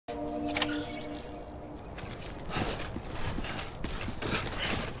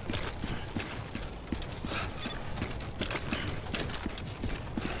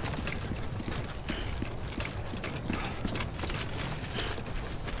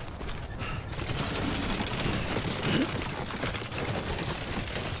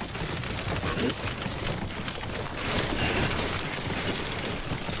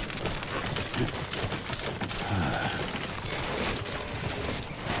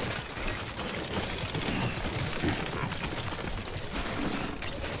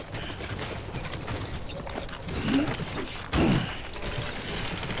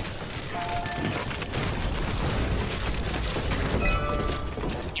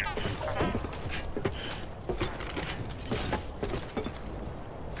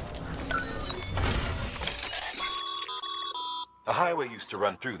highway used to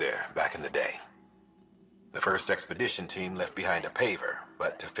run through there back in the day. The first expedition team left behind a paver,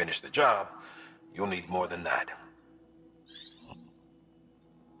 but to finish the job, you'll need more than that.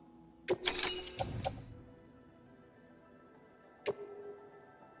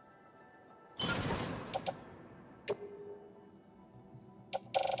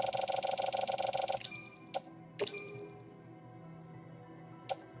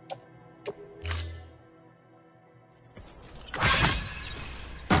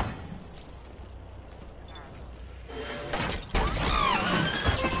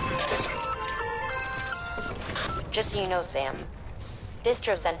 Just so you know, Sam,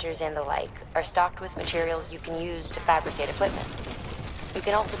 distro centers and the like are stocked with materials you can use to fabricate equipment. You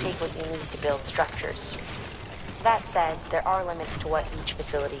can also take what you need to build structures. That said, there are limits to what each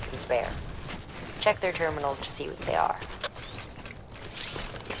facility can spare. Check their terminals to see what they are.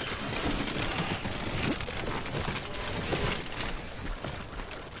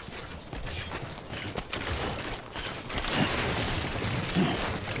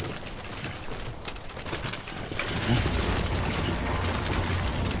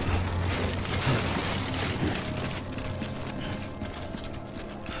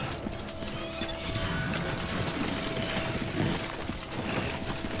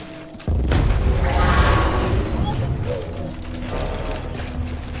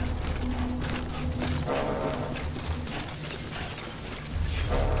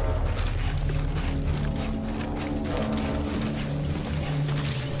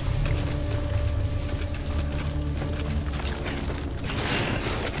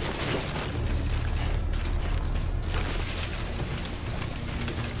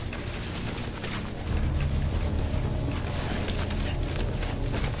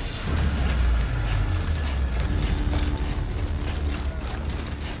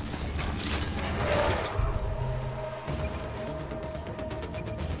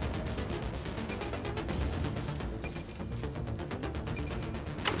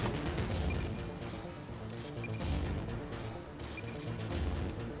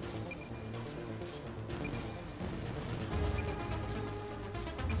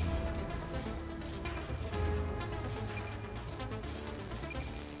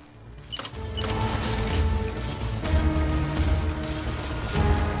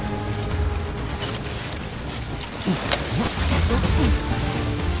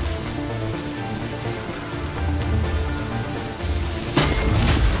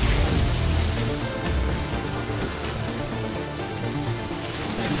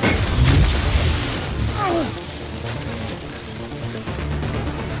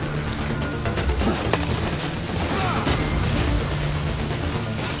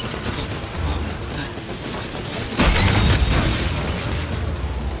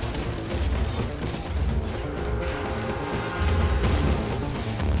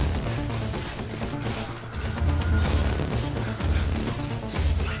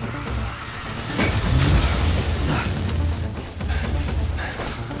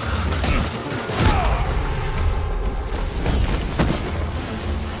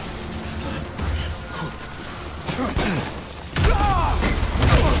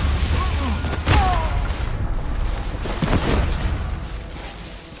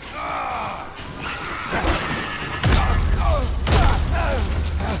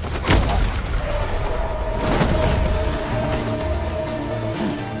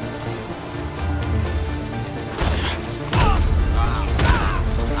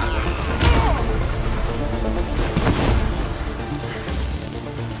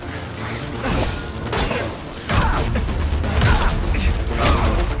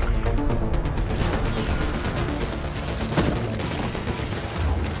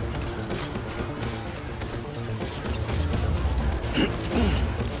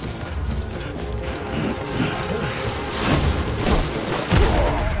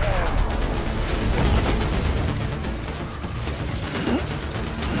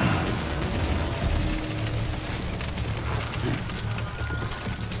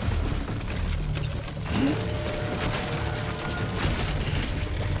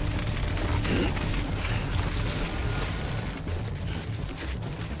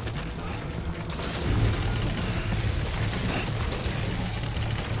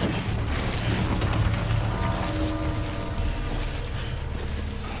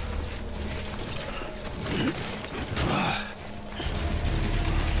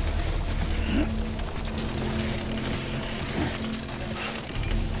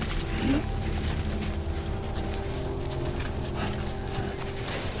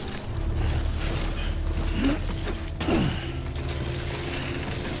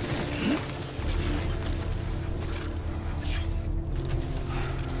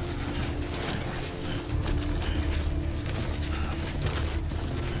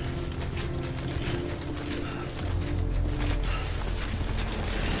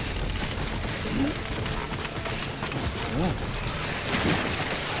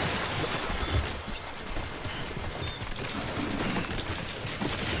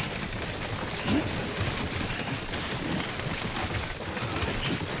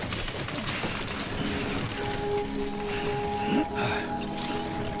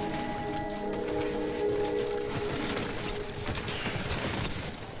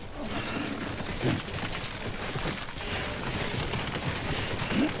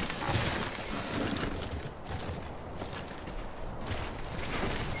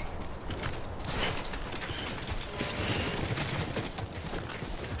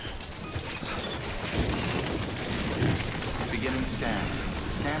 scanned.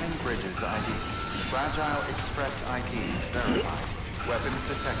 Scanning Bridges ID. Fragile Express ID verified. Weapons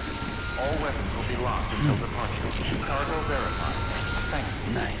detected. All weapons will be locked until departure. Cargo verified. Thank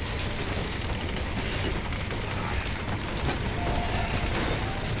you. Nice.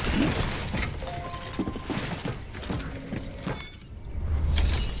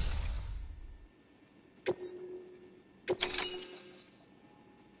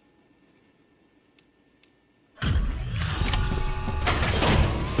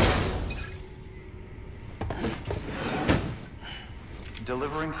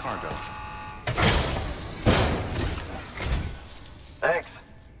 Delivering cargo. Thanks.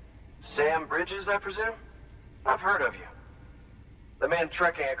 Sam Bridges, I presume? I've heard of you. The man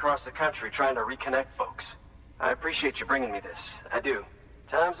trekking across the country trying to reconnect folks. I appreciate you bringing me this. I do.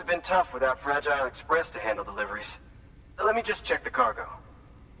 Times have been tough without Fragile Express to handle deliveries. Let me just check the cargo.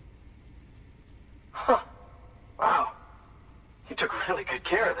 Huh. Wow. You took really good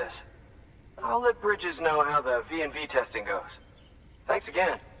care of this. I'll let Bridges know how the V&V testing goes. Thanks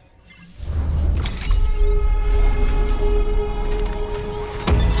again.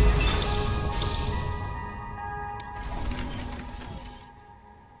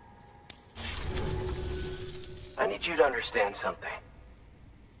 I need you to understand something.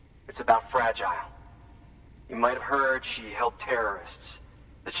 It's about Fragile. You might have heard she helped terrorists,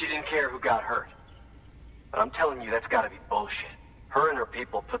 that she didn't care who got hurt. But I'm telling you, that's gotta be bullshit. Her and her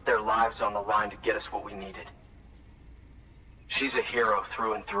people put their lives on the line to get us what we needed. She's a hero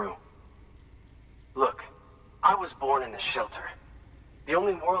through and through. Look, I was born in this shelter. The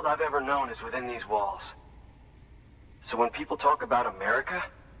only world I've ever known is within these walls. So when people talk about America,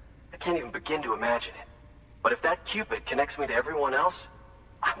 I can't even begin to imagine it. But if that Cupid connects me to everyone else,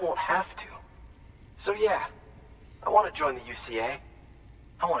 I won't have to. So yeah, I want to join the UCA.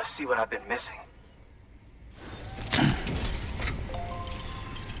 I want to see what I've been missing.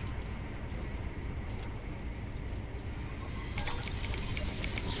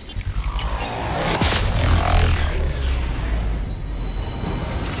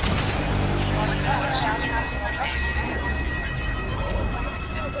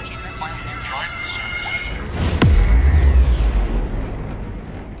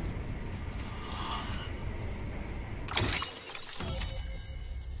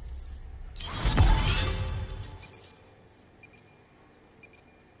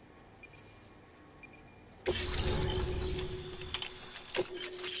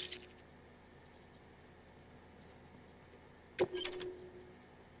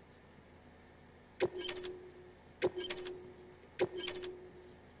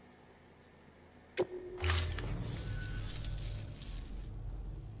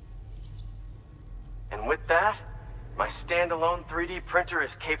 And with that, my standalone 3D printer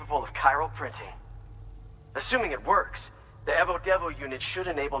is capable of chiral printing. Assuming it works, the Evo Devo unit should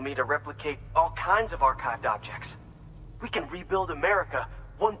enable me to replicate all kinds of archived objects. We can rebuild America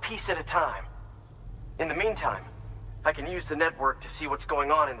one piece at a time. In the meantime, I can use the network to see what's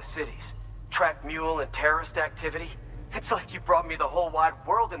going on in the cities, track mule and terrorist activity. It's like you brought me the whole wide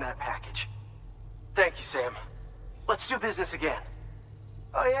world in that package. Thank you, Sam. Let's do business again.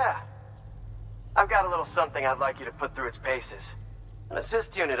 Oh yeah. I've got a little something I'd like you to put through its paces. An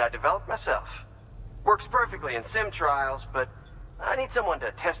assist unit I developed myself. Works perfectly in sim trials, but I need someone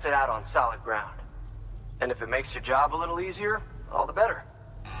to test it out on solid ground. And if it makes your job a little easier, all the better.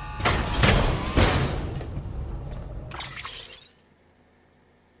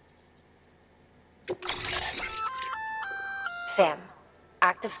 Sam,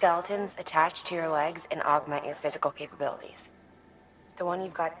 active skeletons attach to your legs and augment your physical capabilities. The one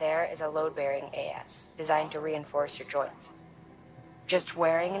you've got there is a load-bearing AS, designed to reinforce your joints. Just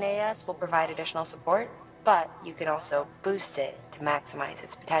wearing an AS will provide additional support, but you can also boost it to maximize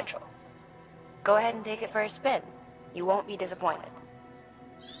its potential. Go ahead and take it for a spin. You won't be disappointed.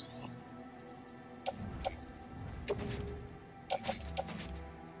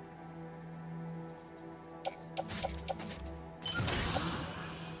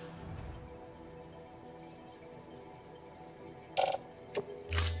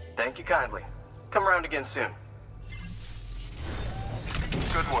 Thank you kindly. Come around again soon.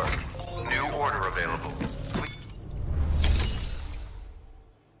 Good work. New order available.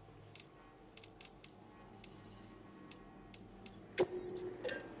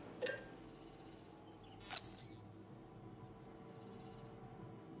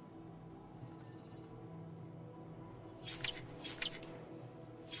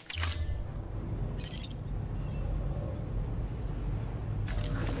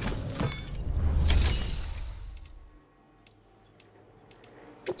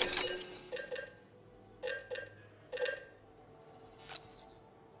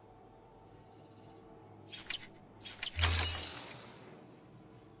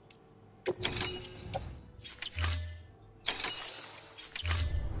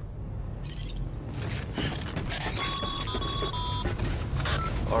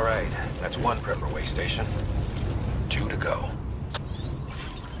 All right, that's one prepper way station. 2 to go.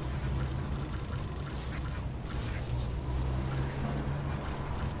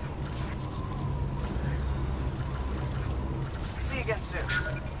 See you again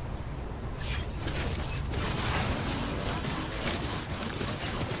soon.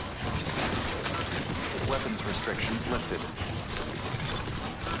 Weapons restrictions lifted.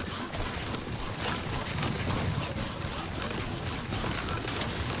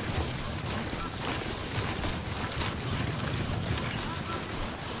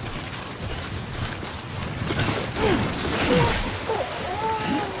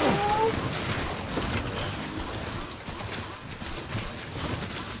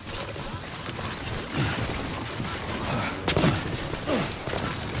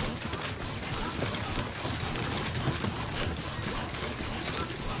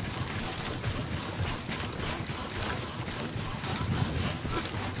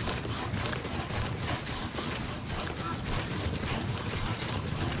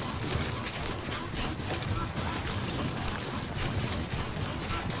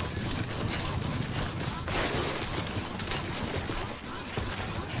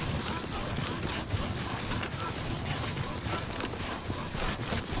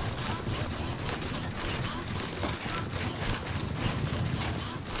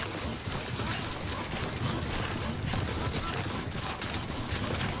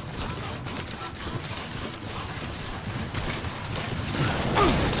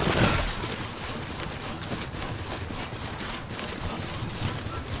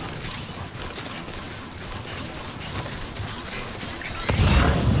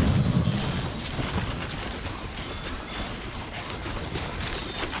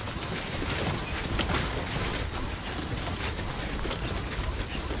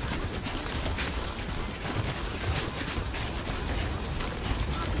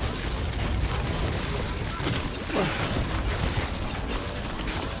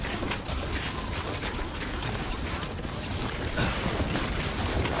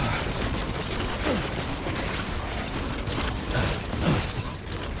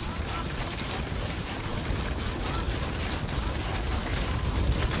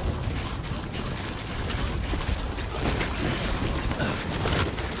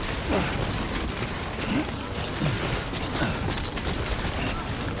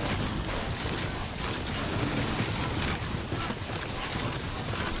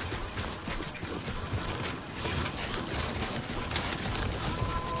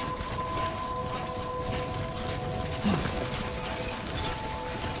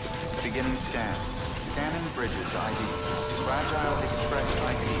 Beginning scan. Scanning bridges ID. Fragile Express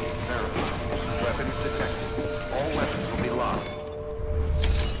ID verified. Weapons detected. All weapons will be locked.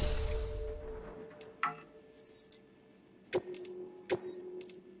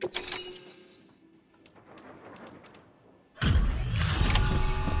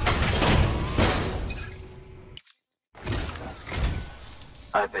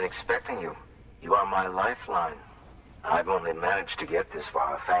 I've been expecting you. You are my lifeline. I've only managed to get this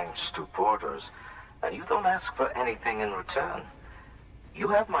far thanks to porters, and you don't ask for anything in return. You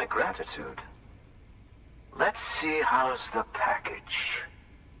have my gratitude. Let's see how's the package.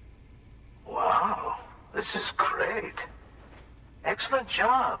 Wow, this is great. Excellent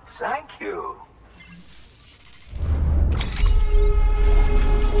job, thank you.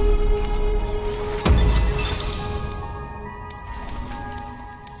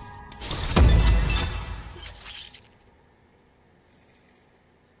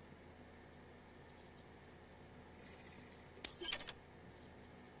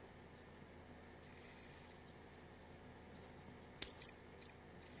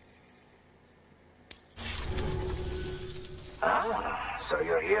 So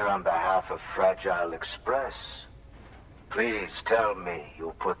you're here on behalf of Fragile Express. Please tell me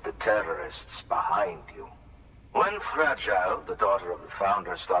you put the terrorists behind you. When Fragile, the daughter of the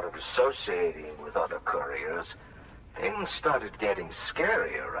founder, started associating with other couriers, things started getting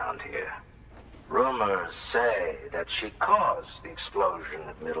scary around here. Rumors say that she caused the explosion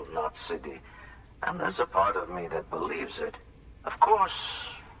at Middle Knot City, and there's a part of me that believes it. Of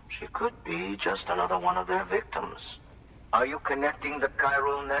course, she could be just another one of their victims. Are you connecting the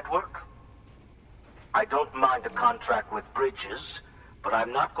chiral network? I don't mind a contract with Bridges, but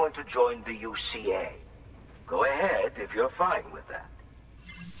I'm not going to join the UCA. Go ahead if you're fine with that.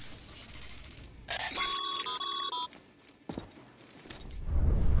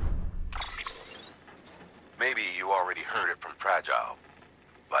 Maybe you already heard it from Fragile,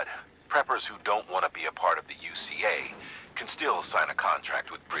 but preppers who don't want to be a part of the UCA can still sign a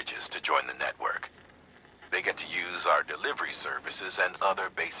contract with Bridges to join the network. They get to use our delivery services and other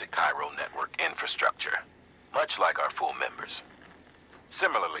basic Chiral network infrastructure, much like our full members.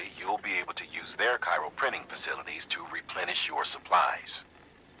 Similarly, you'll be able to use their Chiral printing facilities to replenish your supplies.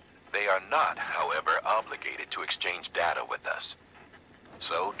 They are not, however, obligated to exchange data with us.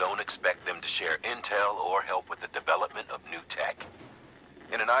 So don't expect them to share intel or help with the development of new tech.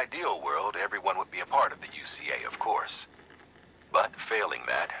 In an ideal world, everyone would be a part of the UCA, of course. But failing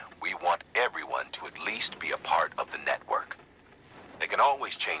that, we want everyone to at least be a part of the network. They can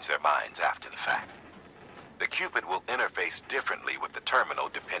always change their minds after the fact. The Cupid will interface differently with the terminal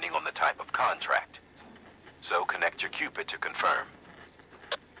depending on the type of contract. So connect your Cupid to confirm.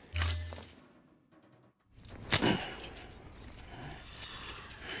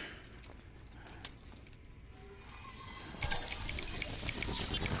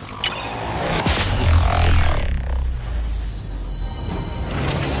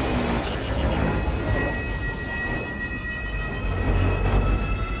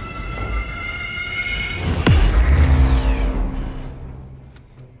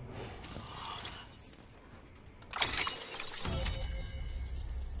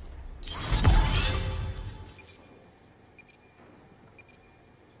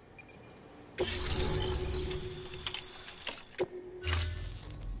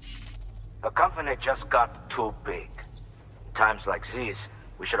 The company just got too big. In times like these,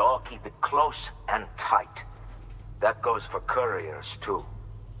 we should all keep it close and tight. That goes for couriers, too.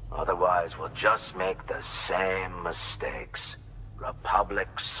 Otherwise, we'll just make the same mistakes.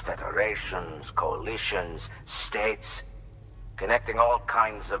 Republics, federations, coalitions, states. Connecting all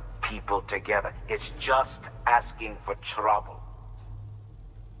kinds of people together. It's just asking for trouble.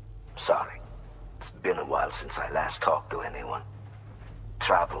 Sorry. It's been a while since I last talked to anyone.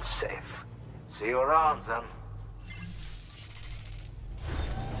 Travel safe. See you around, then.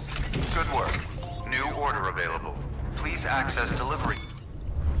 Good work. New order available. Please access delivery.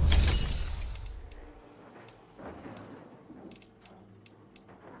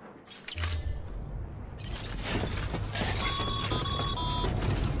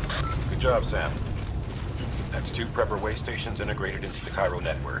 Good job, Sam. That's 2 prepper way stations integrated into the Chiral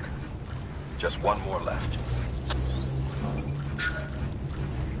network. Just 1 more left.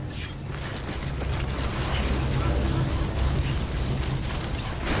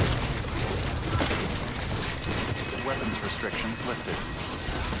 Weapons restrictions lifted.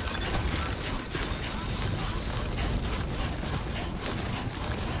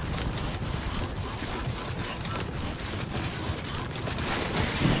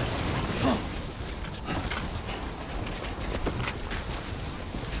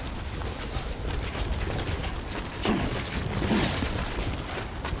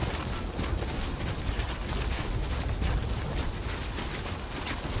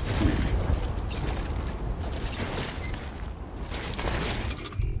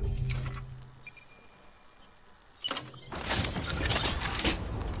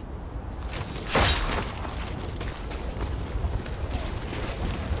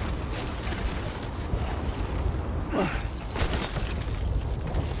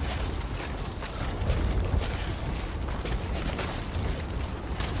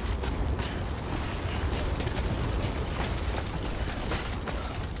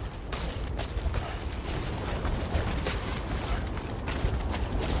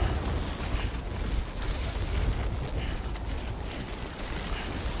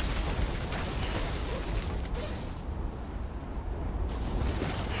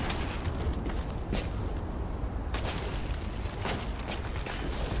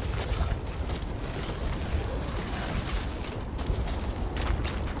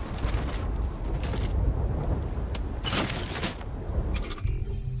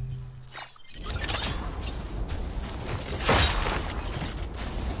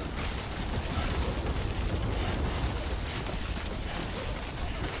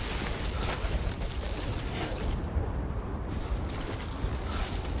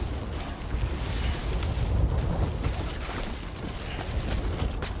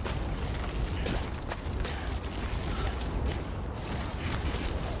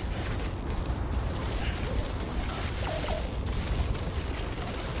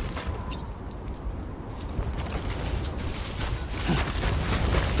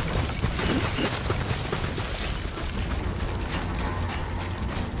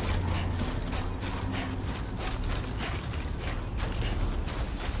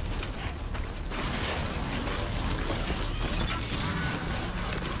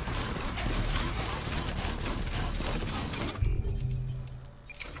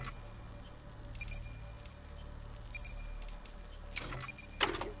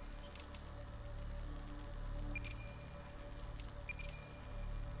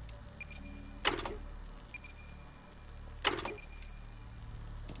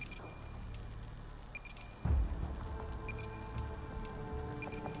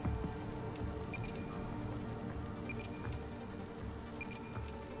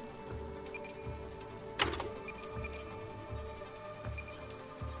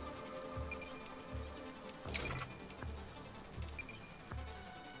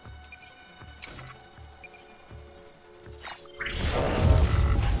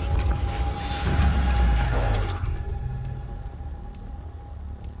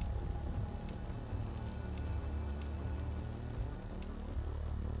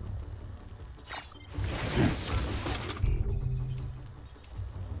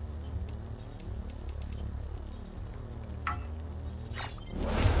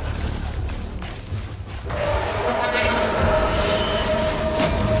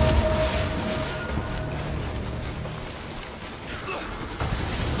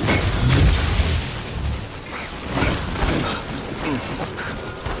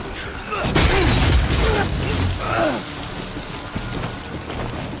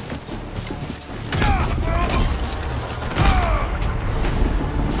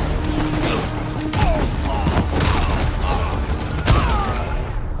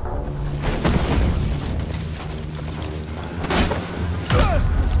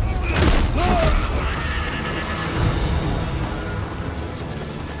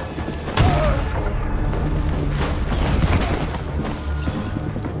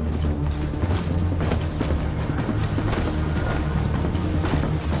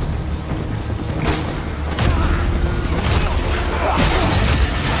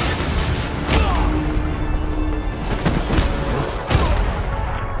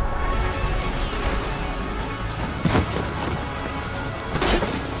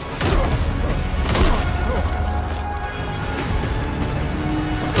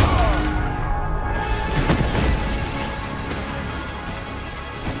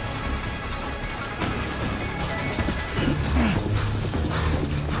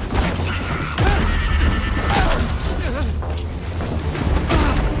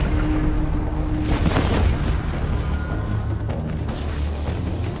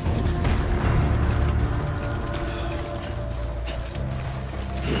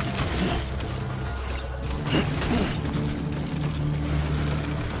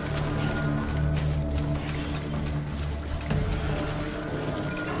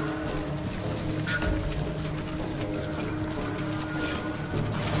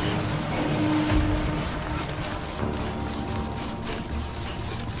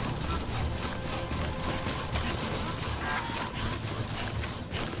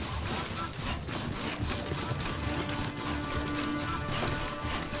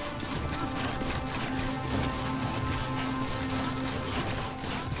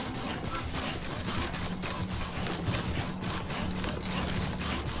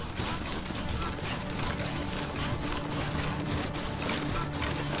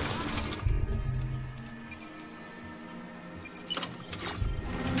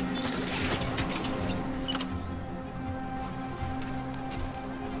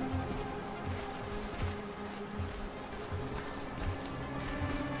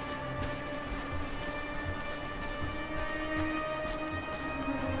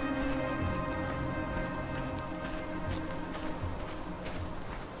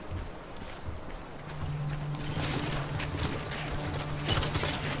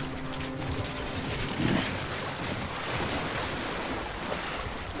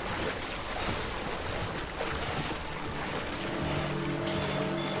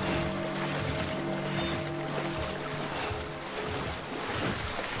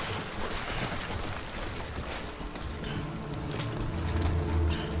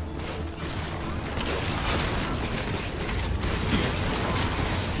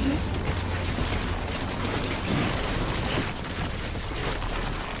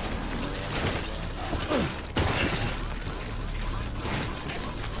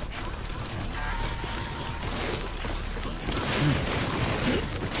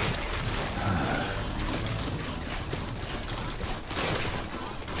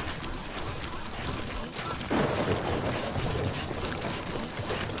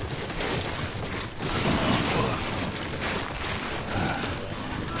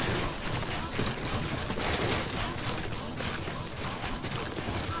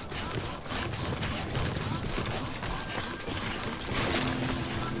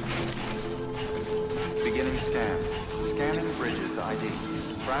 scanned. Scanning bridges ID.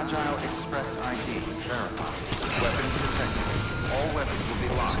 Fragile Express ID verified. Weapons detected. All weapons will be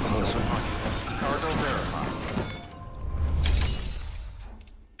locked until departure. Cargo verified.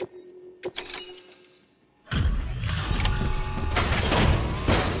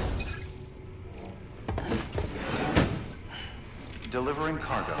 Delivering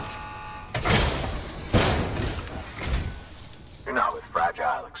cargo. You're not with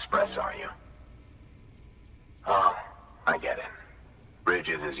Fragile Express, are you? Oh, I get it.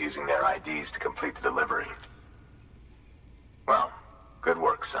 Bridget is using their IDs to complete the delivery. Well, good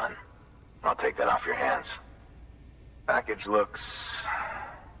work, son. I'll take that off your hands. Package looks...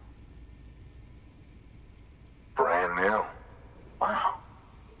 brand new. Wow.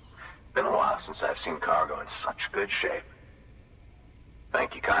 Been a while since I've seen cargo in such good shape.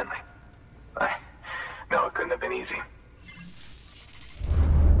 Thank you kindly. I know it couldn't have been easy.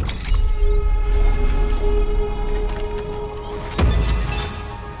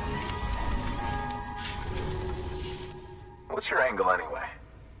 What's your angle anyway?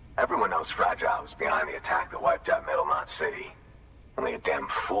 Everyone knows Fragile was behind the attack that wiped out Middle Knot City. Only a damn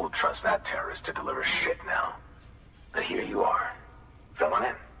fool would trust that terrorist to deliver shit now. But here you are, filling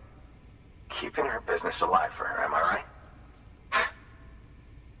in. Keeping her business alive for her, am I right?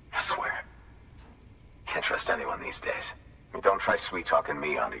 I swear. Can't trust anyone these days. And don't try sweet-talking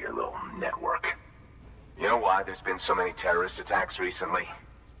me onto your little network. You know why there's been so many terrorist attacks recently?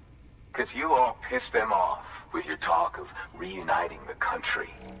 Because you all pissed them off with your talk of reuniting the country.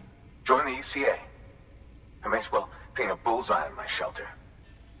 Join the UCA. I may as well paint a bullseye on my shelter.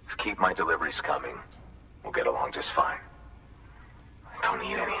 Just keep my deliveries coming. We'll get along just fine. I don't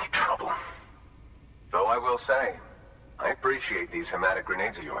need any trouble. Though I will say, I appreciate these hematic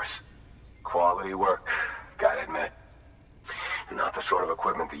grenades of yours. Quality work, gotta admit. Not the sort of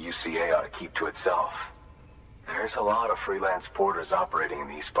equipment the UCA ought to keep to itself. There's a lot of freelance porters operating in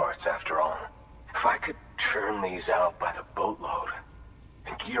these parts, after all. If I could churn these out by the boatload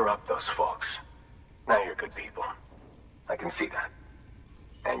and gear up those folks. Now you're good people. I can see that.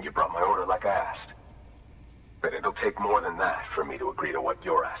 And you brought my order like I asked. But it'll take more than that for me to agree to what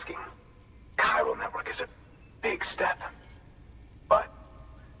you're asking. Chiral Network is a big step. But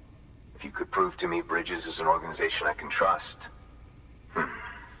if you could prove to me Bridges is an organization I can trust... Well,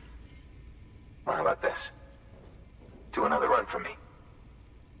 how about this? Do another run for me.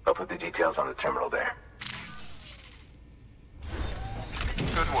 I'll put the details on the terminal there.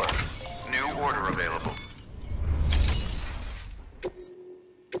 Good work. New order available.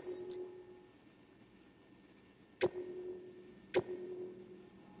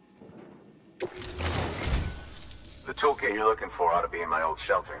 The toolkit you're looking for ought to be in my old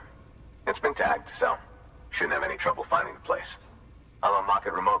shelter. It's been tagged, so shouldn't have any trouble finding the place. I'll unlock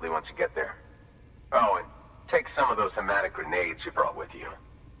it remotely once you get there. Oh, and take some of those hematic grenades you brought with you.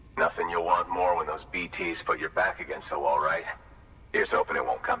 Nothing you'll want more when those BTs put your back against the wall, right? Here's hoping it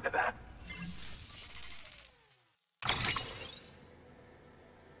won't come to that.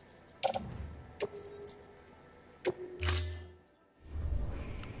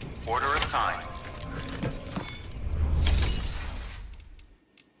 Order assigned.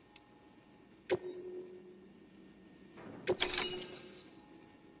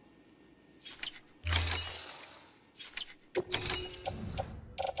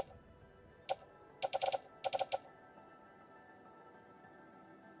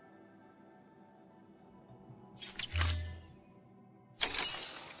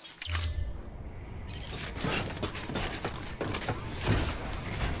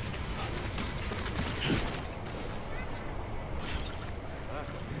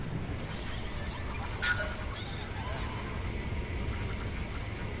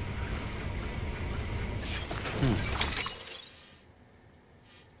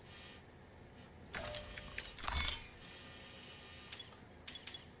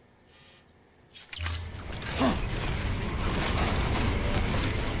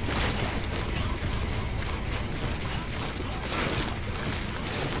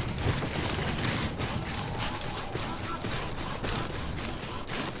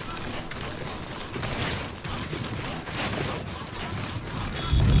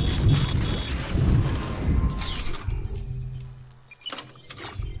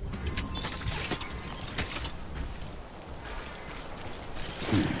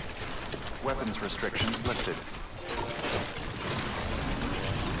 Weapons restrictions lifted.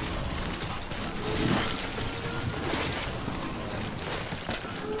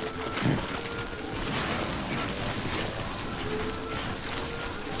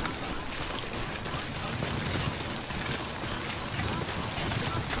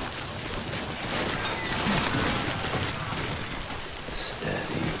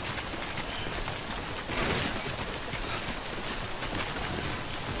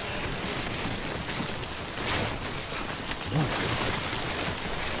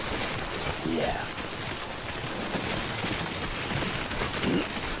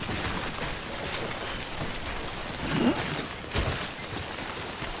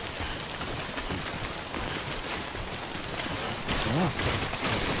 Oh,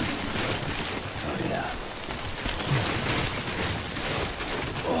 yeah.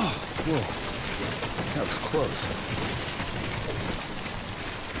 Oh, whoa. That was close.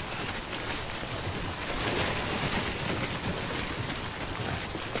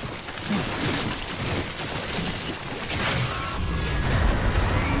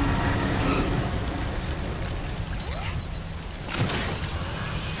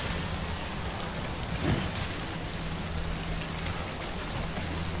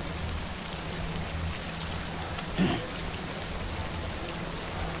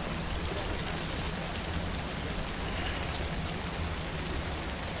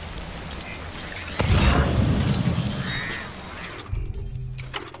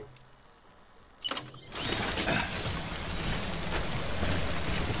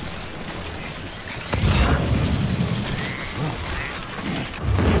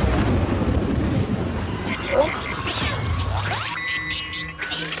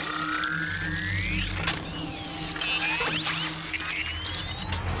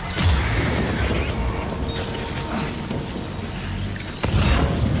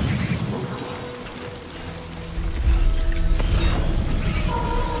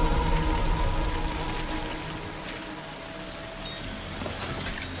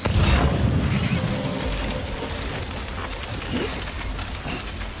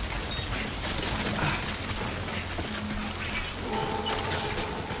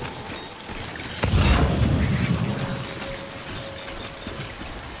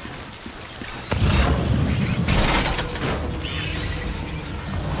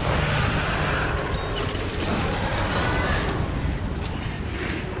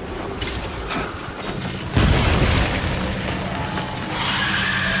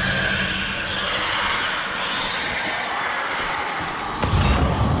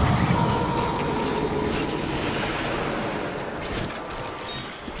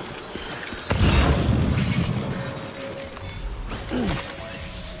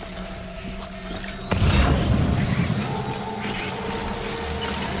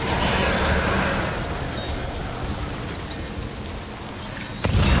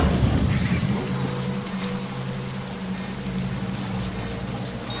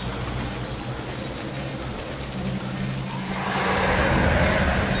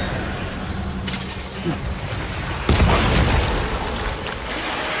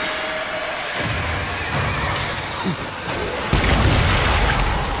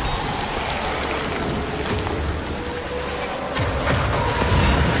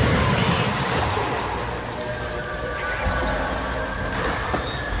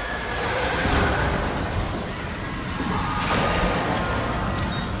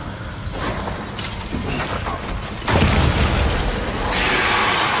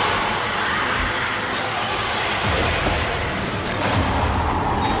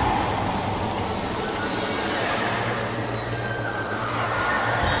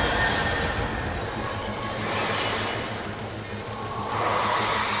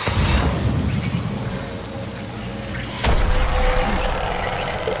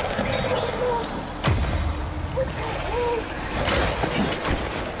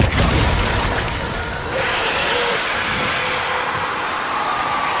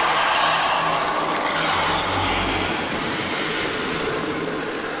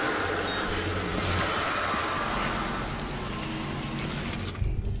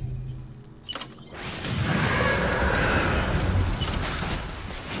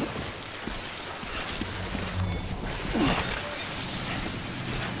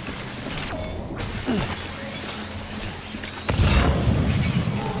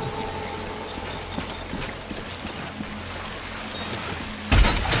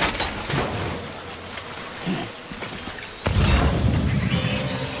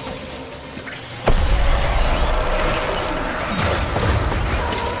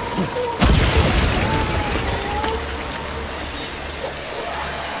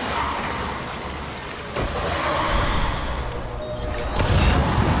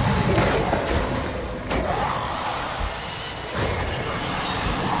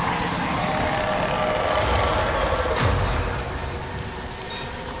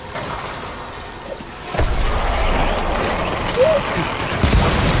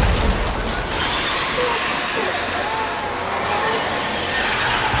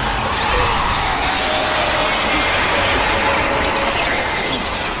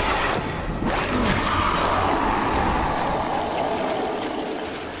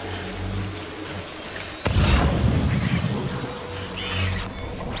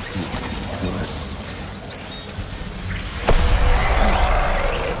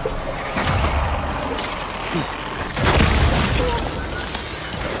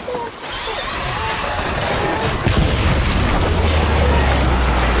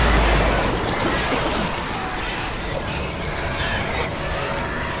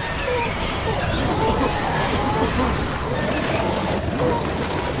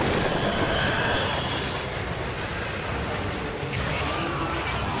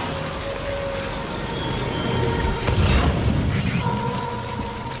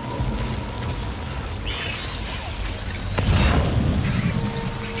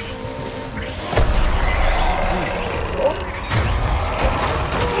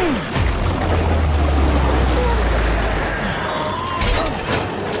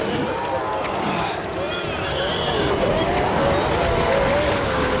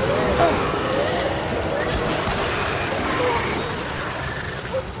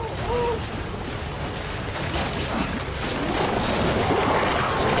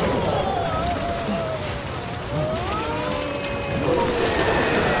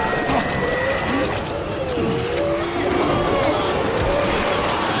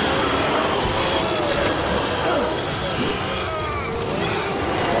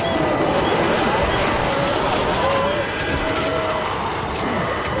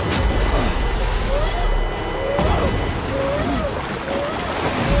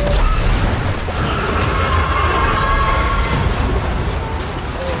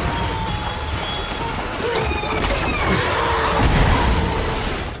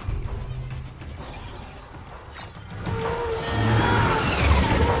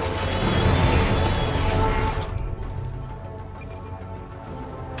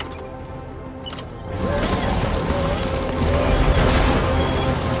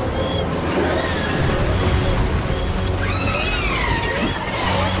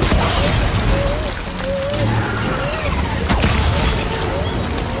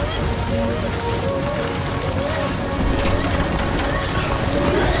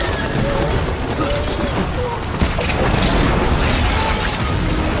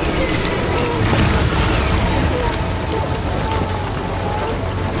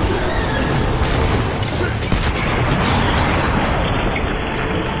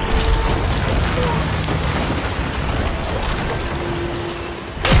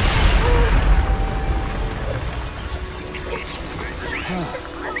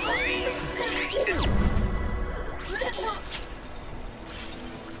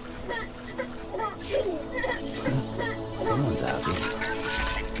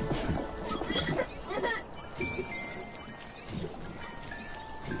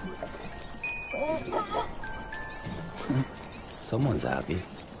 Someone's happy.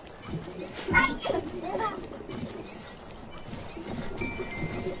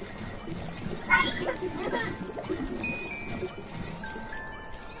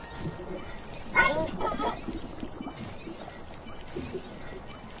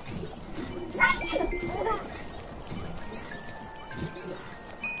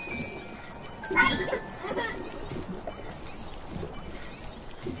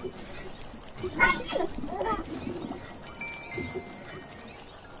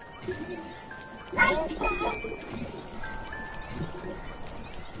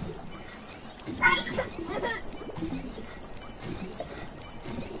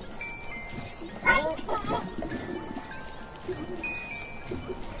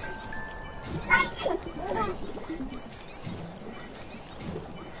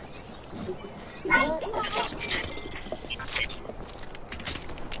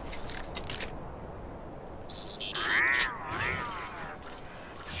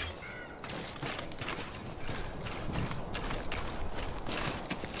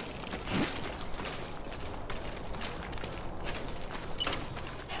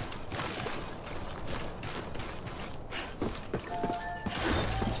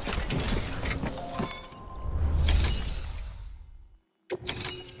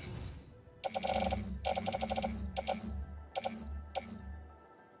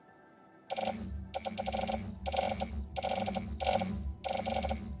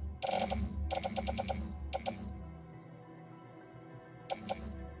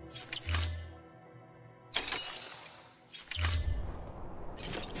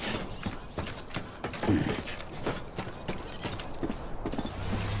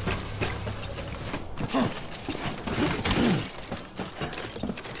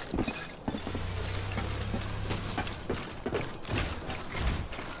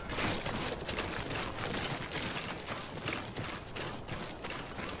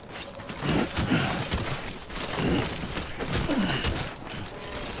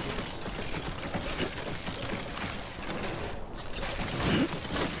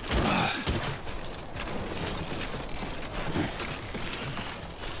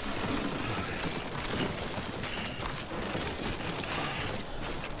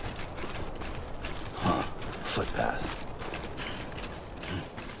 Footpath.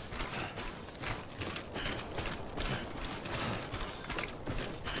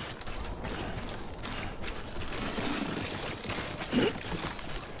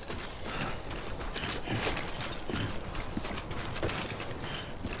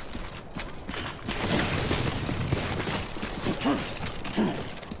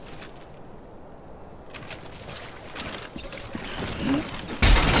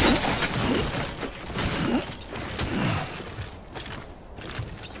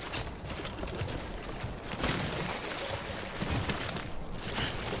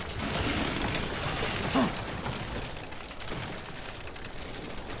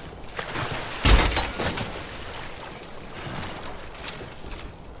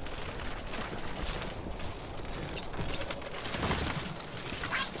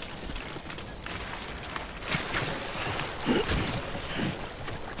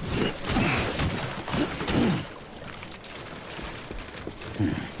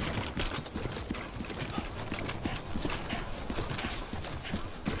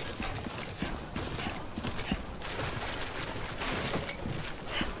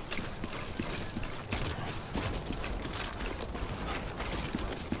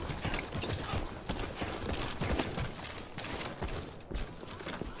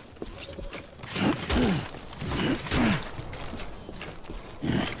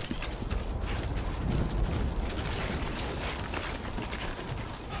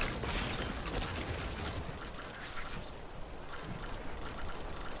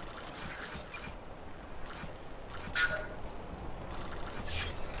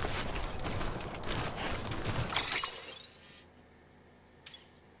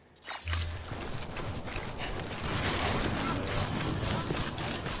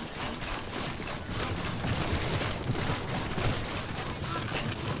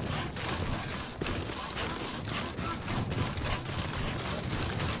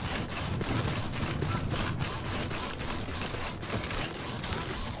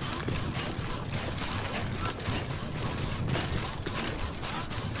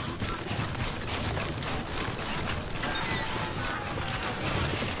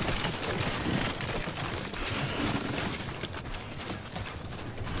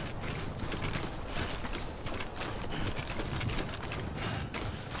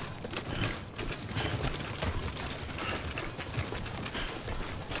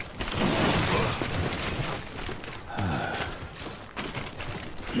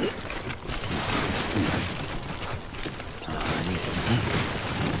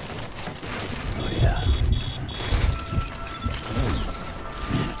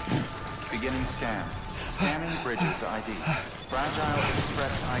 Beginning scan. Scanning bridges ID. Fragile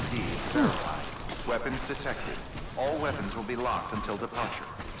Express ID verified. Weapons detected. All weapons will be locked until departure.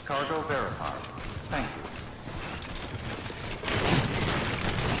 Cargo verified. Thank you.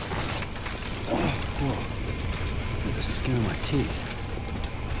 Whoa. Look at the skin of my teeth.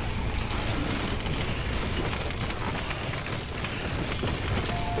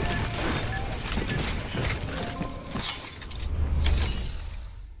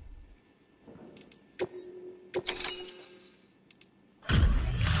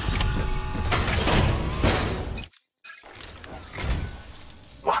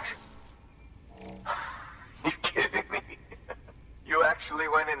 What? You kidding me? You actually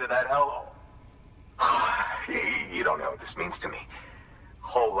went into that hellhole? You don't know what this means to me.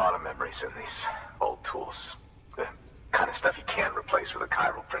 Whole lot of memories in these old tools. The kind of stuff you can't replace with a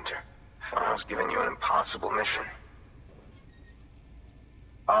chiral printer. Thought I was giving you an impossible mission.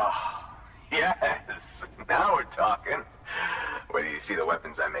 Oh, yes. Now we're talking. Wait till you see the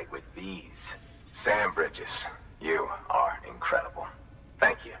weapons I make with these sand bridges. You are incredible.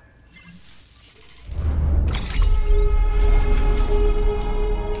 Thank you.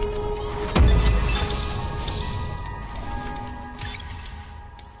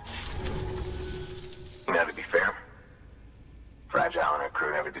 Now, to be fair, Fragile and her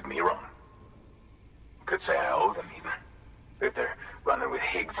crew never did me wrong. Could say I owe them, even. If they're running with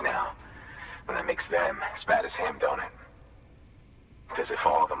Higgs now, and that makes them as bad as him, don't it? It's as if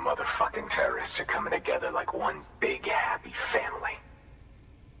all the motherfucking terrorists are coming together like one big, happy family.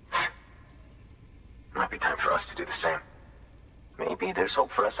 Might be time for us to do the same. Maybe there's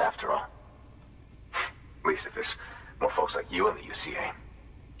hope for us after all. At least if there's more folks like you in the UCA.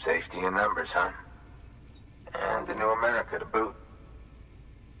 Safety in numbers, huh? And a new America to boot.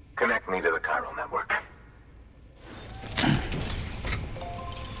 Connect me to the chiral network.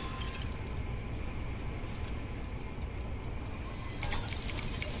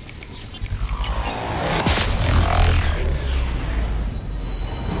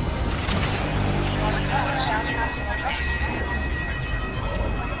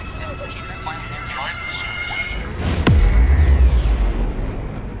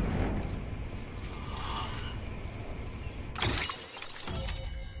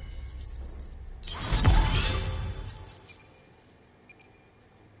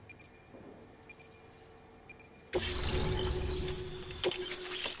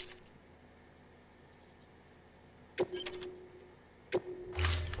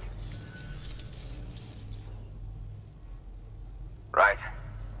 Right.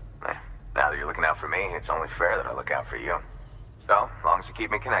 Now that you're looking out for me, it's only fair that I look out for you. So, as long as you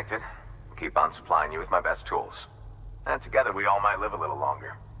keep me connected, I'll keep on supplying you with my best tools. And together we all might live a little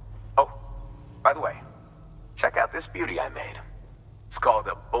longer. Oh, by the way, check out this beauty I made. It's called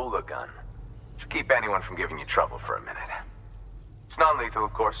a Bola gun. Should keep anyone from giving you trouble for a minute. It's non-lethal,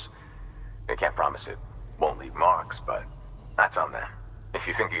 of course. I can't promise it won't leave marks, but that's on them. If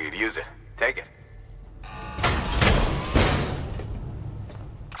you think you could use it, take it.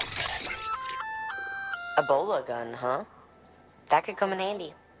 A Bola gun, huh? That could come in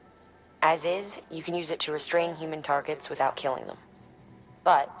handy. As is, you can use it to restrain human targets without killing them.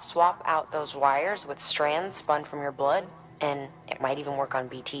 But swap out those wires with strands spun from your blood, and it might even work on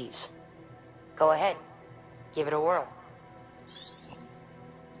BTs. Go ahead. Give it a whirl.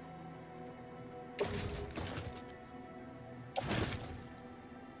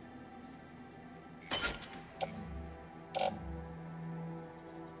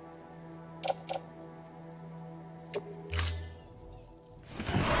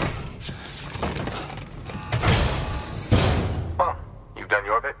 Well, you've done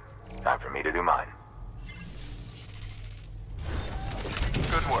your bit. Time for me to do mine.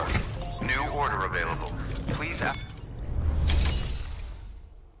 Good work. New order available. Please act.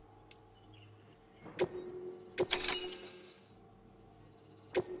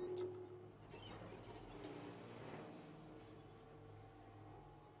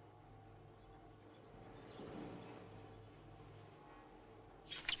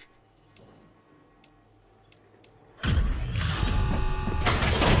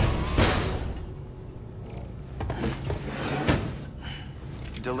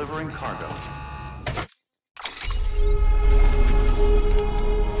 Delivering cargo.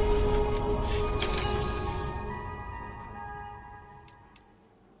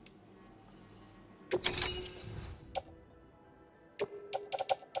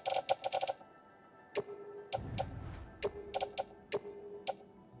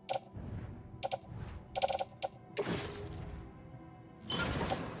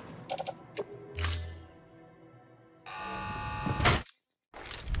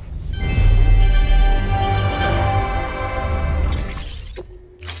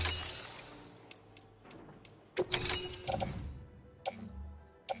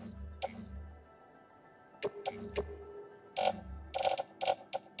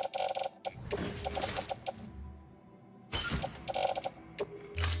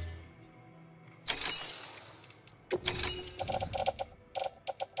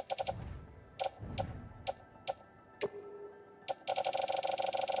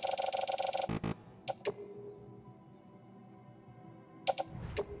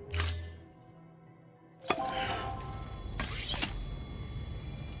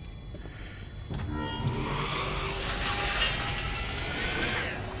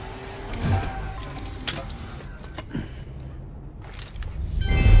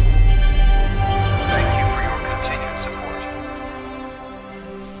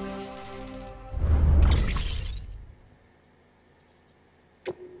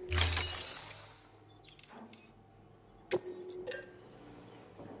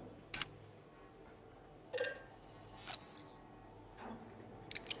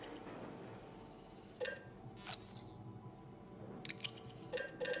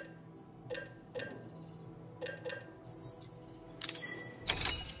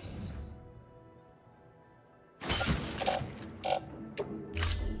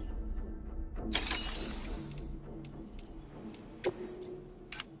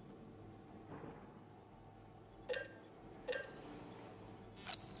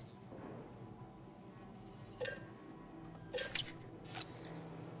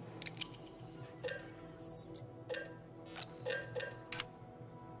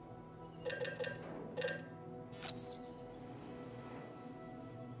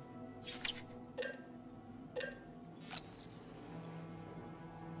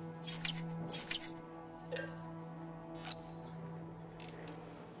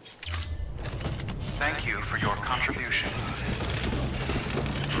 Thank you for your contribution.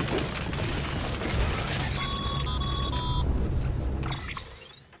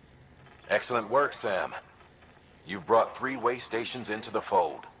 Excellent work, Sam. You've brought 3 way stations into the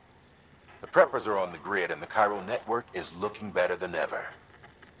fold. The preppers are on the grid and the chiral network is looking better than ever.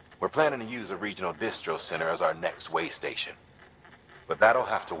 We're planning to use a regional distro center as our next way station. But that'll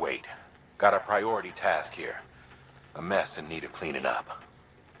have to wait. Got a priority task here. A mess in need of cleaning up.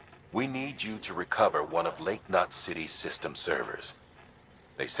 We need you to recover one of Lake Knot City's system servers.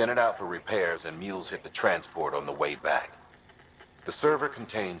 They sent it out for repairs and mules hit the transport on the way back. The server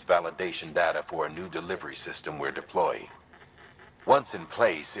contains validation data for a new delivery system we're deploying. Once in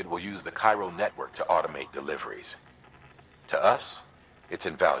place, it will use the chiral network to automate deliveries. To us, it's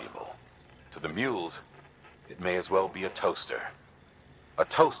invaluable. To the mules, it may as well be a toaster. A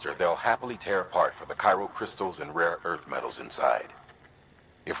toaster they'll happily tear apart for the chiral crystals and rare earth metals inside.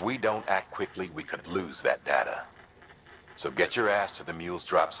 If we don't act quickly, we could lose that data. So get your ass to the mule's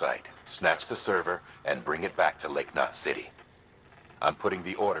drop site, snatch the server, and bring it back to Lake Knot City. I'm putting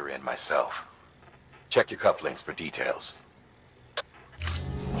the order in myself. Check your cufflinks for details.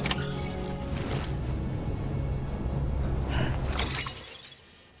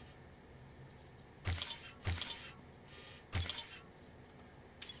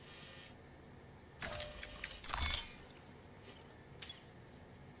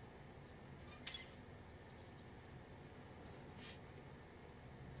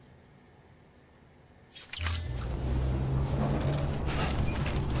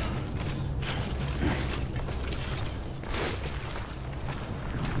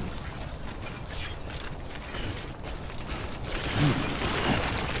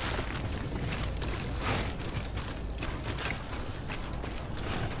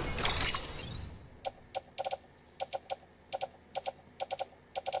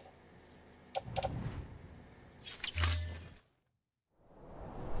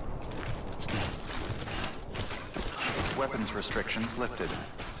 Weapons restrictions lifted.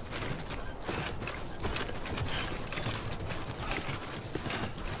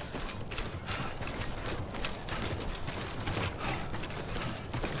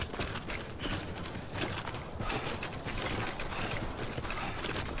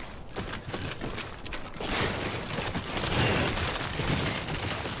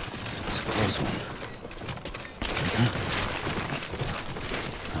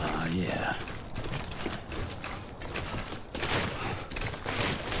 Yeah.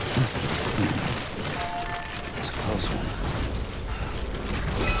 It's a close one.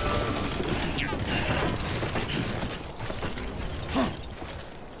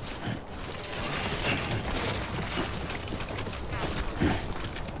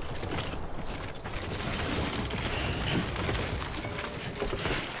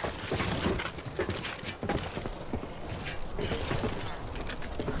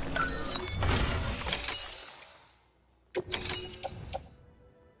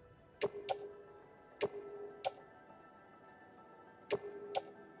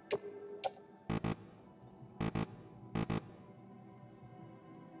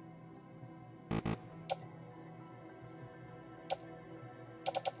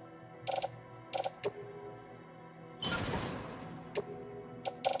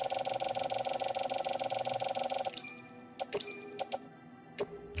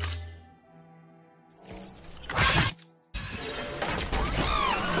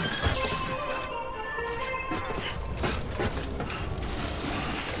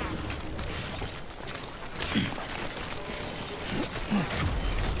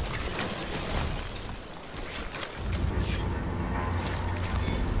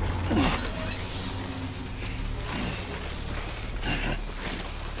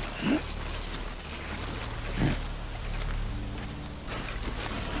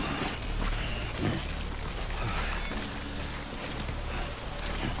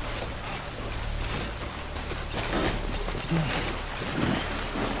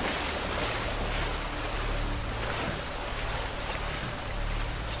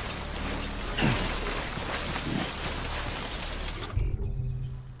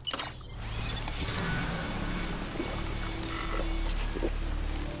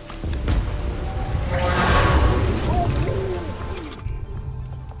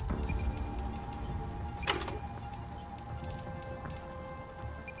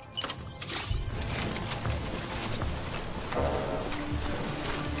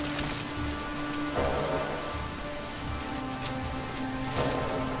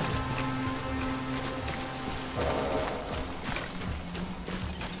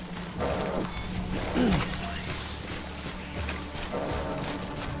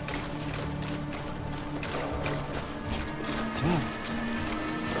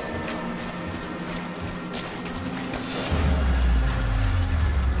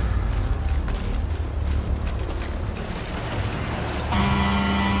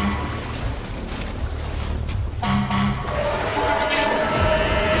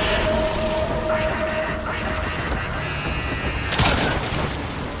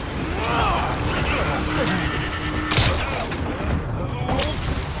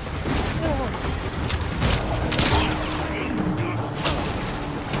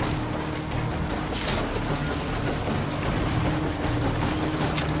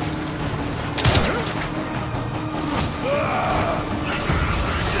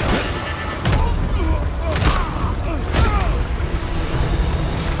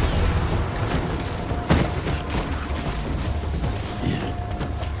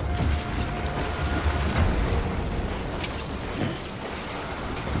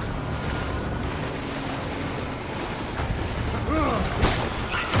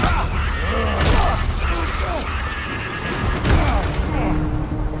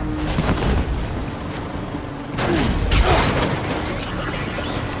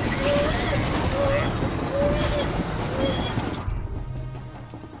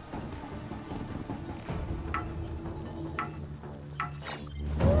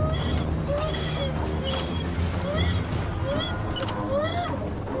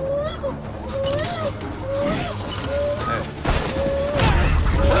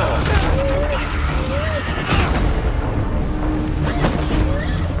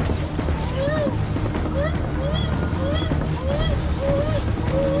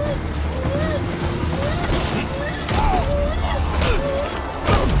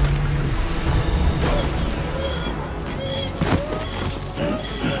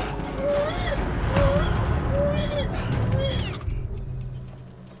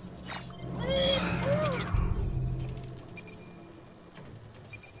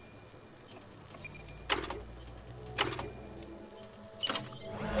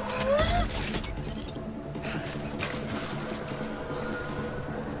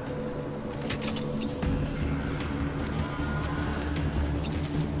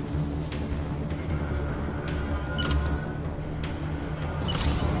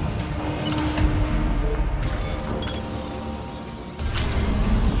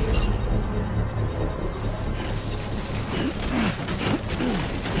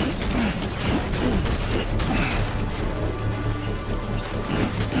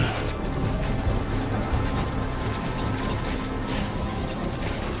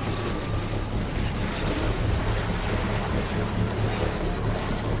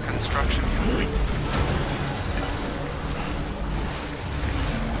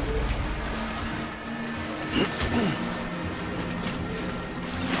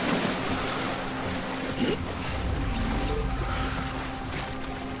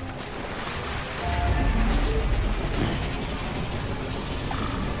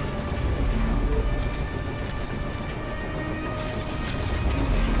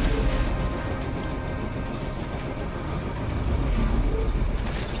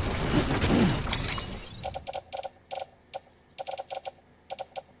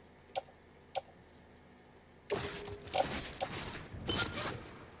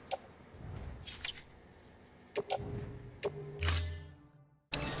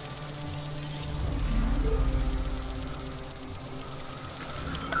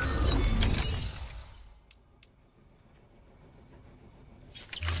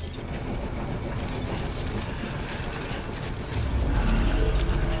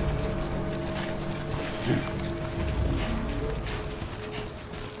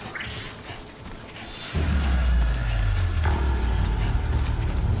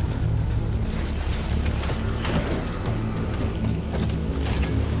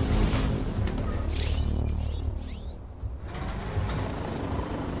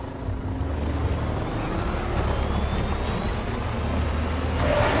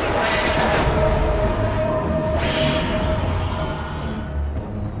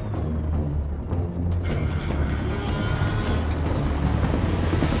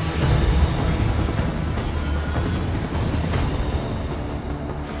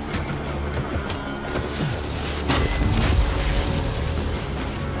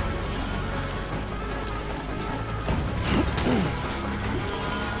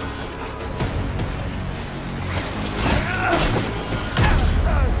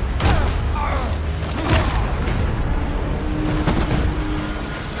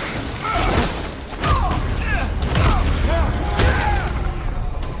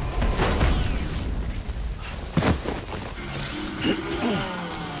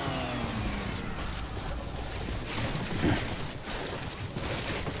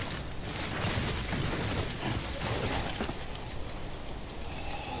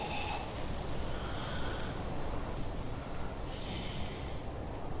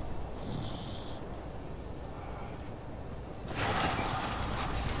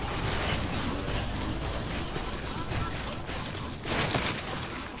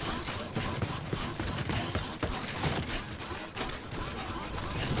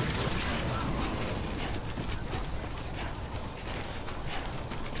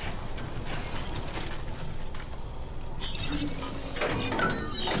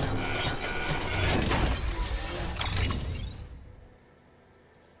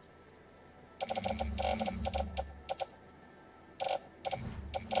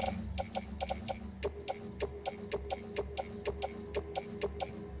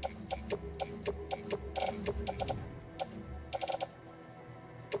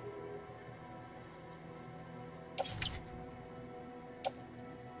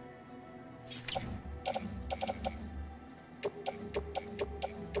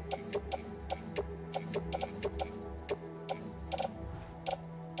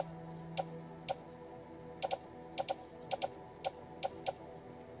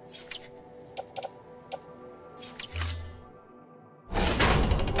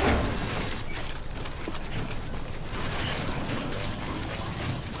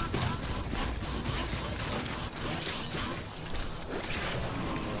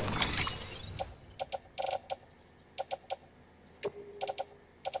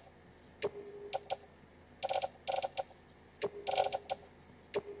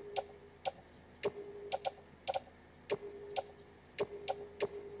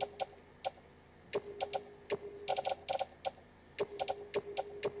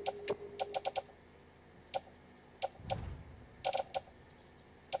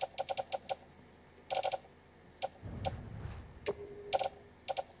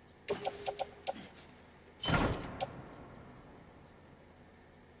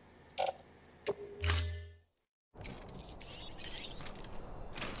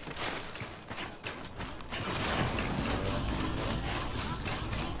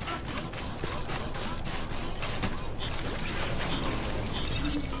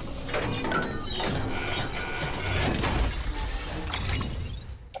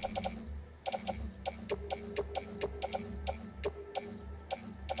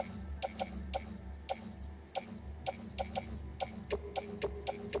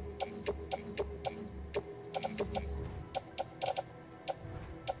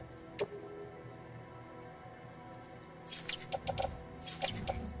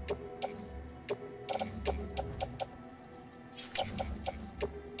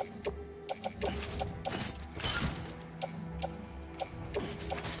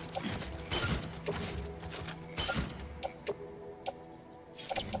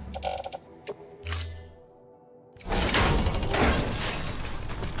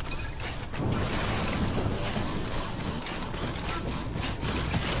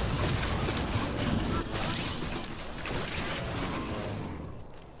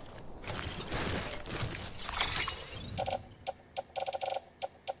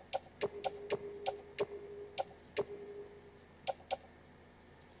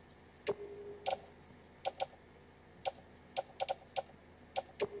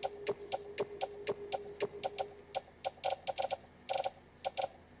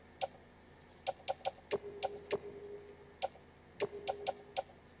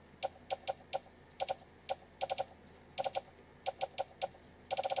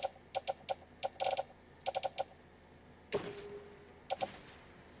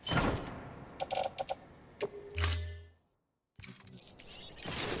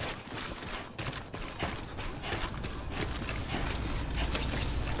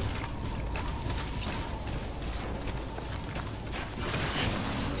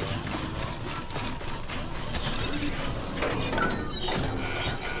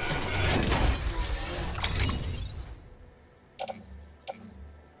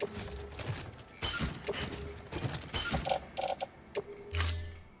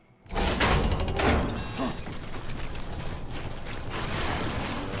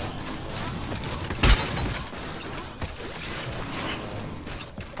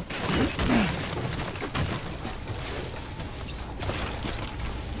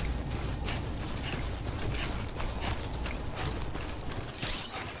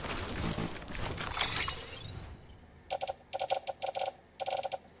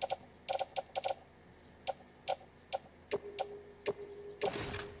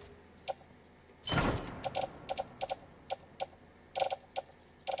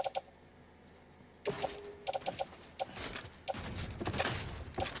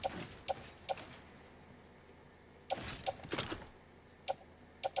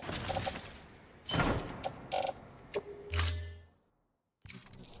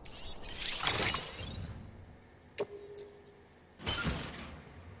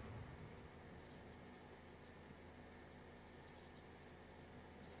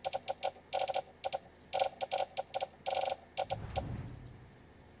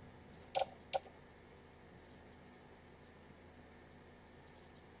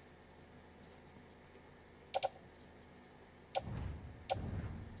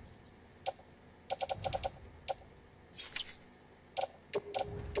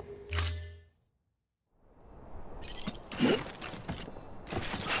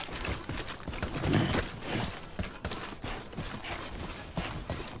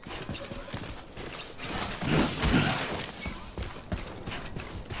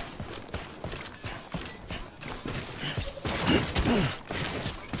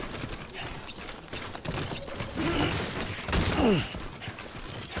 Sam,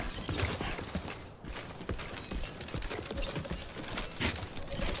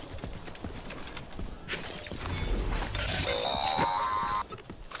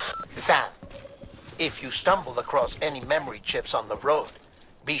 if you stumble across any memory chips on the road,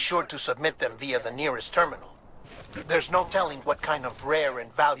 be sure to submit them via the nearest terminal. There's no telling what kind of rare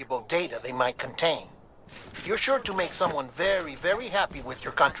and valuable data they might contain. You're sure to make someone very, very happy with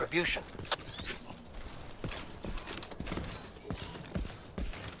your contribution.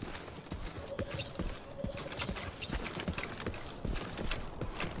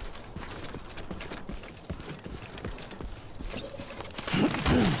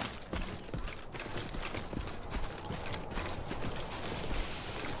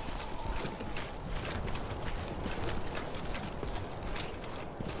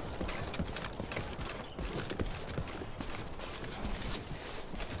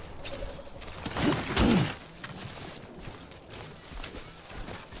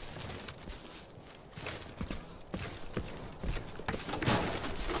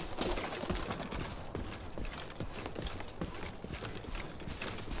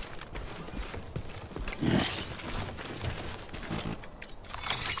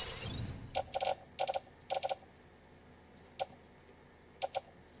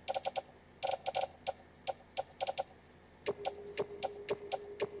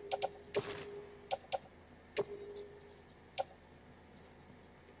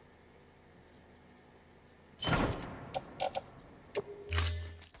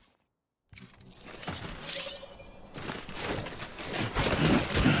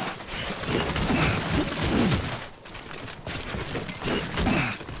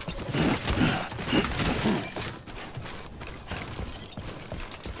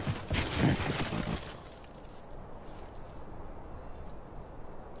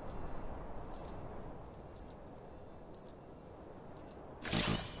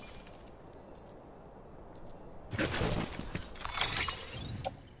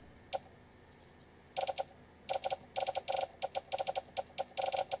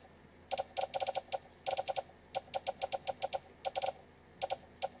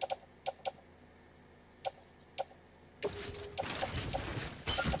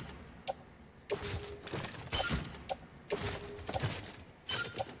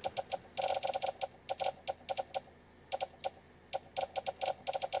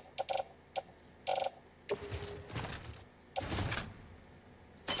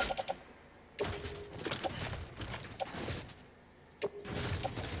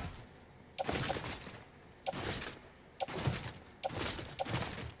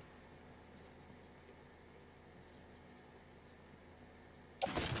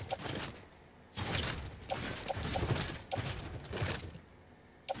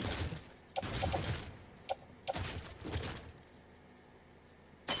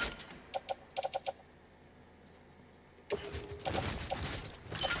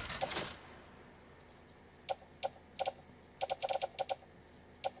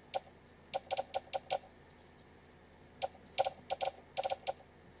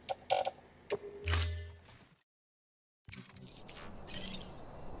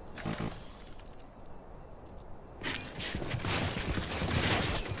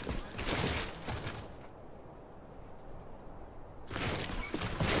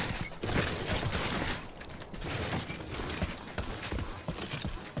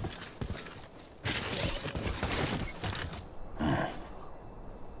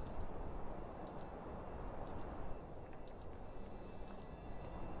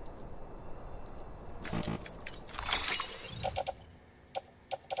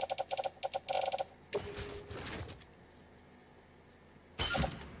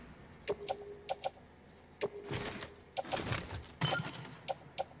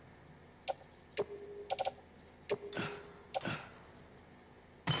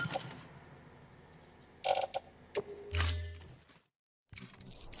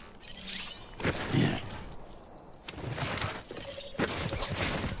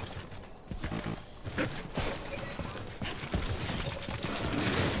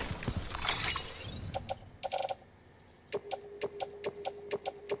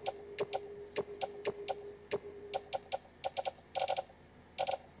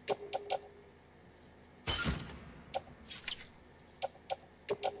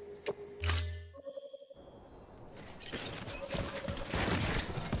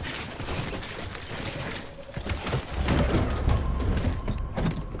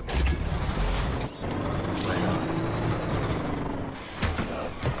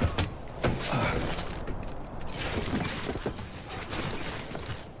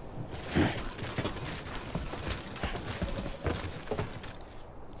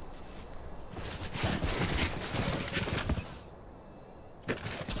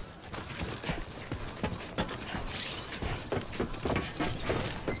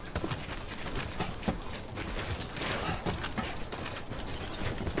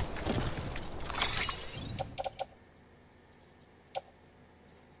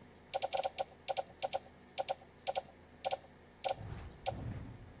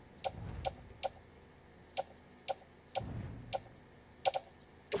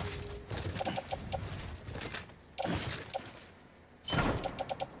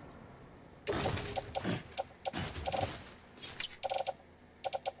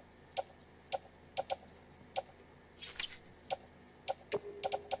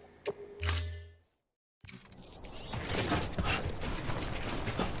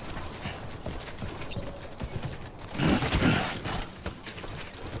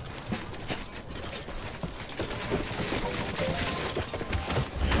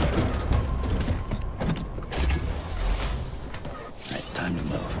 Time to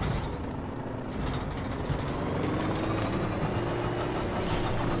move.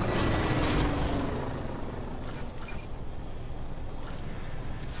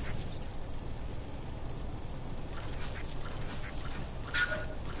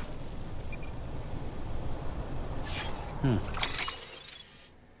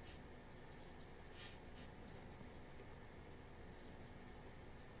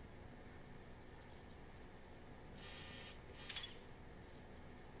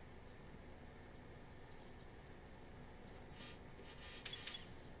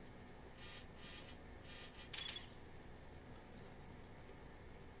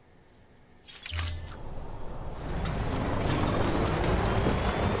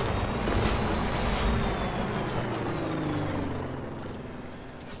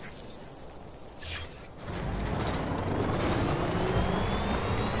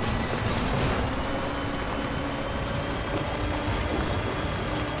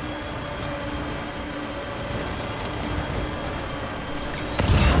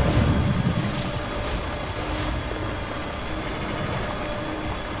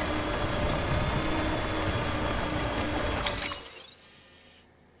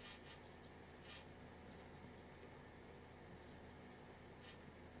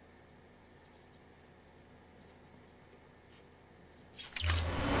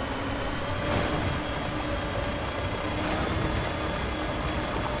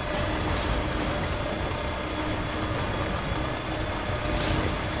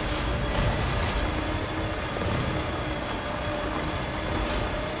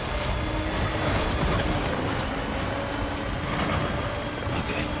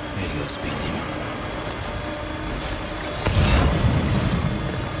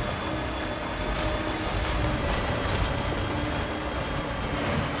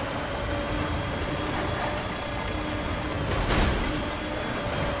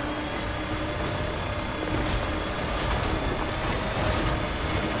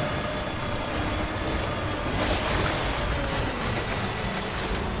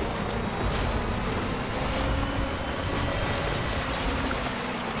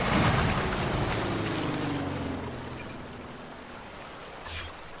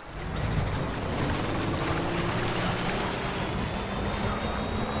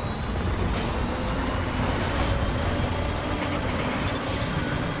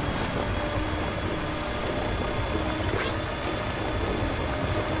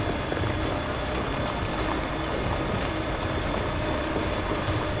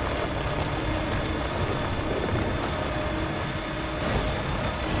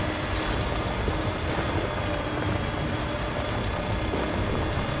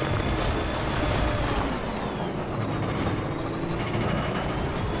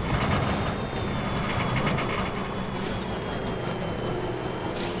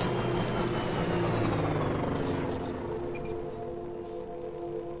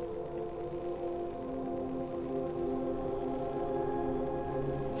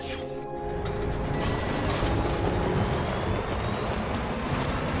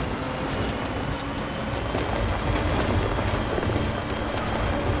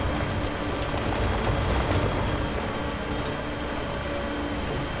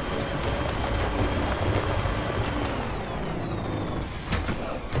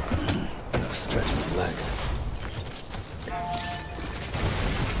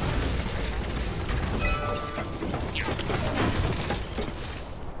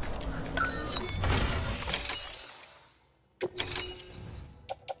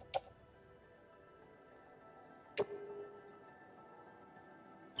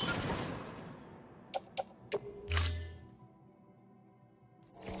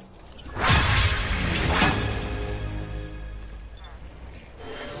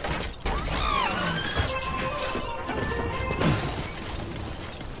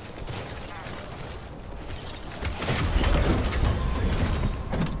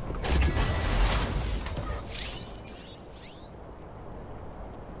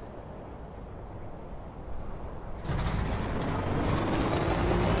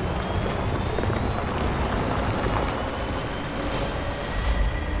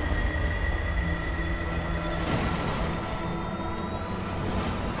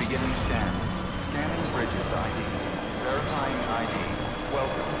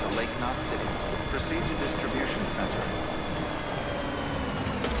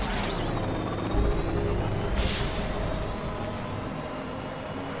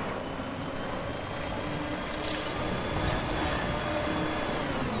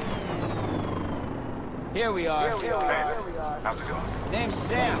 Here we are. How's it going? Name's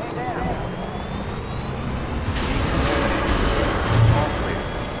Sam. All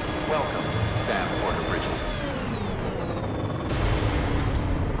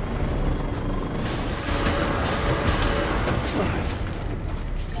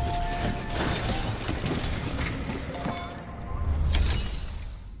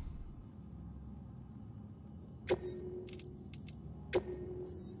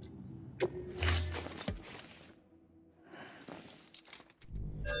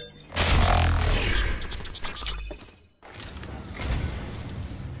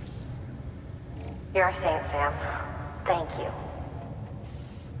You're a saint, Sam. Thank you.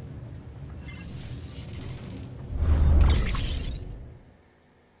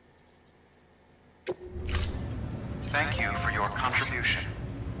 Thank you for your contribution.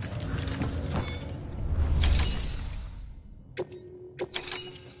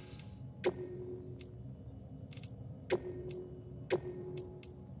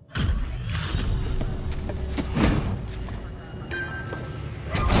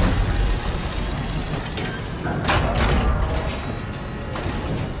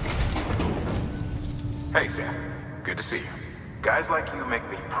 Hey, Sam. Good to see you. Guys like you make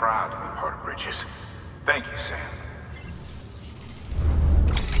me proud to be part of Bridges. Thank you, Sam.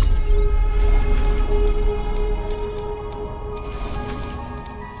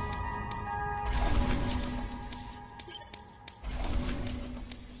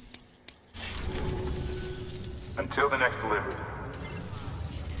 Until the next delivery.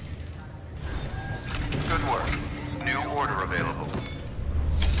 Good work. New order available.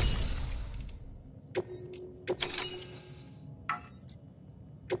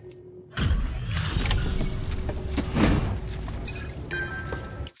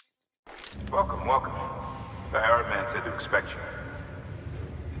 Welcome, welcome. The Arab man said to expect you.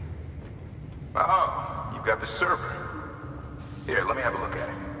 Oh, you've got the server. Here, let me have a look at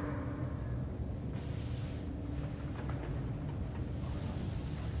it.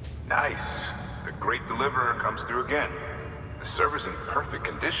 Nice. The great deliverer comes through again. The server's in perfect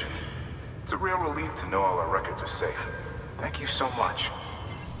condition. It's a real relief to know all our records are safe. Thank you so much.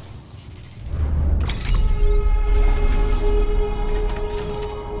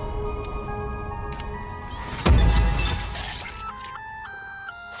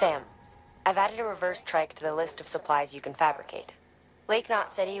 Sam, I've added a reverse trike to the list of supplies you can fabricate. Lake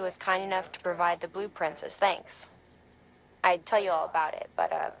Knot said he was kind enough to provide the blueprints as thanks. I'd tell you all about it,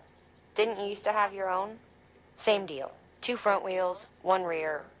 but, didn't you used to have your own? Same deal. 2 front wheels, 1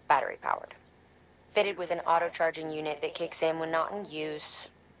 rear, battery powered. Fitted with an auto-charging unit that kicks in when not in use.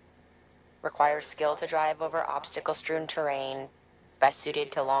 Requires skill to drive over obstacle-strewn terrain. Best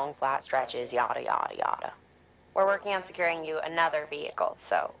suited to long, flat stretches, yada yada yada. We're working on securing you another vehicle,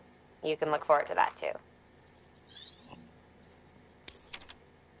 so you can look forward to that too.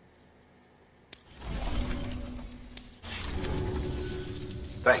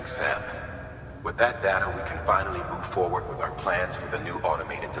 Thanks, Sam. With that data, we can finally move forward with our plans for the new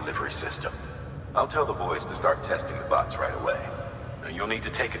automated delivery system. I'll tell the boys to start testing the bots right away. Now, you'll need to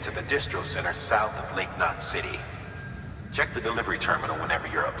take it to the distro center south of Lake Knot City. Check the delivery terminal whenever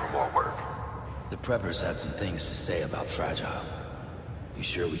you're up for more work. The preppers had some things to say about Fragile. You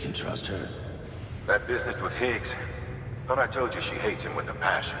sure we can trust her? That business with Higgs, thought I told you she hates him with a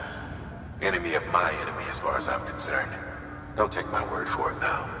passion. Enemy of my enemy as far as I'm concerned. Don't take my word for it,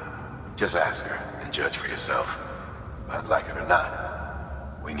 though. Just ask her and judge for yourself. I'd like it or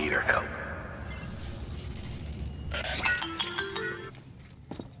not, we need her help.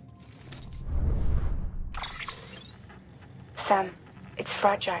 Sam, it's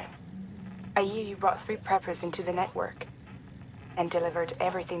Fragile. I hear you brought 3 preppers into the network and delivered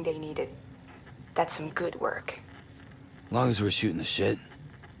everything they needed. That's some good work. Long as we're shooting the shit.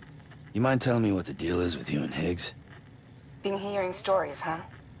 You mind telling me what the deal is with you and Higgs? Been hearing stories, huh?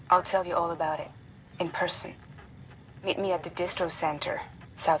 I'll tell you all about it. In person. Meet me at the distro center,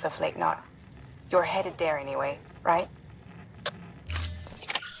 south of Lake Knot. You're headed there anyway, right?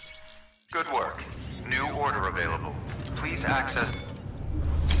 Good work. New order available. Please access...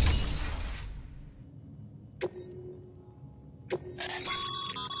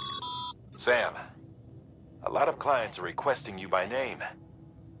 Sam, a lot of clients are requesting you by name.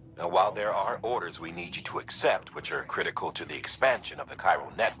 Now, while there are orders we need you to accept, which are critical to the expansion of the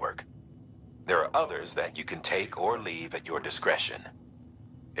chiral network, there are others that you can take or leave at your discretion.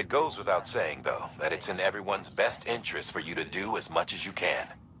 It goes without saying, though, that it's in everyone's best interest for you to do as much as you can.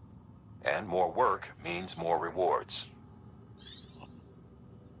 And more work means more rewards.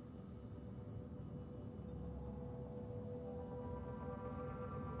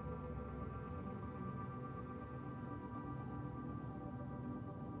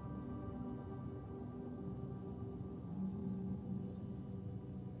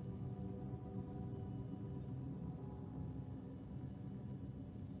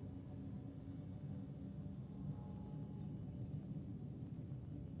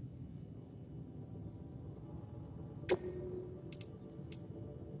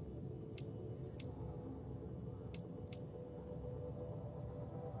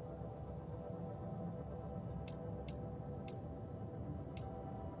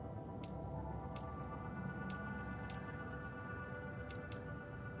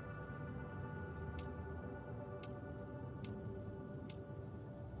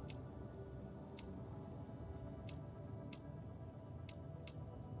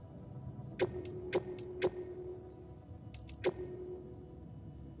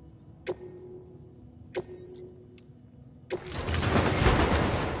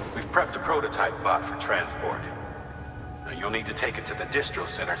 prepped a prototype bot for transport. Now you'll need to take it to the distro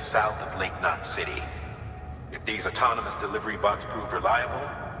center south of Lake Knot City. If these autonomous delivery bots prove reliable,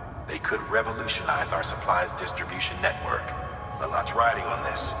 they could revolutionize our supplies distribution network. A lot's riding on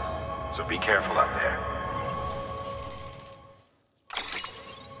this, so be careful out there.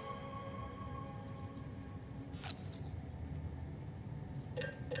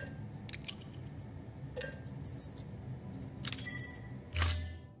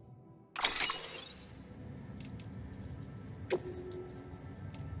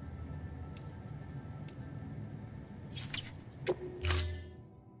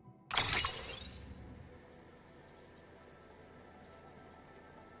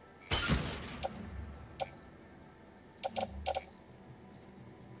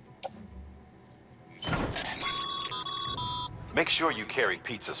 Make sure you carry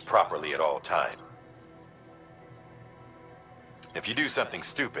pizzas properly at all times. If you do something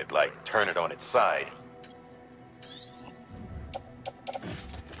stupid, like turn it on its side,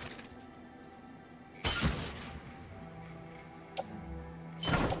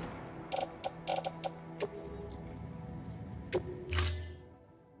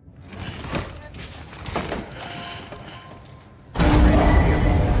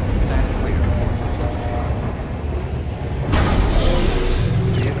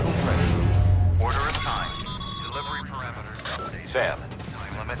 Sam,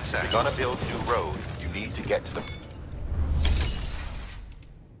 if you're gonna build new roads, you need to get to the...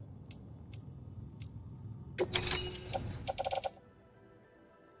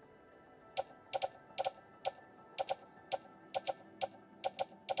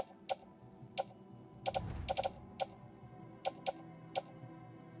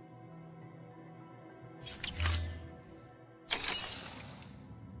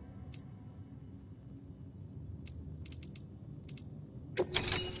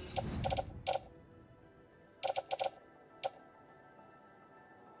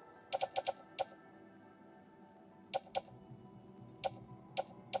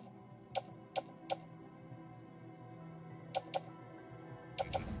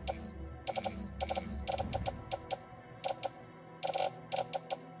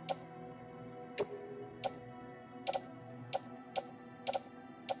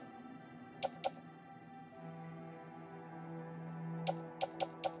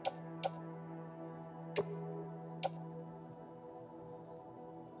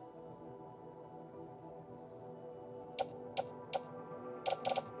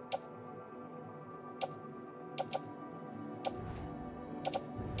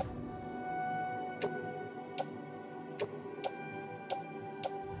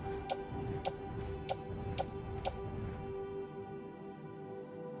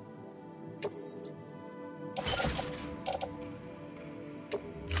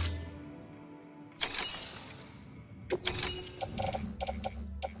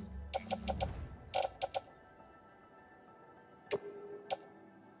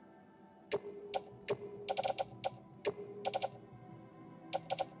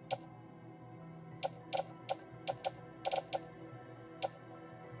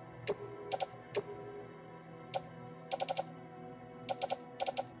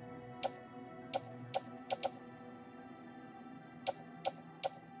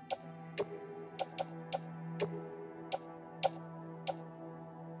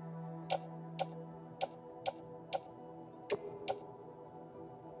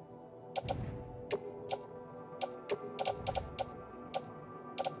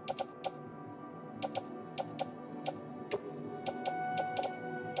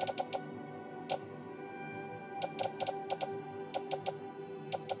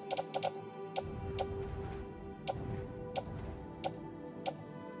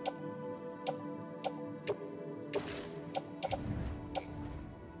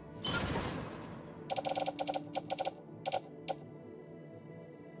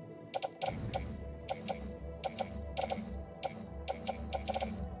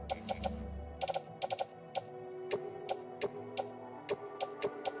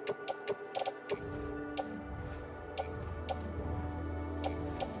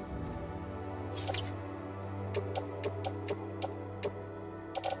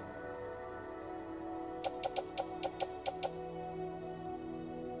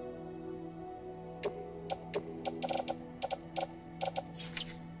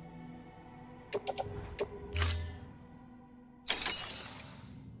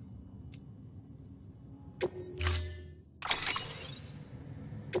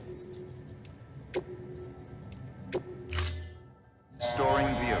 Storing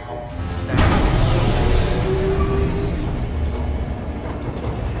vehicle.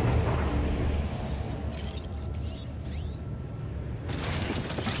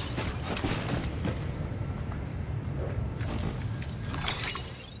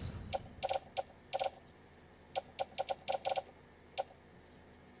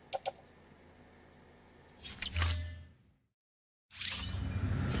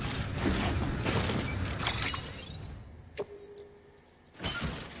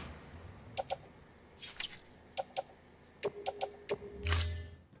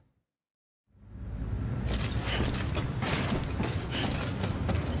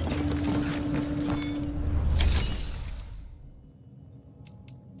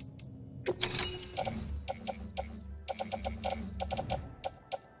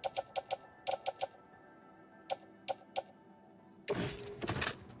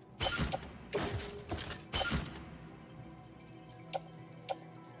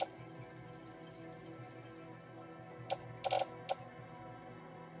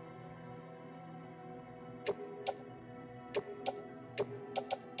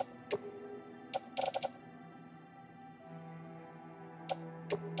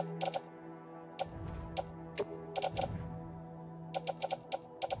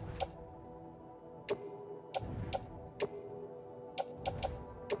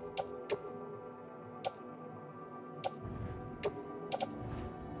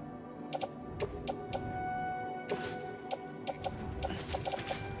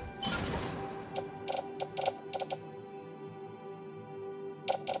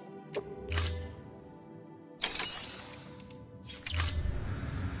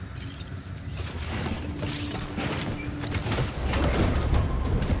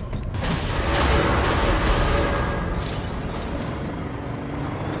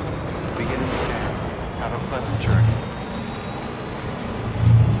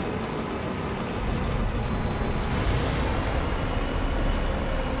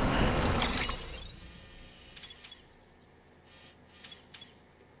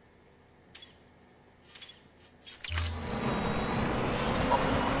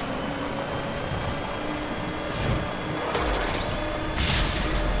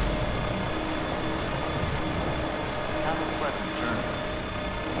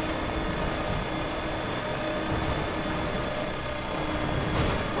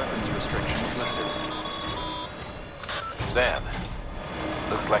 Sam,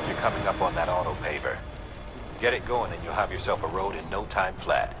 looks like you're coming up on that auto paver. Get it going and you'll have yourself a road in no time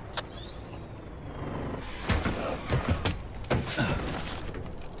flat.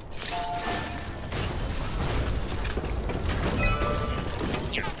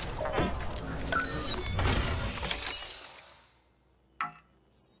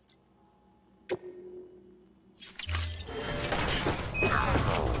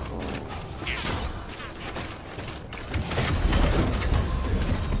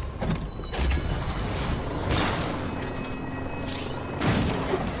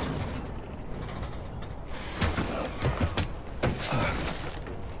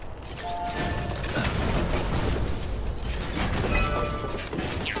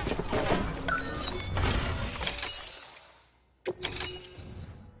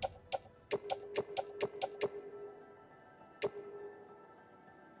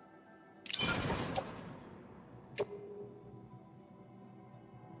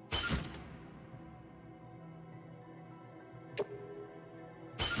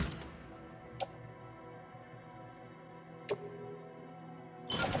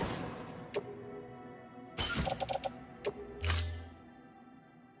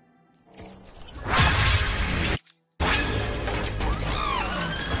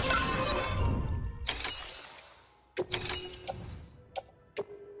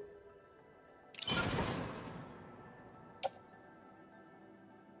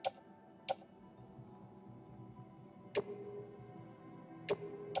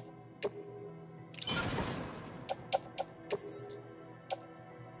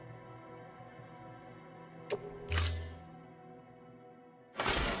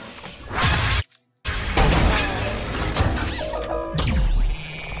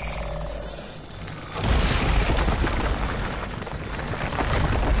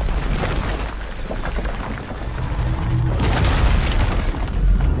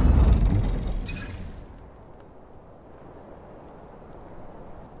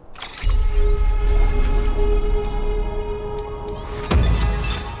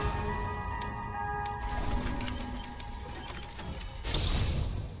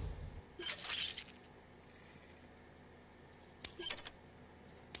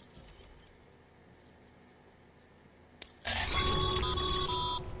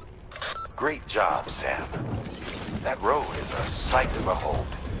 Great job, Sam. That road is a sight to behold.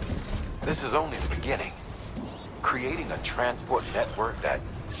 This is only the beginning. Creating a transport network that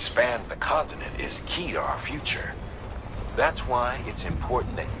spans the continent is key to our future. That's why it's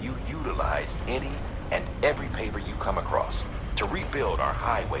important that you utilize any and every paver you come across to rebuild our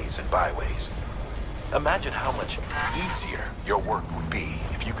highways and byways. Imagine how much easier your work would be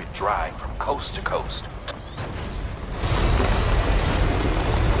if you could drive from coast to coast.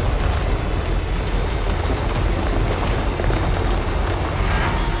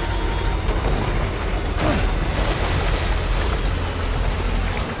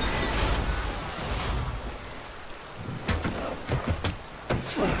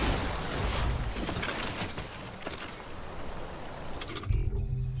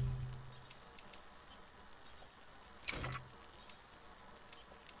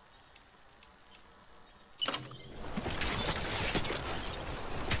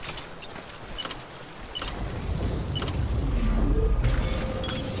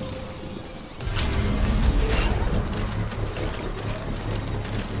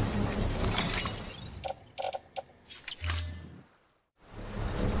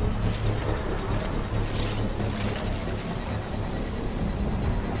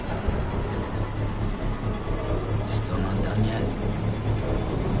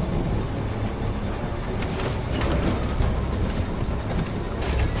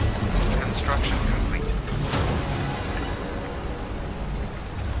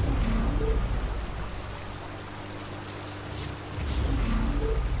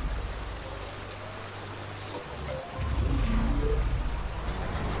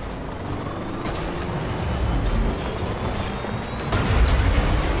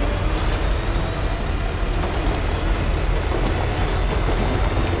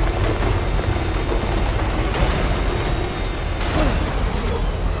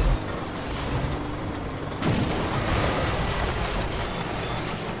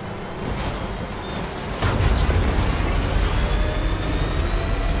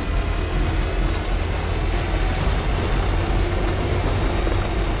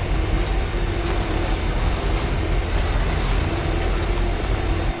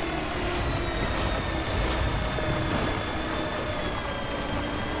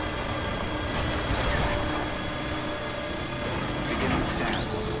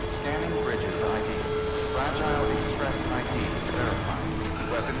 Fragile Express ID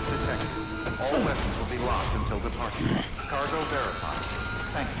verified. Weapons detected. All weapons will be locked until departure. Cargo verified.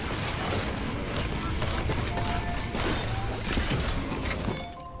 Thank you.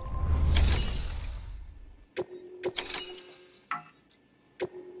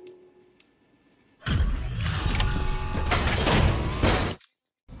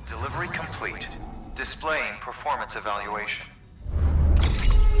 Delivery complete. Displaying performance evaluation.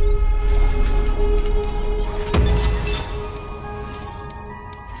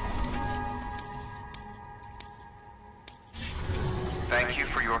 Thank you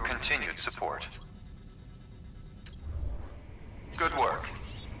for your continued support. Good work.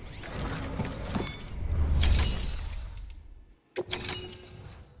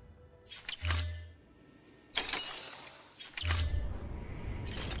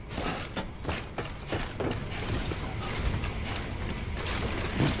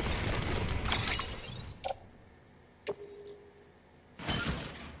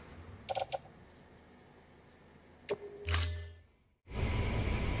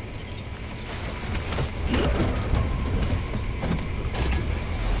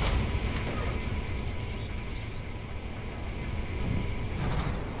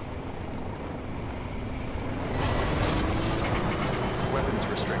 Weapons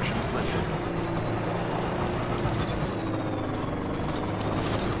restrictions lifted.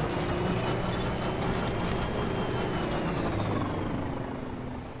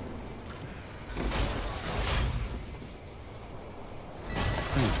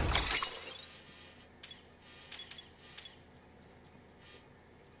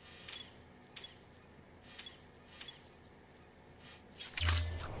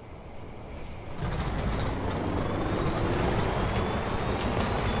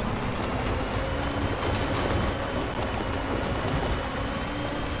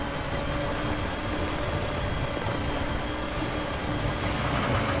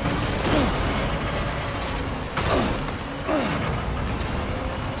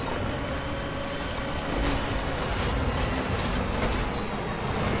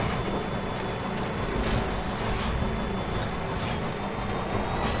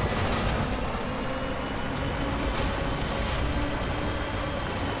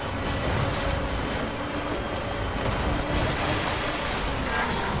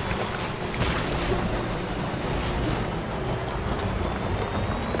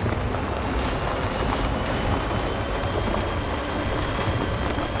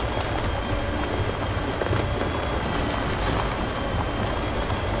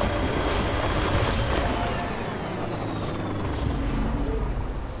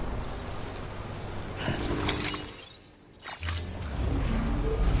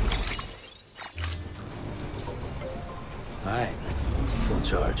 Alright, it's a full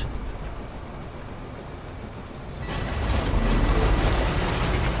charge.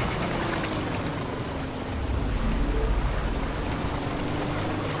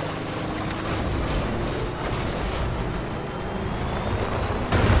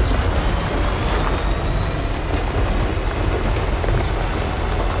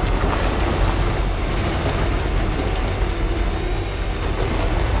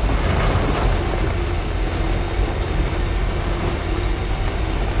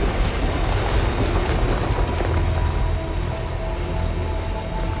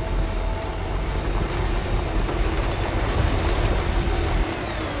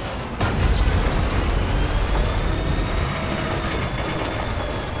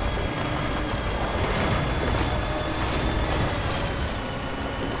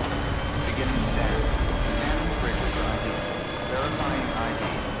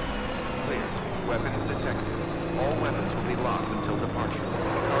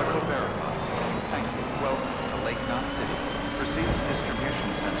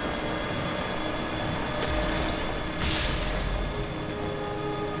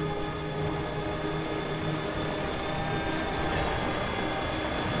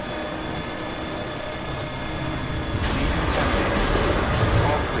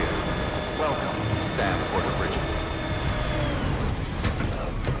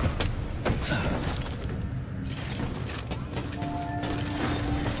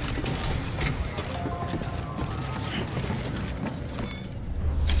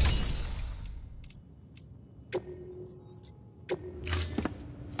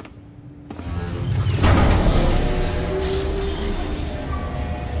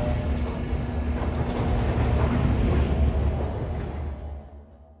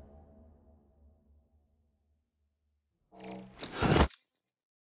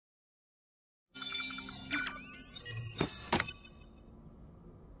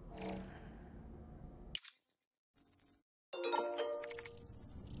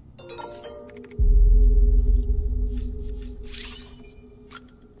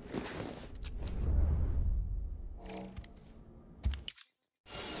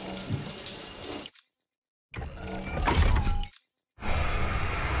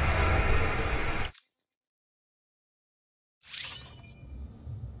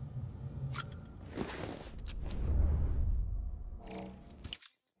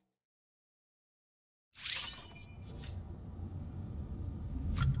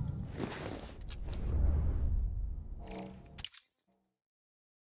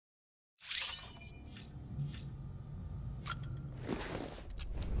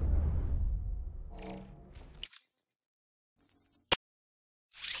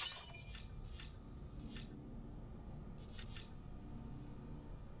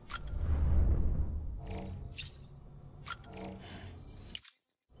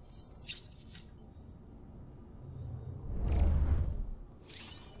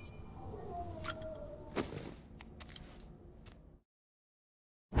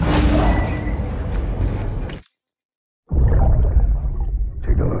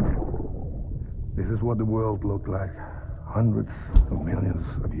 is what the world looked like hundreds of millions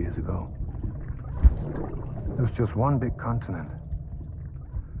of years ago. It was just one big continent.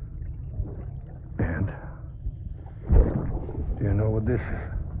 And do you know what this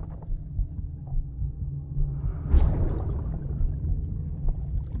is?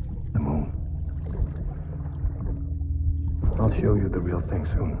 The moon. I'll show you the real thing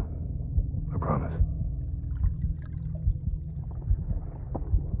soon. I promise.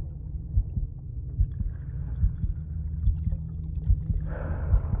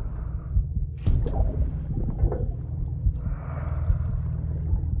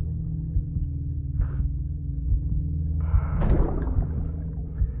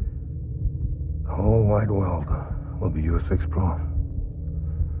 The whole wide world will be yours to explore.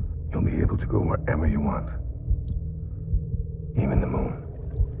 You'll be able to go wherever you want. Even the moon.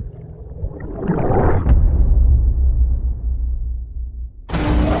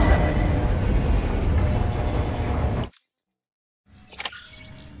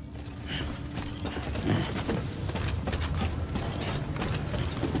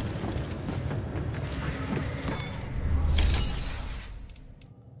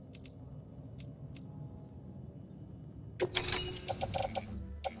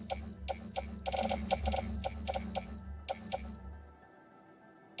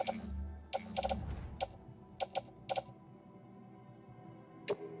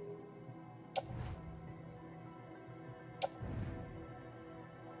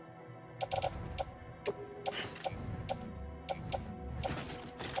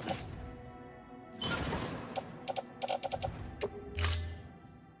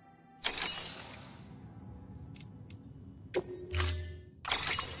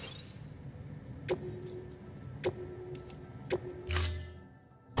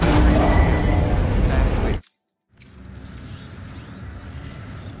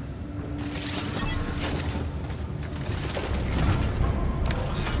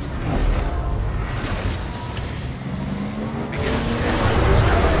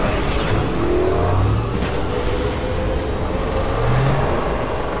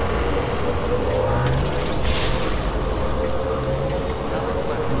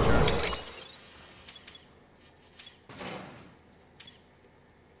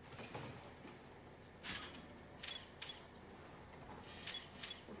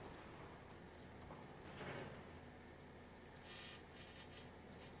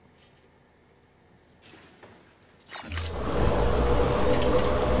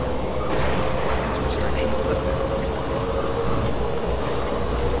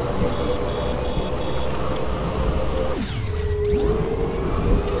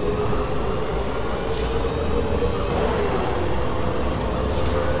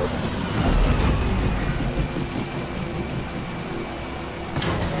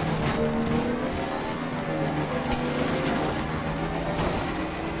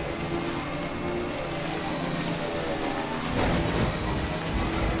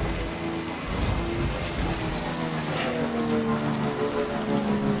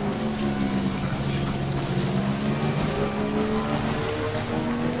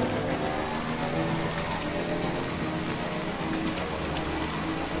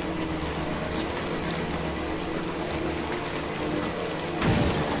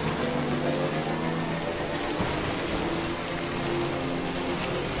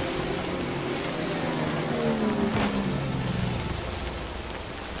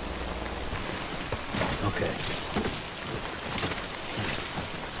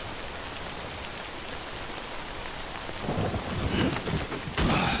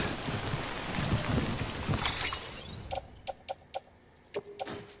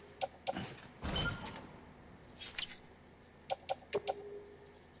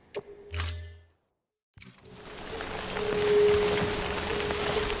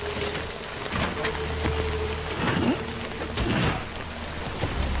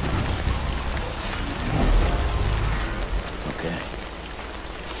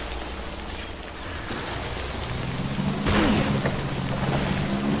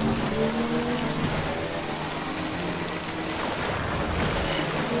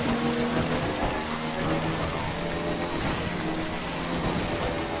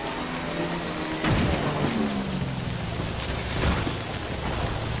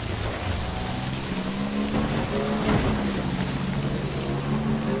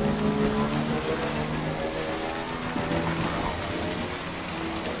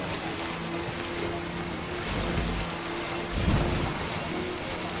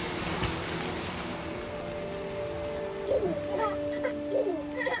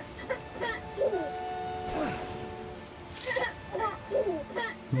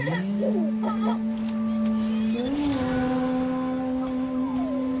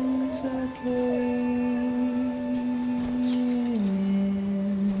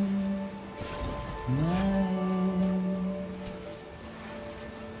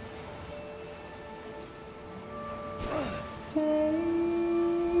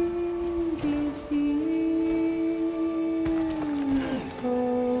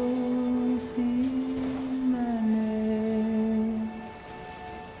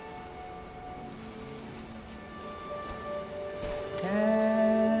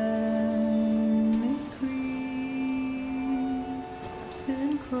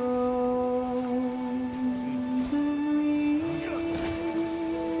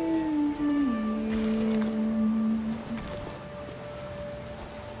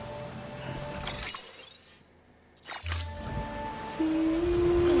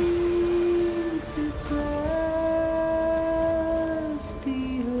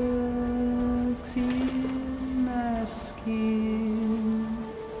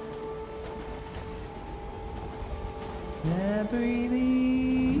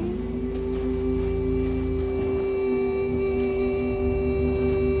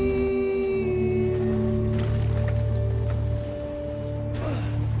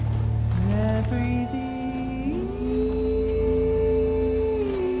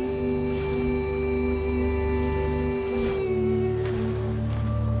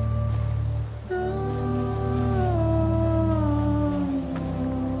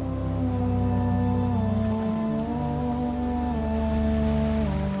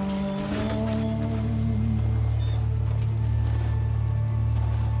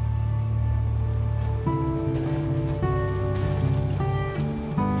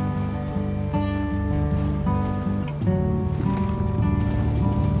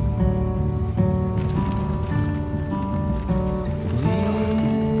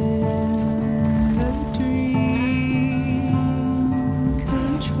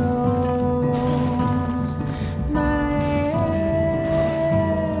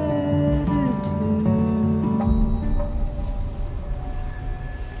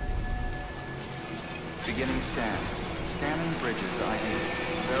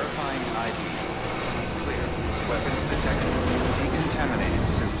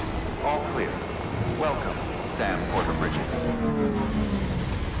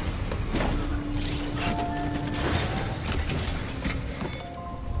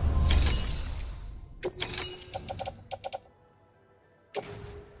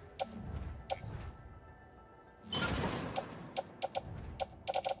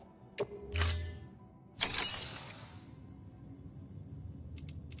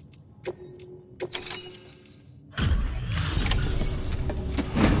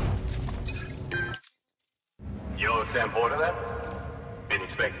 Sam Porter there? Been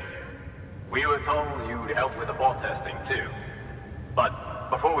expecting you. We were told you'd help with the ball testing, too. But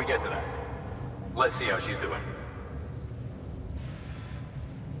before we get to that, let's see how she's doing.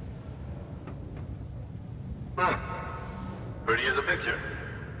 Pretty as a picture.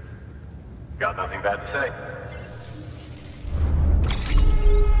 Got nothing bad to say.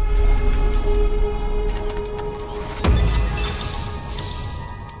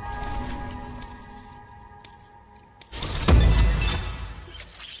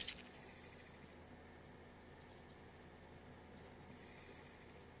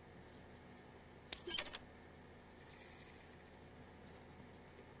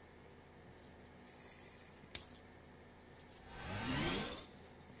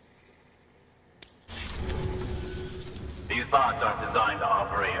 These bots aren't designed to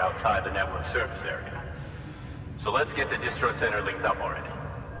operate outside the network service area. So let's get the distro center linked up already.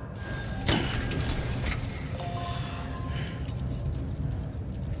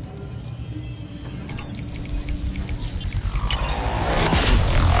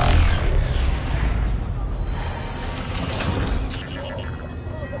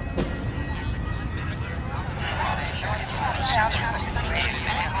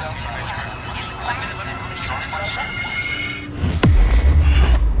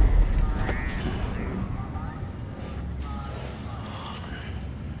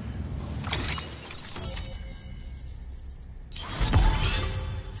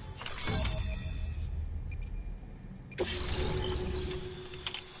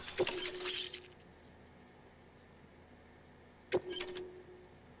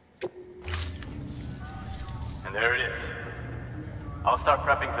 And there it is. I'll start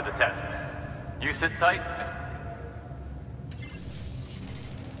prepping for the tests. You sit tight.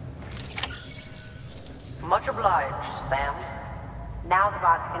 Much obliged, Sam. Now the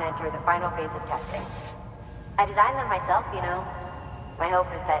bots can enter the final phase of testing. I designed them myself, you know. My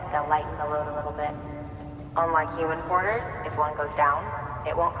hope is that they'll lighten the load a little bit. Unlike human quarters, if one goes down,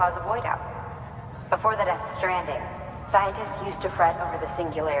 it won't cause a void out. Before the Death Stranding, scientists used to fret over the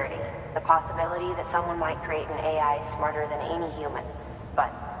singularity, the possibility that someone might create an AI smarter than any human.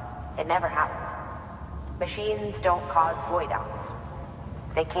 But it never happened. Machines don't cause void outs.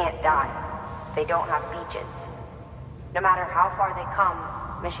 They can't die. They don't have beaches. No matter how far they come,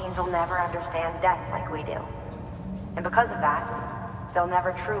 machines will never understand death like we do. And because of that, they'll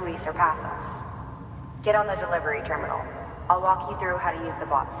never truly surpass us. Get on the delivery terminal. I'll walk you through how to use the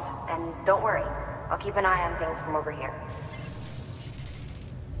bots. And don't worry, I'll keep an eye on things from over here.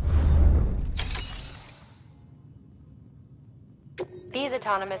 These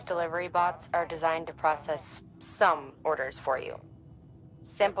autonomous delivery bots are designed to process some orders for you.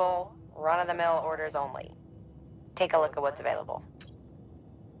 Simple, run-of-the-mill orders only. Take a look at what's available.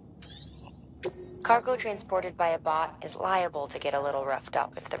 Cargo transported by a bot is liable to get a little roughed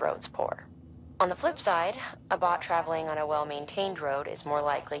up if the road's poor. On the flip side, a bot traveling on a well-maintained road is more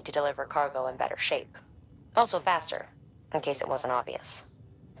likely to deliver cargo in better shape. Also faster, in case it wasn't obvious.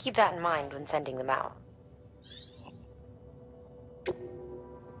 Keep that in mind when sending them out.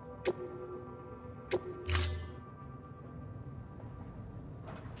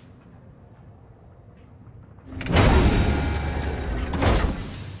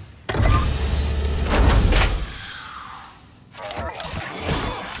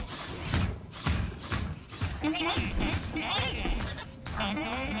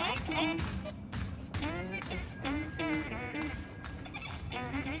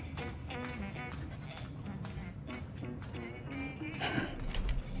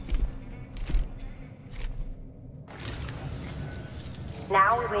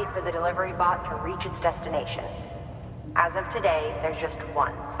 Now we wait for the delivery bot to reach its destination. As of today, there's just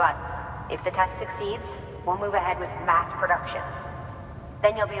one, but if the test succeeds, we'll move ahead with mass production.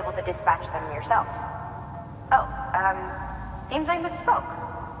 Then you'll be able to dispatch them yourself. Oh, seems I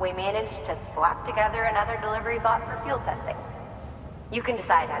misspoke. We managed to slap together another delivery bot for field testing. You can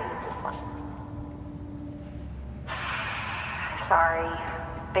decide how to use this one. Sorry,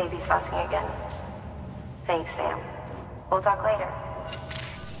 baby's fussing again. Thanks, Sam. We'll talk later.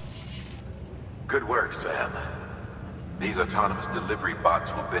 Good work, Sam. These autonomous delivery bots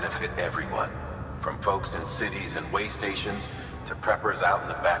will benefit everyone, from folks in cities and way stations to preppers out in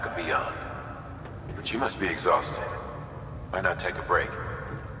the back and beyond. But you must be exhausted. Why not take a break?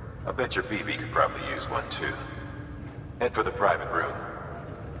 I bet your BB could probably use one too. Head for the private room.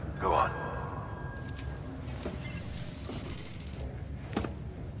 Go on.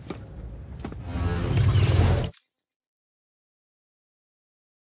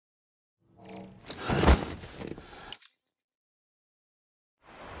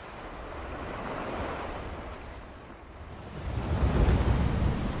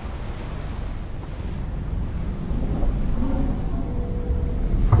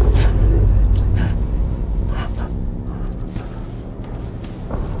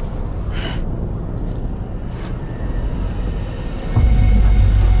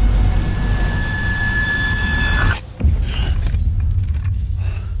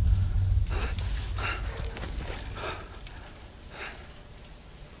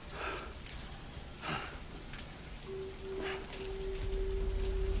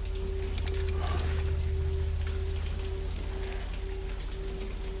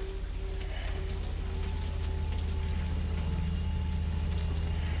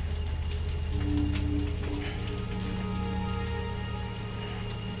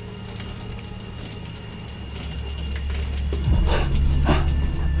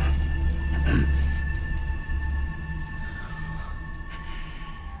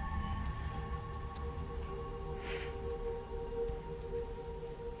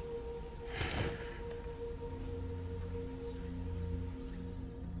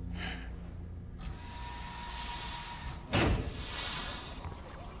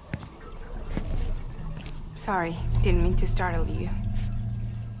 Sorry, didn't mean to startle you.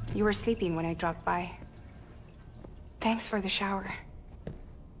 You were sleeping when I dropped by. Thanks for the shower.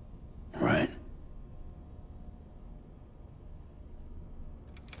 Right.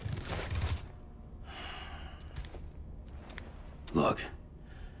 Look,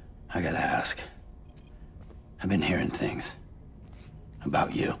 I gotta ask. I've been hearing things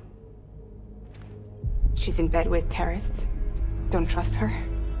about you. She's in bed with terrorists. Don't trust her.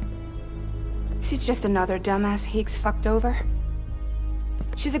 She's just another dumbass Higgs fucked over.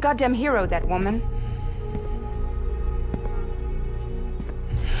 She's a goddamn hero, that woman.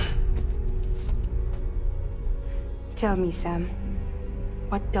 Tell me, Sam,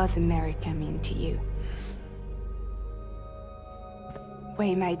 what does America mean to you?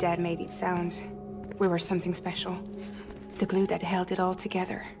 way my dad made it sound. We were something special. The glue that held it all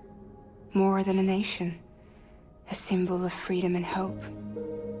together. More than a nation. A symbol of freedom and hope.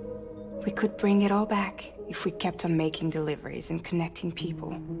 We could bring it all back if we kept on making deliveries and connecting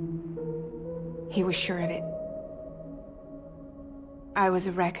people. He was sure of it. I was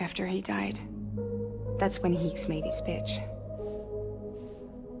a wreck after he died. That's when Higgs made his pitch.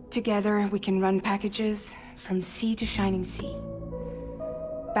 Together, we can run packages from sea to shining sea.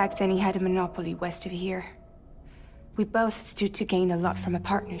 Back then, he had a monopoly west of here. We both stood to gain a lot from a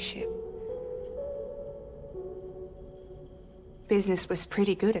partnership. Business was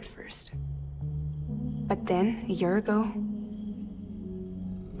pretty good at first. But then, a year ago,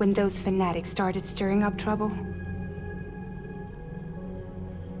 when those fanatics started stirring up trouble,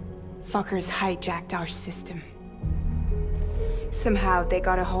 fuckers hijacked our system. Somehow, they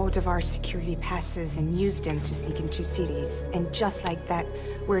got a hold of our security passes and used them to sneak into cities. And just like that,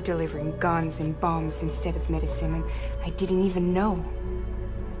 we're delivering guns and bombs instead of medicine, and I didn't even know.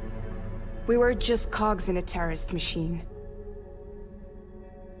 We were just cogs in a terrorist machine.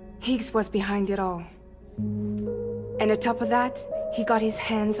 Higgs was behind it all. And on top of that, he got his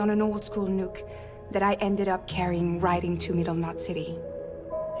hands on an old-school nuke that I ended up carrying right into Middle Knot City.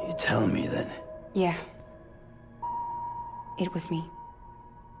 You telling me that? Yeah. It was me.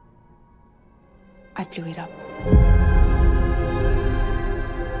 I blew it up.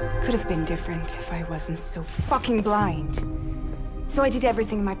 Could have been different if I wasn't so fucking blind. So I did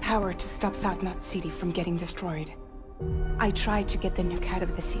everything in my power to stop South Knot City from getting destroyed. I tried to get the nuke out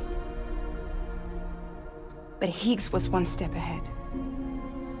of the city. But Higgs was one step ahead.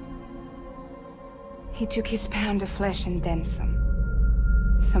 He took his pound of flesh and then some.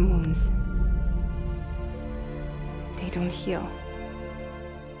 Some wounds. They don't heal.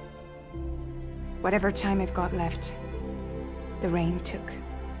 Whatever time I've got left, the rain took.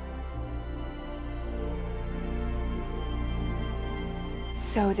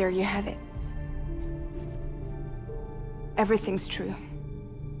 So there you have it. Everything's true.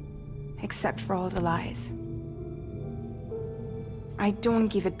 Except for all the lies. I don't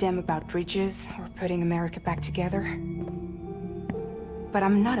give a damn about bridges or putting America back together. But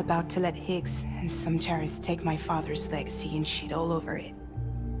I'm not about to let Higgs and some terrorists take my father's legacy and shit all over it.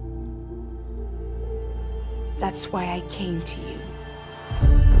 That's why I came to you.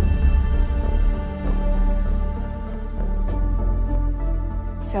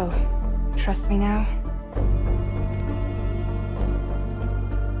 So, trust me now?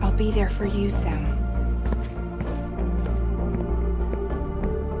 I'll be there for you, Sam.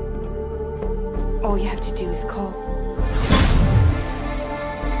 All you have to do is call.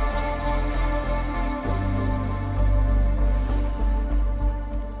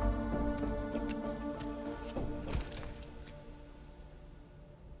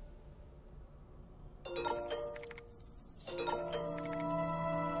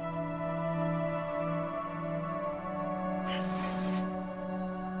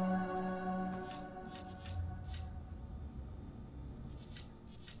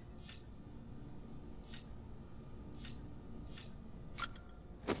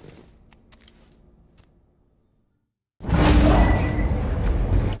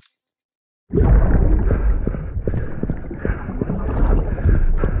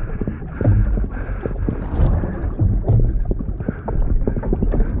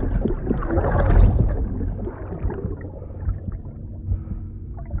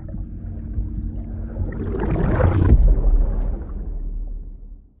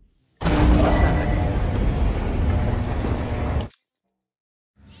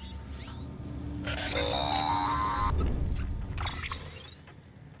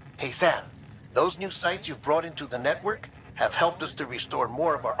 Hey Sam, those new sites you've brought into the network have helped us to restore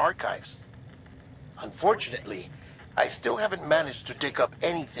more of our archives. Unfortunately, I still haven't managed to dig up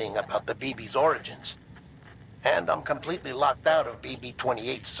anything about the BB's origins. And I'm completely locked out of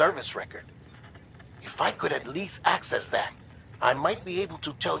BB-28's service record. If I could at least access that, I might be able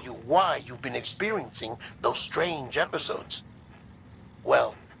to tell you why you've been experiencing those strange episodes.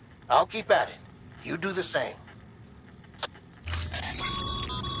 Well, I'll keep at it. You do the same.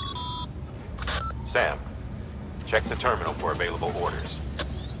 Sam, check the terminal for available orders.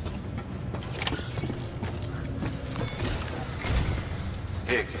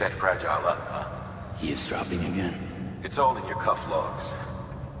 Higgs set Fragile up, huh? Eavesdropping again? It's all in your cuff logs.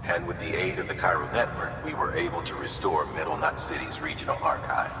 And with the aid of the Chiral network, we were able to restore Middle Knot City's regional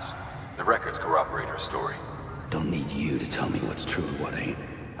archives. The records corroborate her story. Don't need you to tell me what's true and what ain't.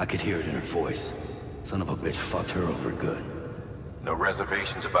 I could hear it in her voice. Son of a bitch fucked her over good. No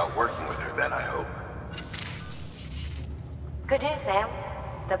reservations about working with her then, I hope. Good news, Sam.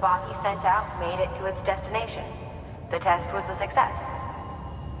 The bot you sent out made it to its destination. The test was a success.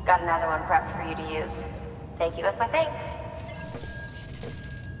 Got another one prepped for you to use. Thank you with my thanks.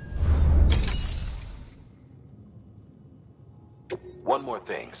 One more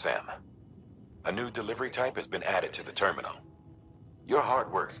thing, Sam. A new delivery type has been added to the terminal. Your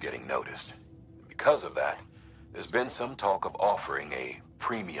hard work's getting noticed. Because of that, there's been some talk of offering a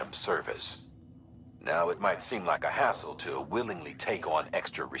premium service. Now, it might seem like a hassle to willingly take on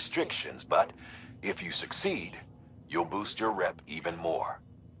extra restrictions, but if you succeed, you'll boost your rep even more.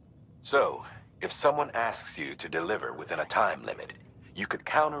 So, if someone asks you to deliver within a time limit, you could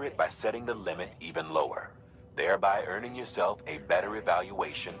counter it by setting the limit even lower, thereby earning yourself a better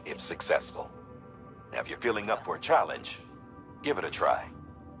evaluation if successful. Now, if you're feeling up for a challenge, give it a try.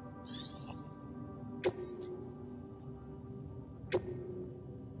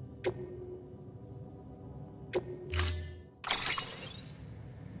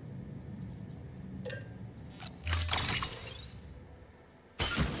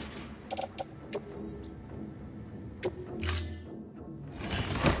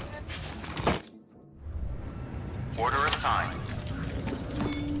 Order assigned.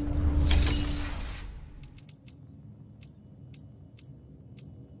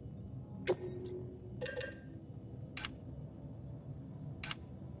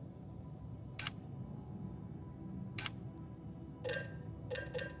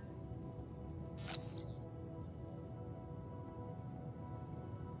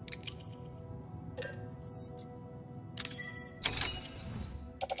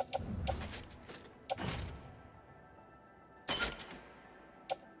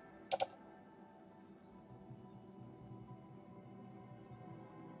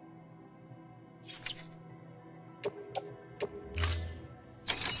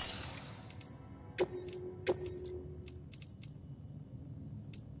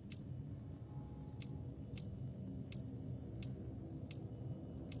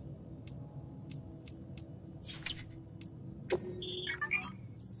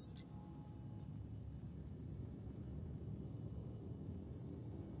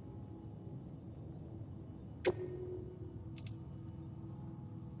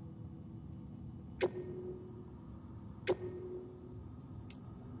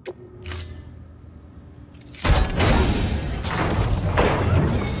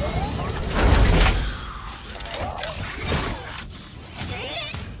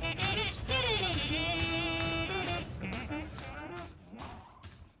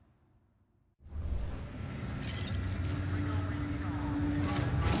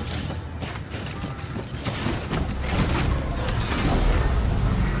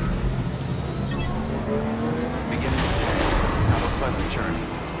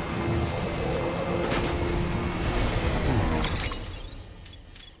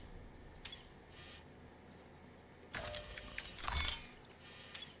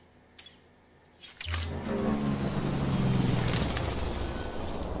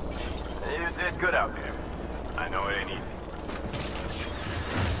 Good out there. I know it ain't easy.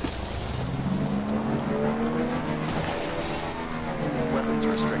 Weapons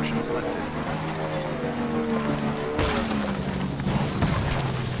restrictions lifted.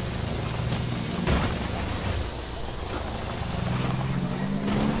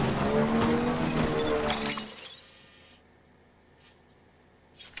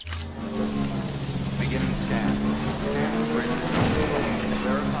 Beginning scan. Scanning bridges.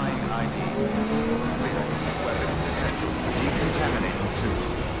 Verifying ID. Clear. Weapons detected. Decontaminating suit.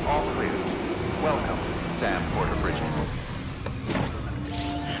 All clear. Welcome, Sam Porter Bridges.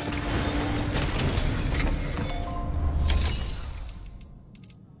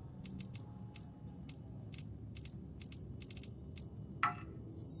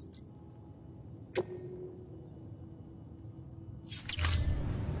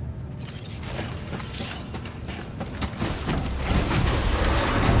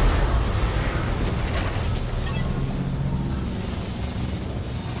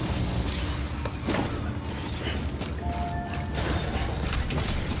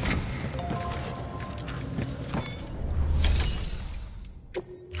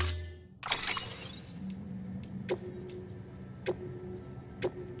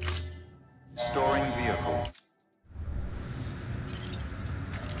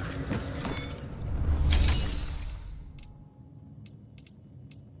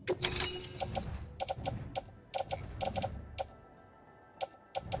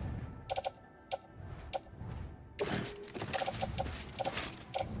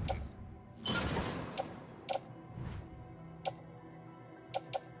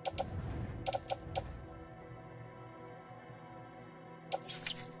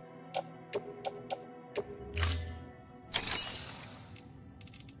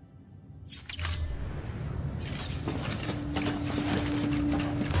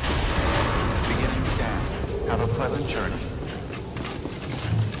 journey.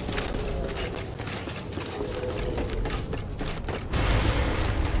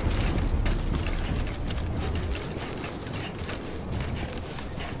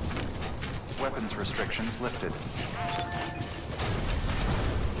 Weapons restrictions lifted.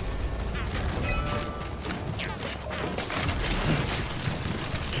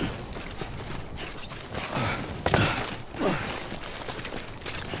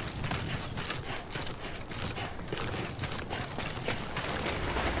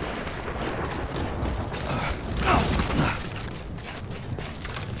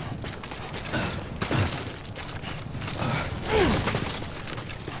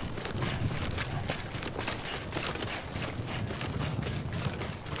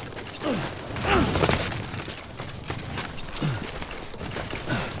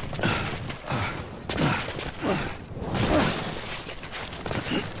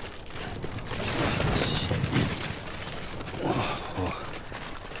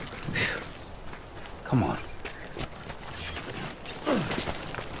 Come on.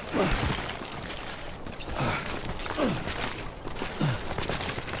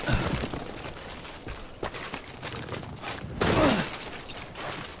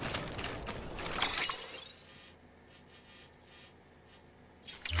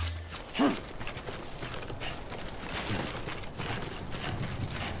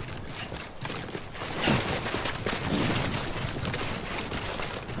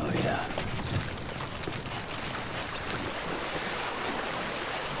 Oh, yeah.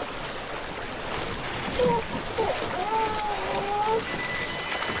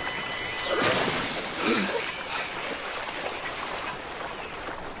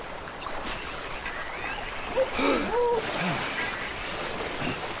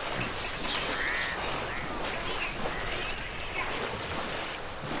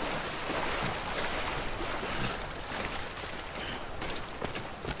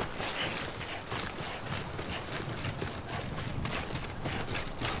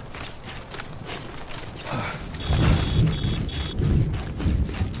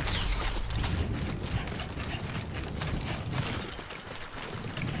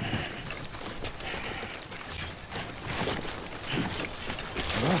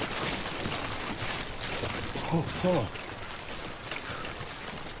 Oh,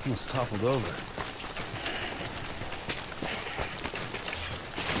 almost toppled over.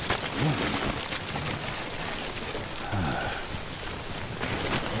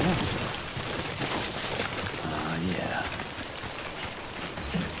 Yeah.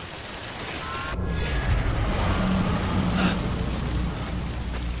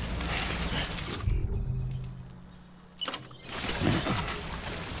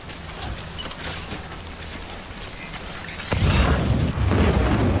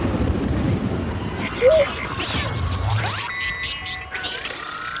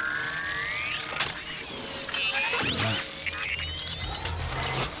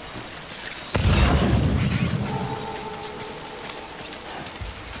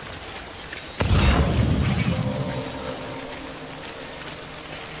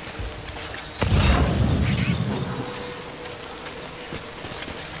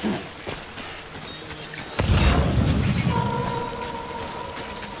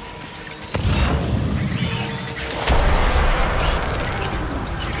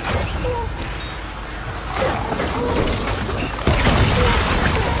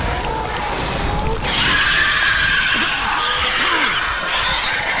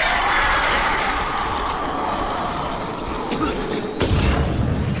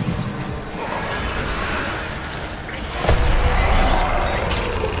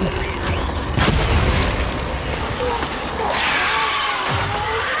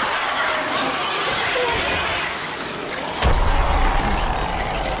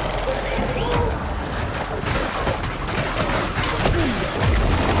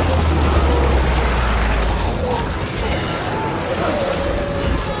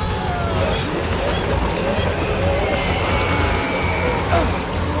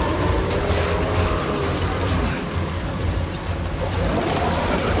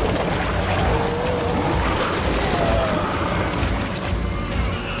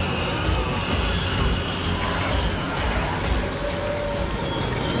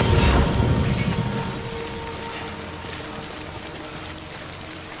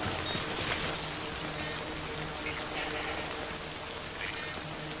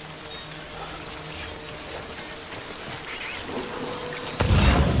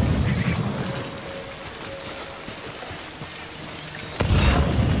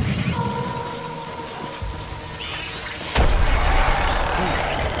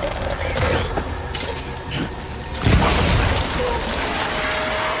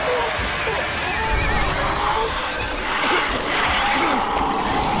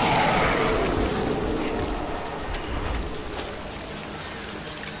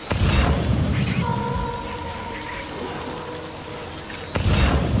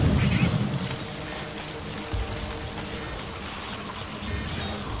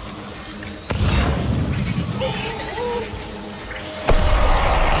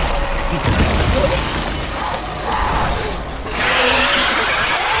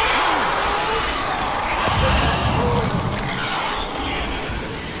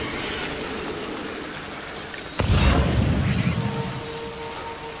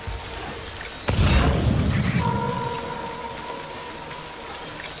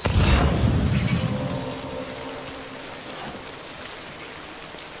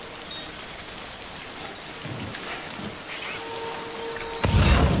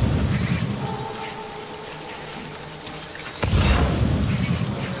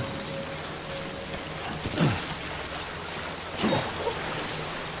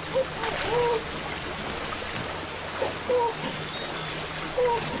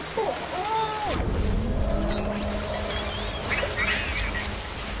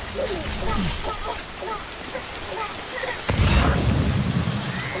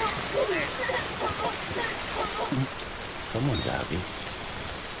 Someone's happy.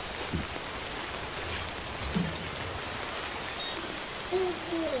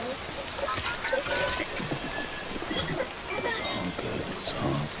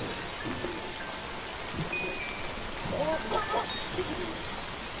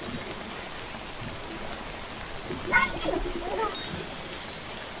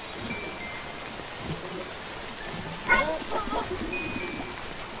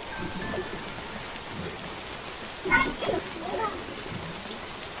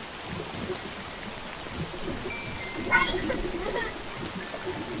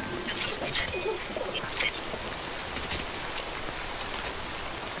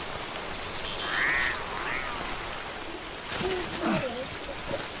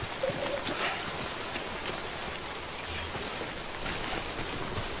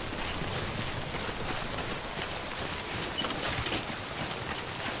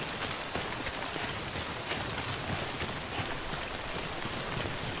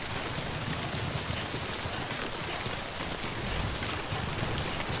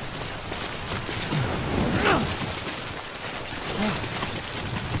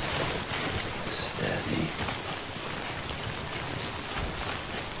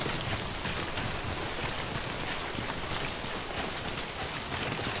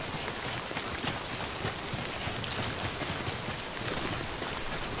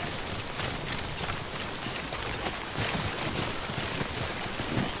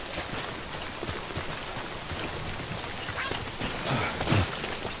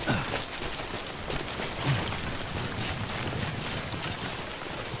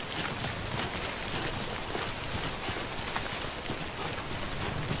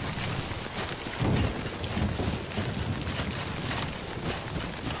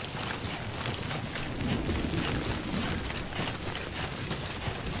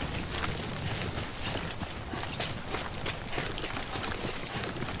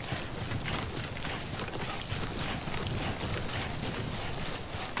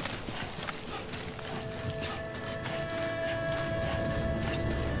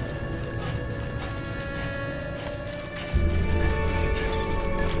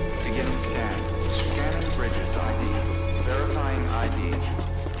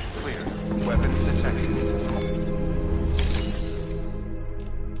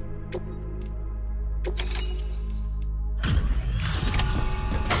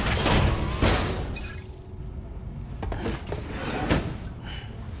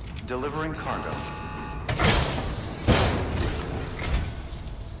 Delivering cargo.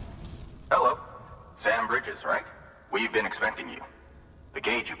 Hello. Sam Bridges, right? We've been expecting you. The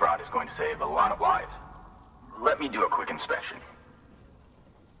gauge you brought is going to save a lot of lives. Let me do a quick inspection.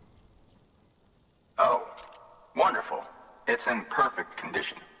 Oh, wonderful. It's in perfect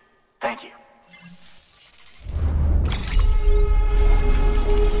condition. Thank you.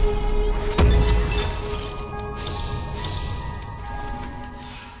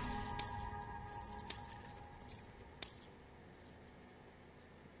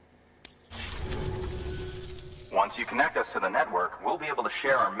 Once you connect us to the network, we'll be able to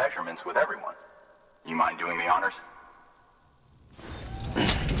share our measurements with everyone. You mind doing the honors?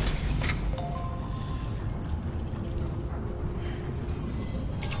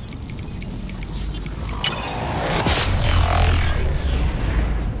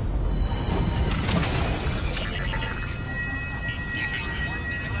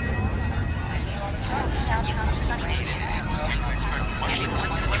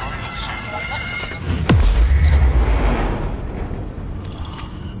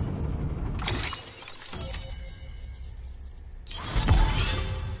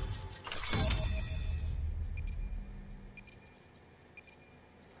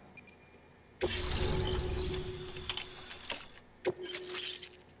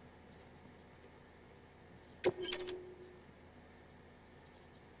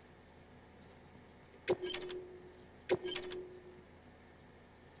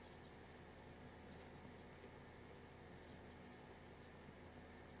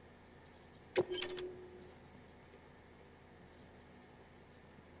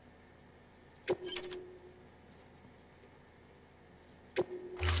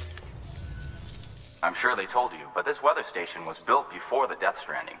 I'm sure they told you, but this weather station was built before the Death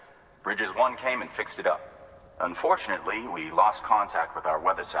Stranding. Bridges 1 came and fixed it up. Unfortunately, we lost contact with our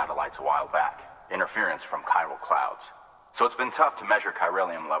weather satellites a while back. Interference from chiral clouds. So it's been tough to measure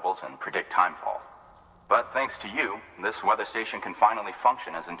chiralium levels and predict timefall. But thanks to you, this weather station can finally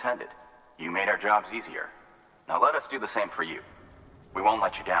function as intended. You made our jobs easier. Now let us do the same for you. We won't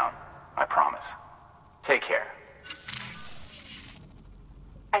let you down, I promise. Take care.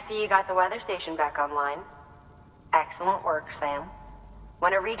 I see you got the weather station back online. Excellent work, Sam.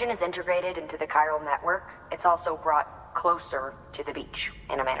 When a region is integrated into the chiral network, it's also brought closer to the beach,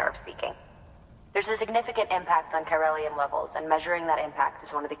 in a manner of speaking. There's a significant impact on chiralium levels, and measuring that impact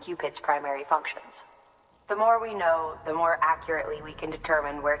is one of the Cupid's primary functions. The more we know, the more accurately we can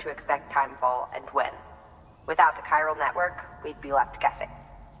determine where to expect timefall and when. Without the chiral network, we'd be left guessing.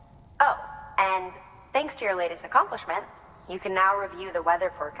 Oh, and thanks to your latest accomplishment, you can now review the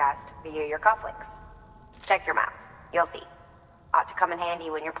weather forecast via your cufflinks. Check your map. You'll see. Ought to come in handy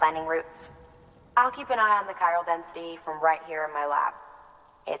when you're planning routes. I'll keep an eye on the chiral density from right here in my lab.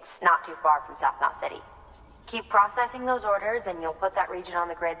 It's not too far from South Knot City. Keep processing those orders and you'll put that region on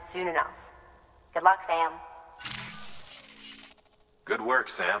the grid soon enough. Good luck, Sam. Good work,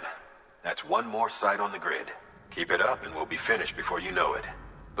 Sam. That's one more site on the grid. Keep it up and we'll be finished before you know it.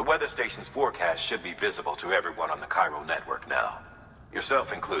 The weather station's forecast should be visible to everyone on the chiral network now,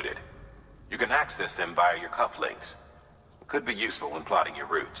 yourself included. You can access them via your cufflinks. Could be useful when plotting your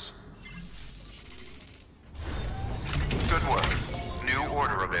routes. Good work. New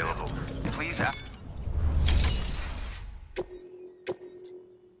order available. Please have...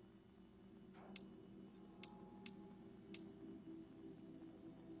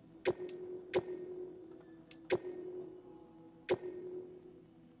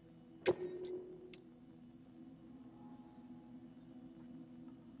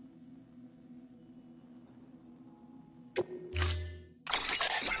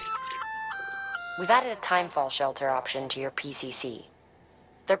 We've added a timefall shelter option to your PCC.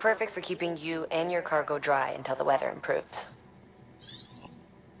 They're perfect for keeping you and your cargo dry until the weather improves.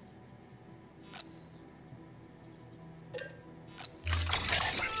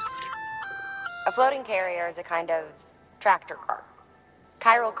 A floating carrier is a kind of tractor car.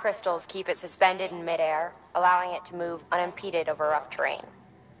 Chiral crystals keep it suspended in midair, allowing it to move unimpeded over rough terrain.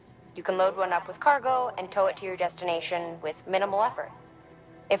 You can load one up with cargo and tow it to your destination with minimal effort.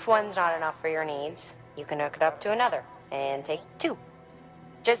 If one's not enough for your needs, you can hook it up to another and take two.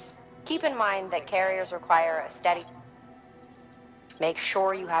 Just keep in mind that carriers require a steady... Make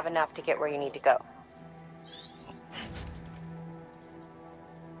sure you have enough to get where you need to go.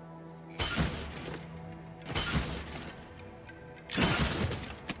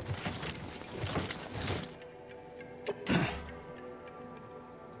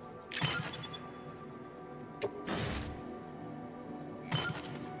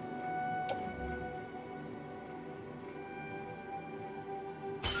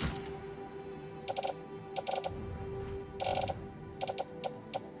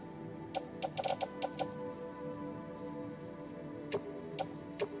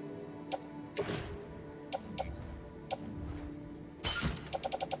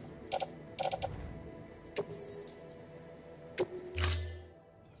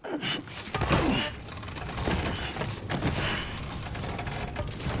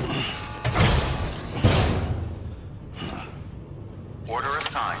 Order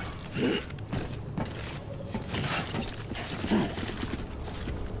assigned.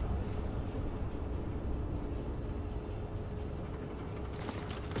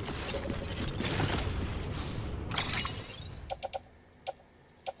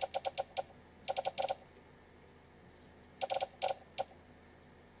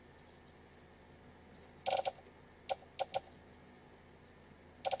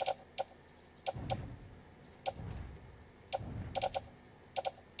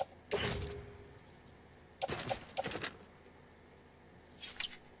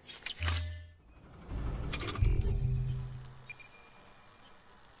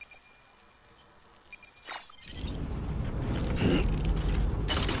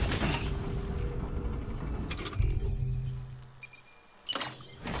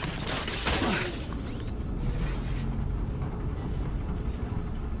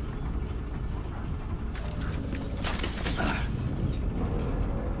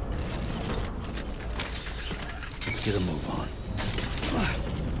 Get a move on.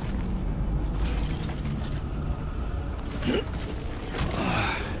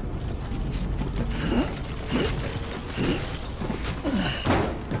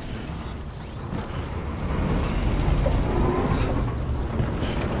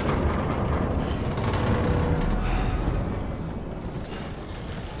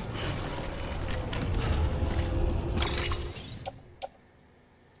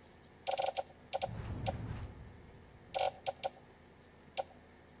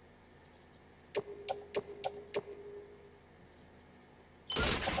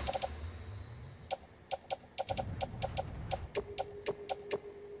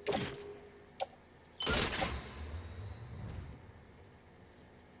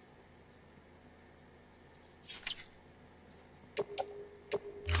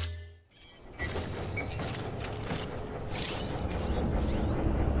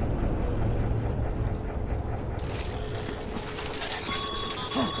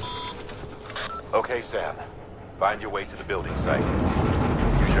 Okay, Sam. Find your way to the building site.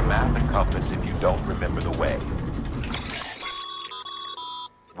 Use your map and compass if you don't remember the way.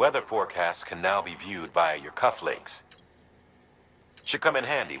 Weather forecasts can now be viewed via your cufflinks. Should come in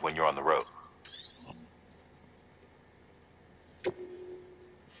handy when you're on the road.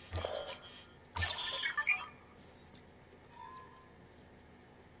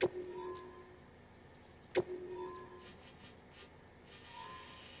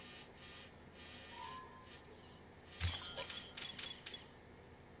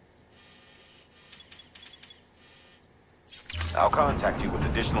 I'll contact you with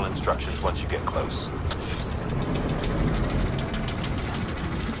additional instructions once you get close.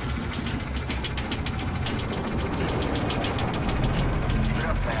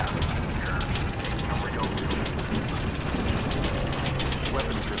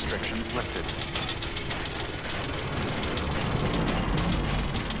 Weapons restrictions lifted.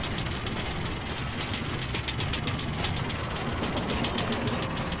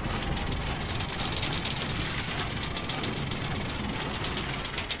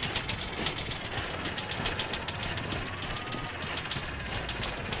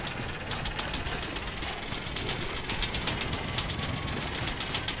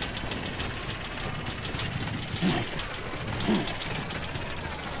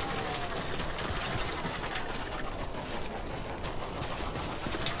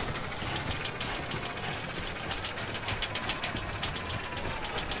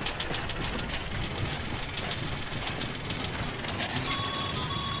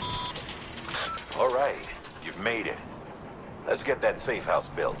 All right, you've made it. Let's get that safe house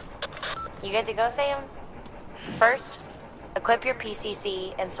built. You good to go, Sam? First, equip your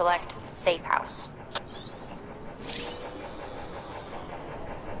PCC and select Safe House.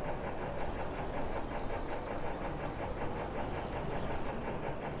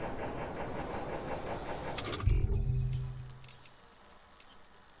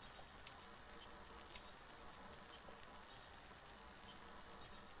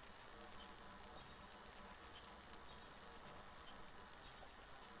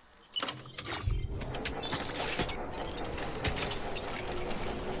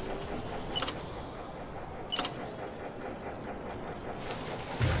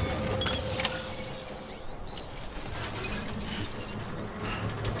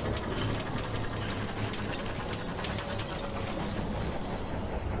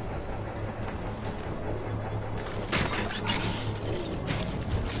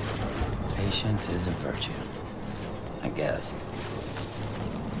 Patience is a virtue, I guess.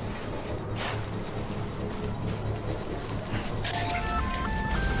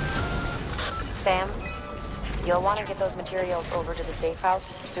 Sam, you'll want to get those materials over to the safe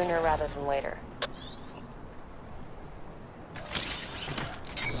house sooner rather than later.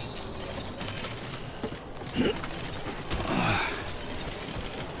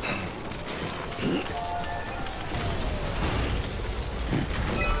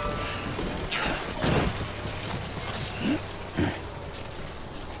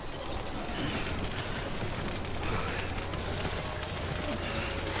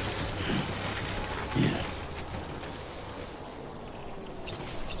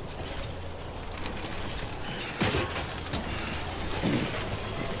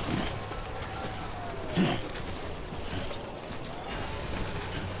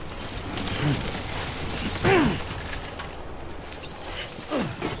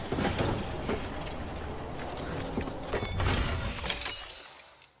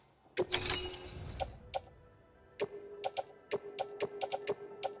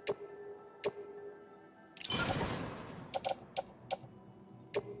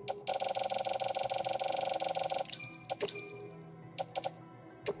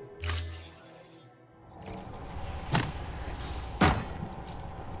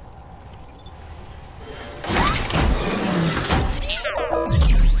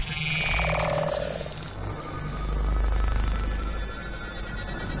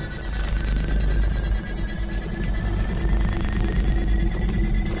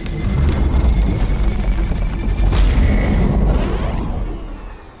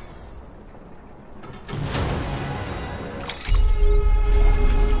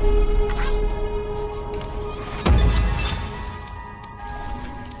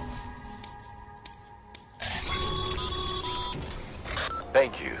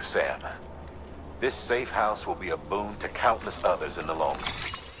 Thank you, Sam. This safe house will be a boon to countless others in the long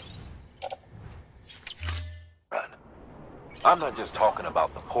run. I'm not just talking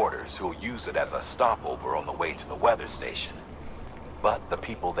about the porters who'll use it as a stopover on the way to the weather station, but the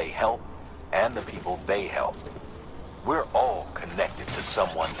people they help and the people they help. We're all connected to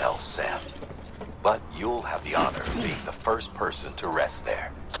someone else, Sam. But you'll have the honor of being the first person to rest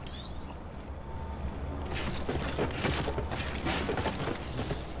there.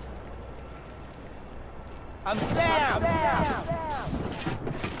 I'm Sam!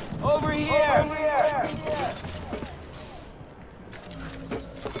 Over here!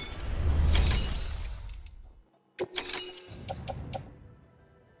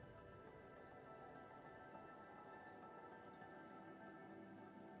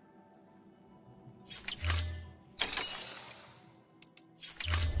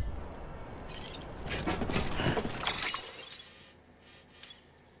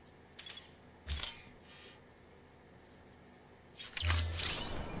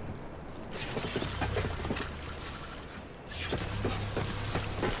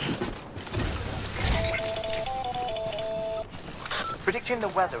 Predicting the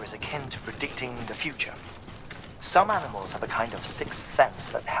weather is akin to predicting the future. Some animals have a kind of sixth sense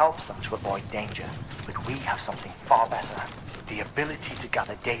that helps them to avoid danger, but we have something far better, the ability to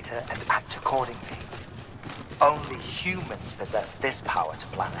gather data and act accordingly. Only humans possess this power to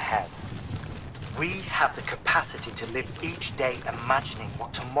plan ahead. We have the capacity to live each day imagining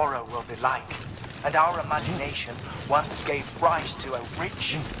what tomorrow will be like, and our imagination once gave rise to a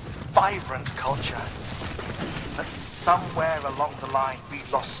rich, vibrant culture. But somewhere along the line, we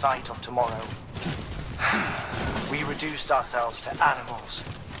lost sight of tomorrow. We reduced ourselves to animals,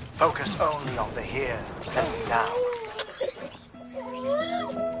 focused only on the here and now.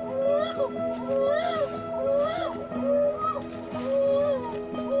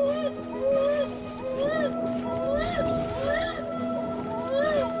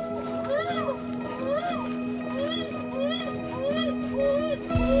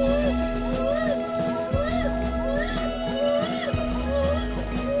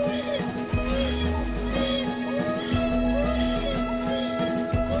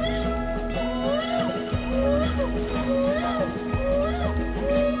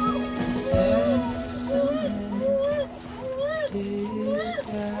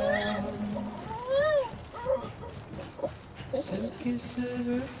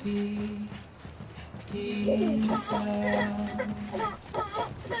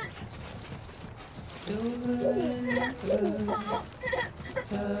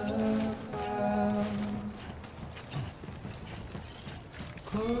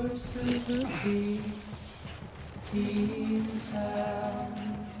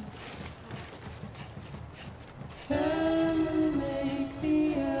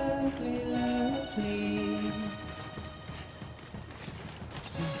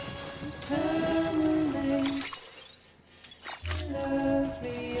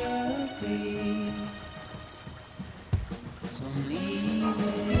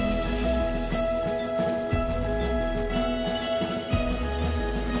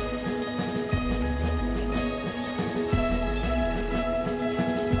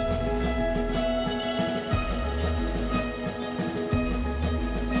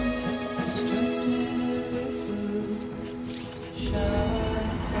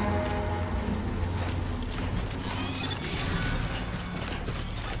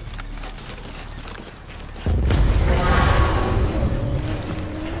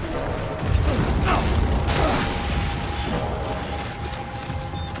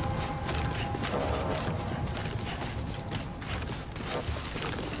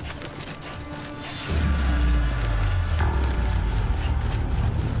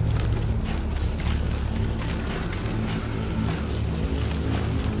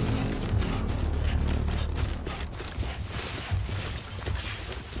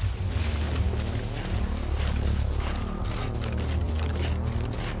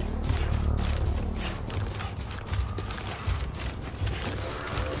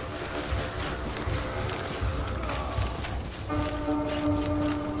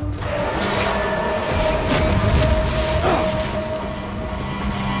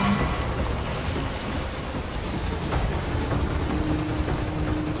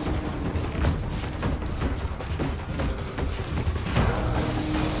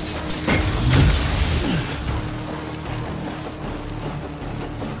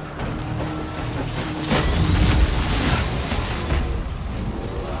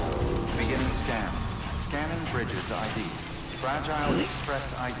 Fragile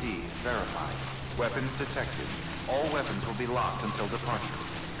Express ID verified. Weapons detected. All weapons will be locked until departure.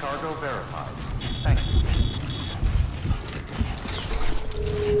 Cargo verified. Thank you.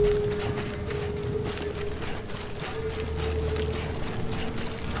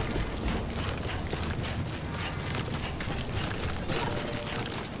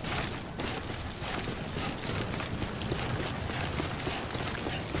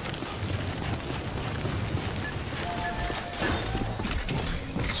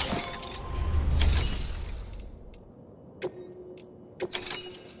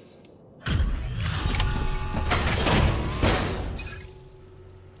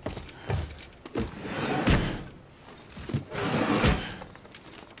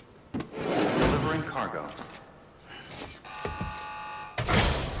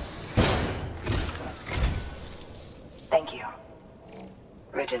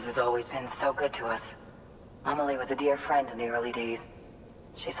 Bridges has always been so good to us. Amelie was a dear friend in the early days.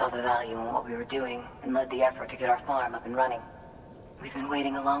 She saw the value in what we were doing and led the effort to get our farm up and running. We've been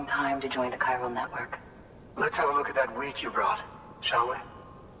waiting a long time to join the chiral network. Let's have a look at that wheat you brought, shall we?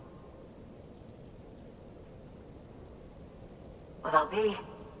 Well, Albi,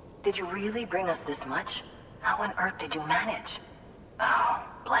 did you really bring us this much? How on earth did you manage? Oh,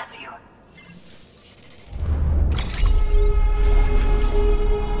 bless you.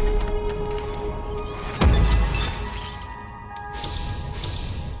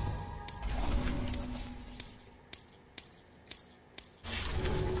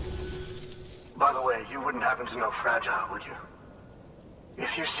 By the way, you wouldn't happen to know Fragile, would you?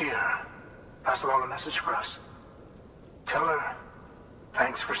 If you see her, pass along a message for us. Tell her,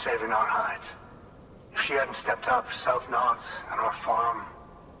 thanks for saving our hides. If she hadn't stepped up, South Knots and our farm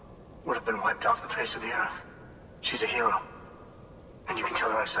would have been wiped off the face of the earth. She's a hero. And you can tell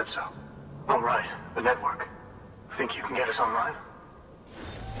her I said so. Oh, right, the network. Think you can get us online?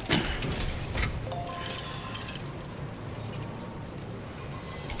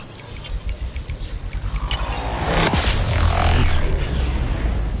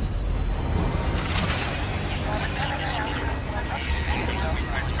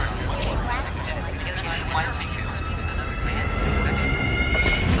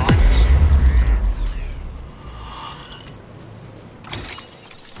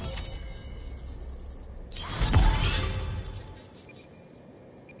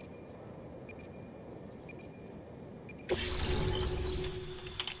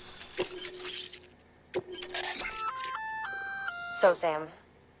 So, Sam,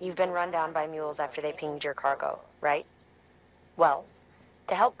 you've been run down by mules after they pinged your cargo, right? Well,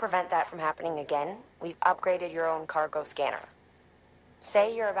 to help prevent that from happening again, we've upgraded your own cargo scanner.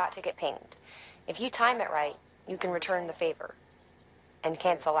 Say you're about to get pinged. If you time it right, you can return the favor and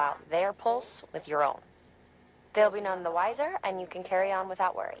cancel out their pulse with your own. They'll be none the wiser, and you can carry on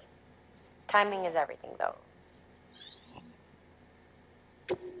without worry. Timing is everything, though.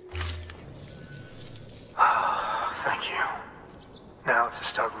 Thank you. Now to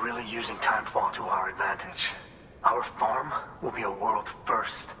start really using timefall to our advantage. Our farm will be a world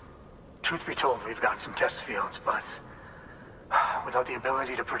first. Truth be told, we've got some test fields, but without the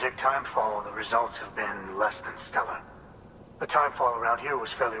ability to predict timefall, the results have been less than stellar. The timefall around here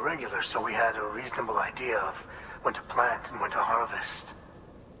was fairly regular, so we had a reasonable idea of when to plant and when to harvest.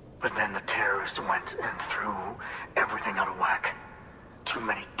 But then the terrorists went and threw everything out of whack. Too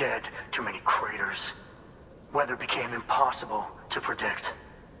many dead, too many craters. Weather became impossible to predict.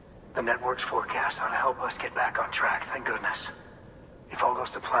 The network's forecast ought to help us get back on track, thank goodness. If all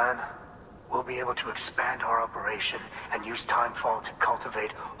goes to plan, we'll be able to expand our operation and use timefall to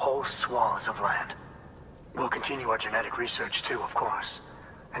cultivate whole swaths of land. We'll continue our genetic research too, of course,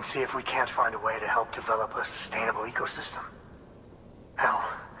 and see if we can't find a way to help develop a sustainable ecosystem. Hell,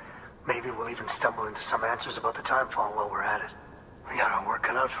 maybe we'll even stumble into some answers about the timefall while we're at it. We got our work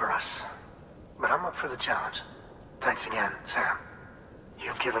cut out for us. But I'm up for the challenge. Thanks again, Sam.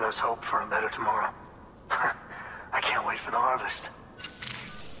 You've given us hope for a better tomorrow. I can't wait for the harvest.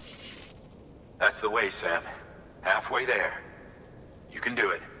 That's the way, Sam. Halfway there. You can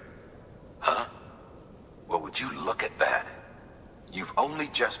do it. Huh? Well, would you look at that? You've only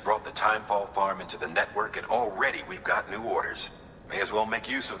just brought the Timefall farm into the network, and already we've got new orders. May as well make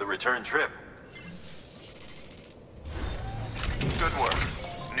use of the return trip. Good work.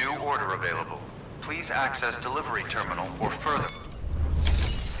 New order available. Please access delivery terminal for further.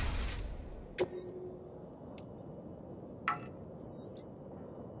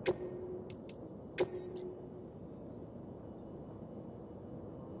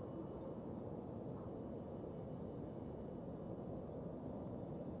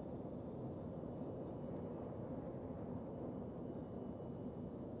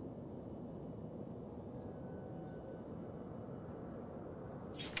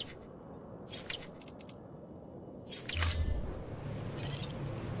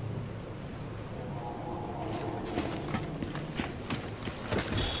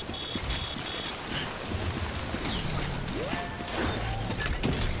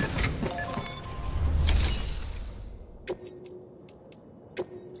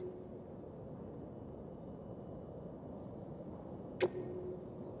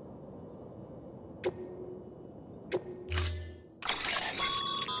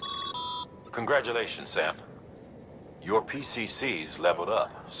 Congratulations, Sam. Your PCC's leveled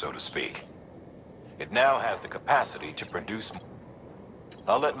up, so to speak. It now has the capacity to produce...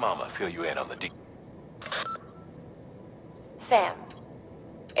 I'll let Mama fill you in on the Sam,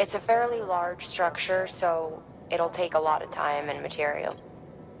 it's a fairly large structure, so it'll take a lot of time and material.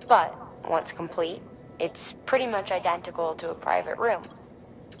 But once complete, it's pretty much identical to a private room.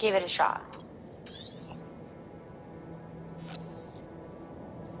 Give it a shot.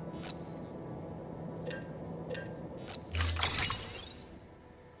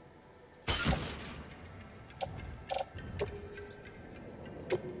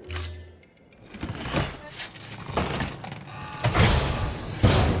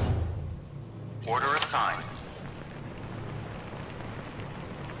 Order assigned.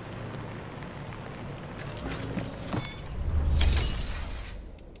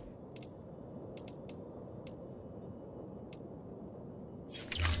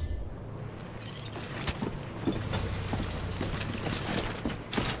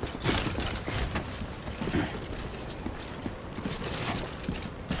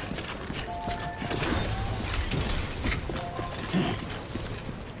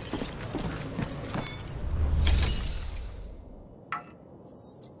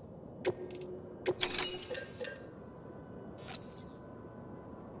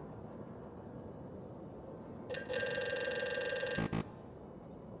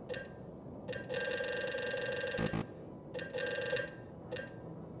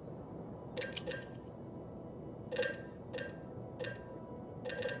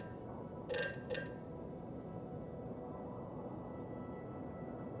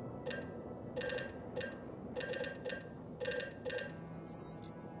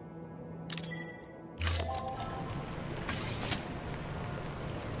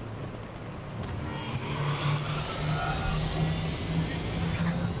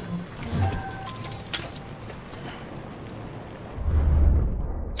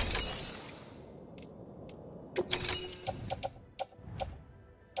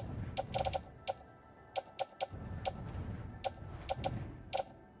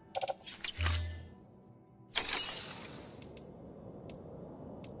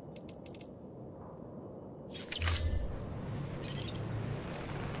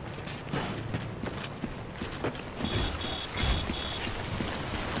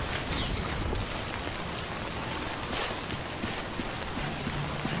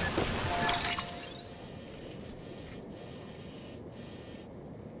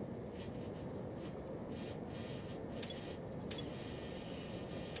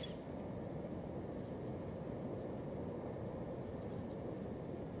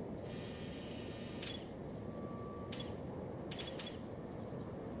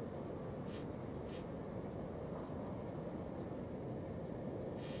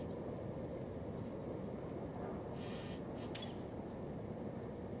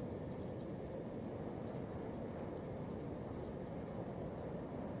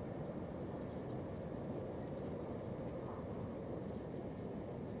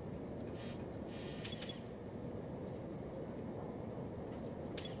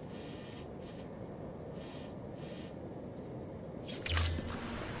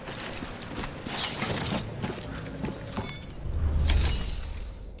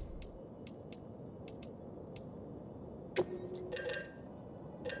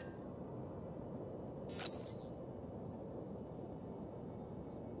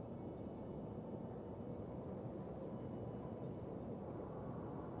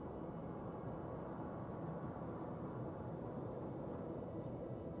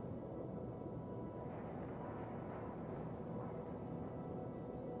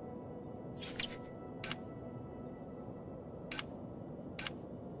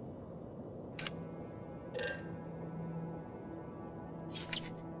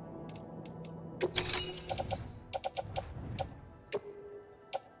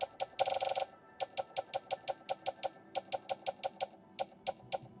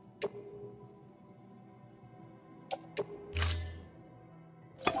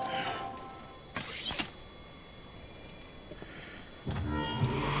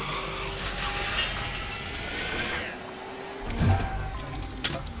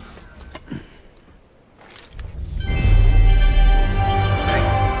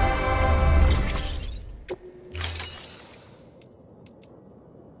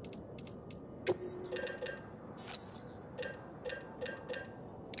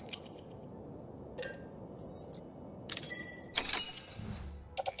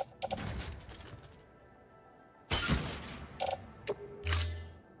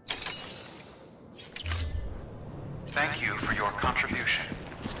 Thank you for your contribution.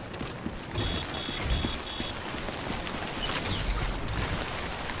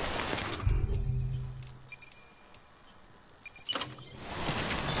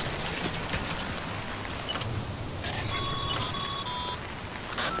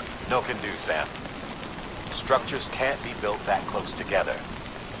 No can do, Sam. Structures can't be built that close together.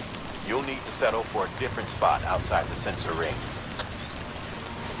 You'll need to settle for a different spot outside the sensor ring.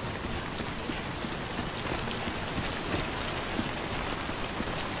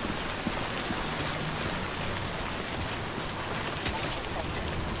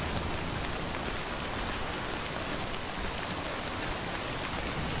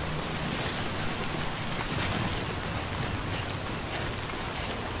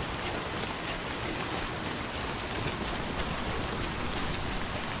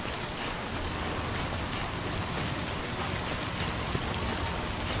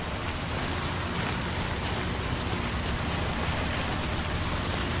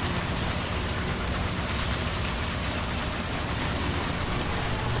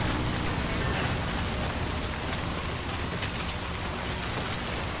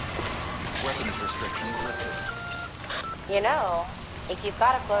 You know, if you've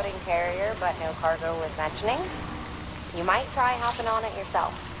got a floating carrier but no cargo worth mentioning, you might try hopping on it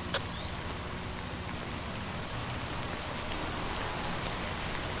yourself.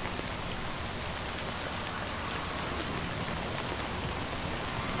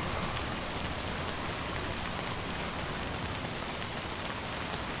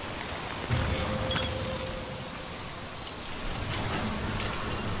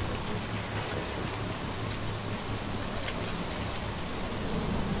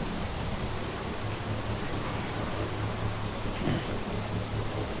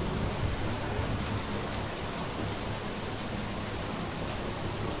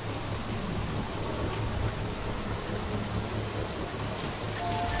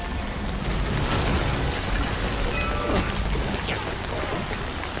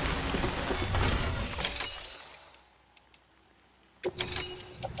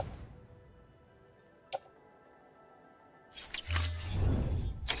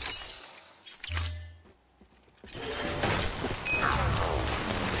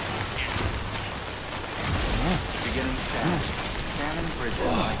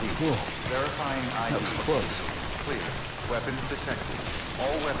 Verifying ID. That was close. Clear. Weapons detected.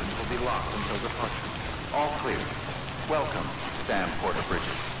 All weapons will be locked until departure. All clear. Welcome, Sam Porter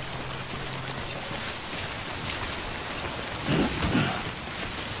Bridges.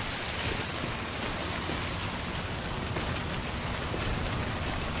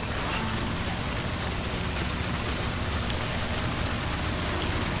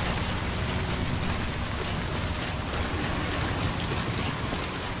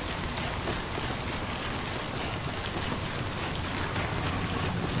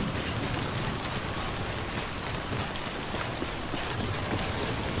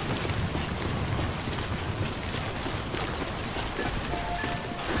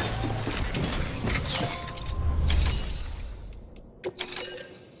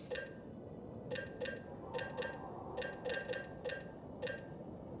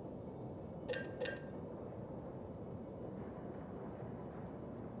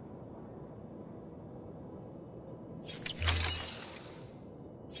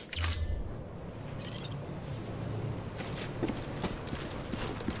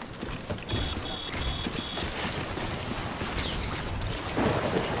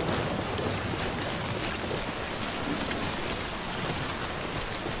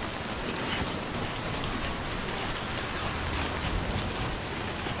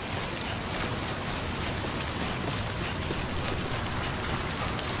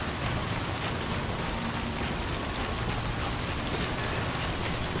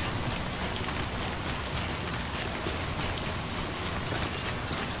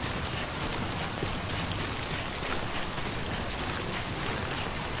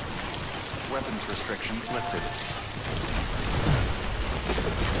 Weapons restrictions lifted.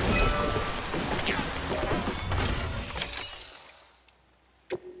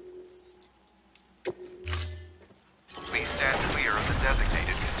 Please stand clear of the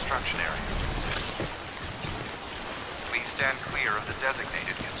designated construction area. Please stand clear of the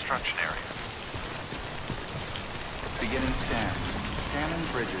designated construction area. Beginning scan. Scanning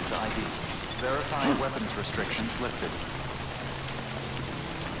Bridges ID. Verifying weapons restrictions lifted.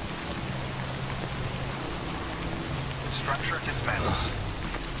 Structure dismantled.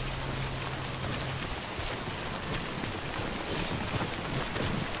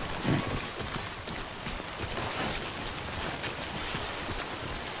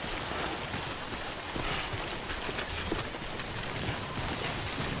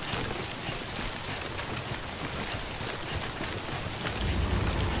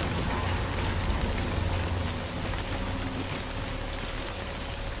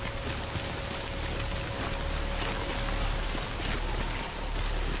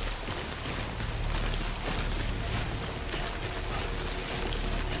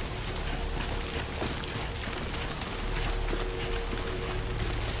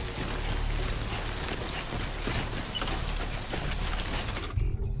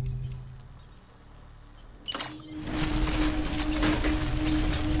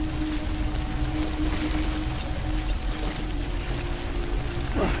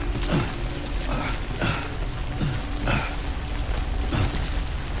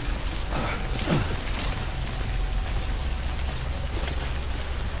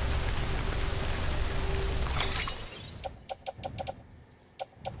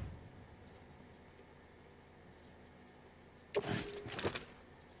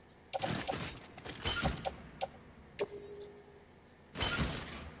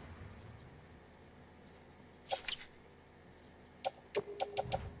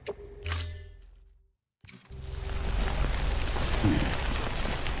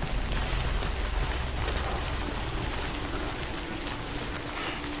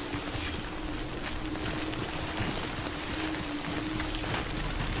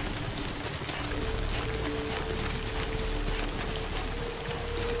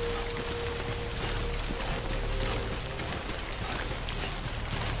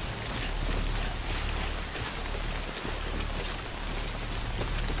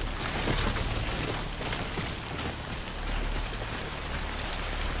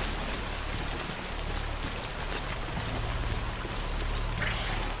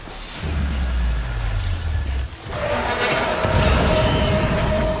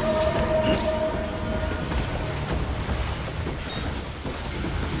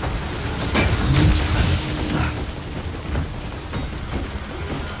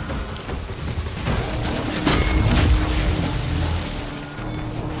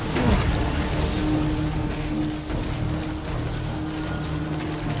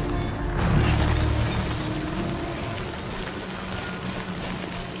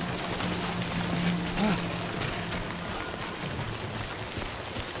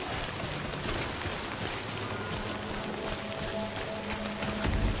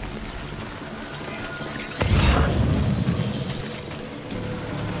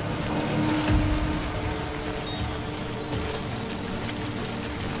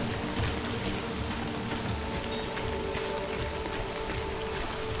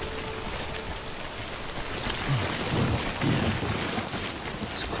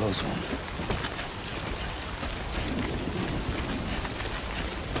 close one.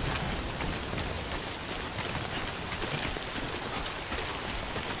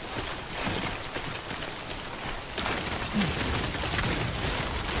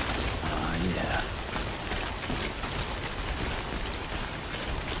 Yeah.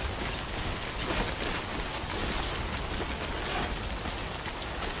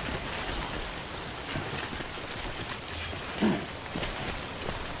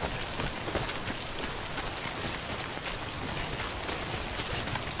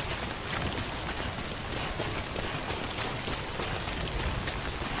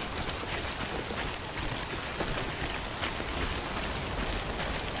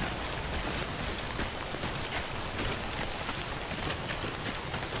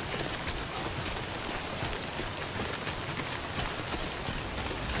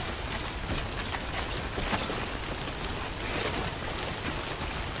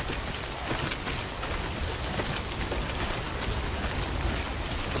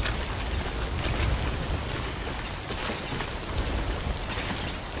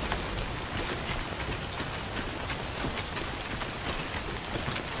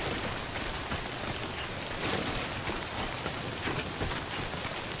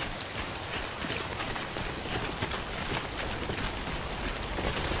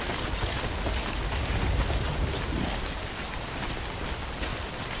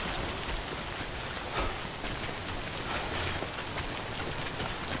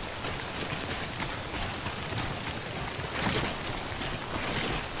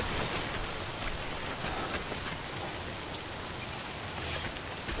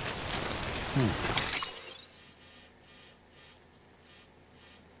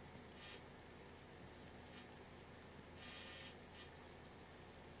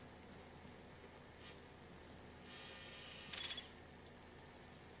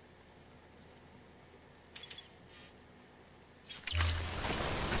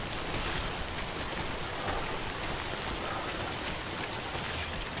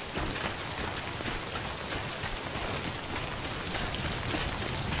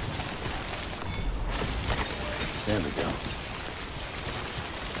 There we go.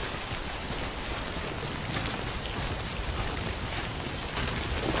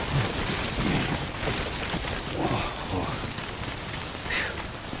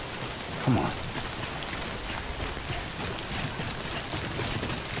 Come on.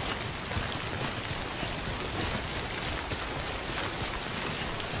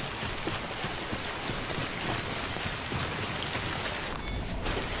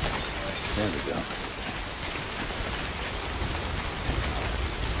 There we go.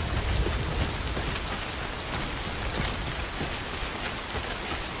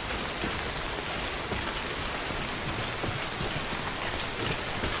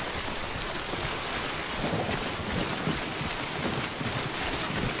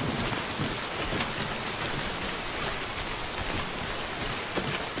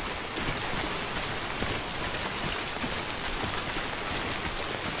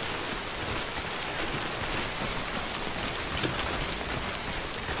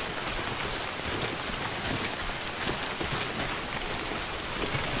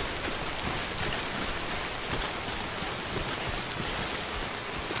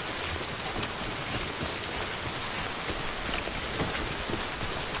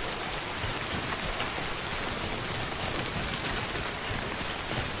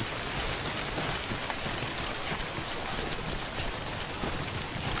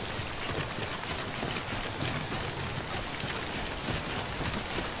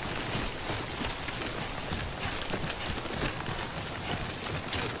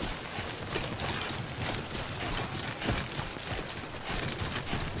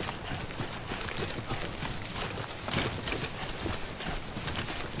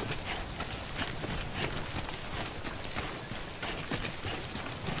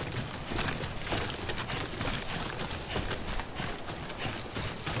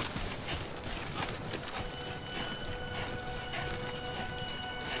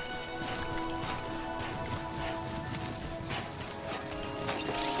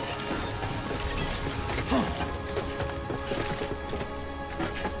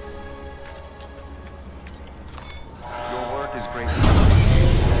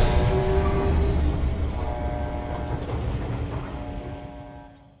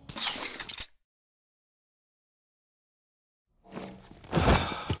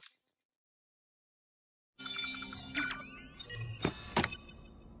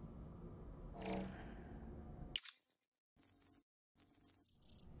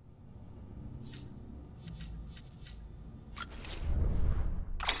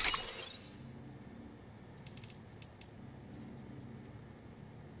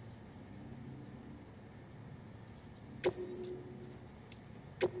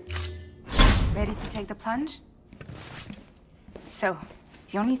 Ready to take the plunge? So,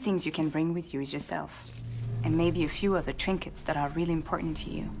 the only things you can bring with you is yourself. And maybe a few other trinkets that are really important to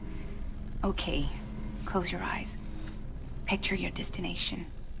you. Okay, close your eyes. Picture your destination.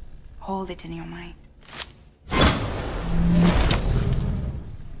 Hold it in your mind.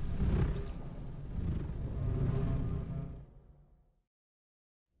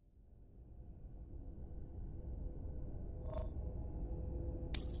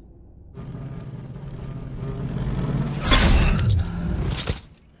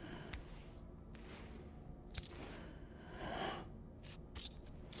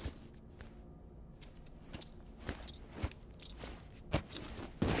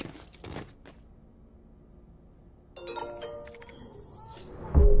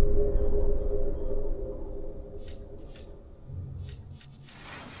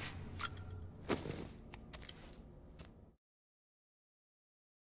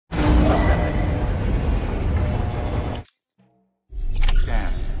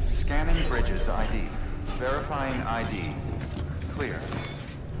 Scanning Bridges ID. Verifying ID. Clear.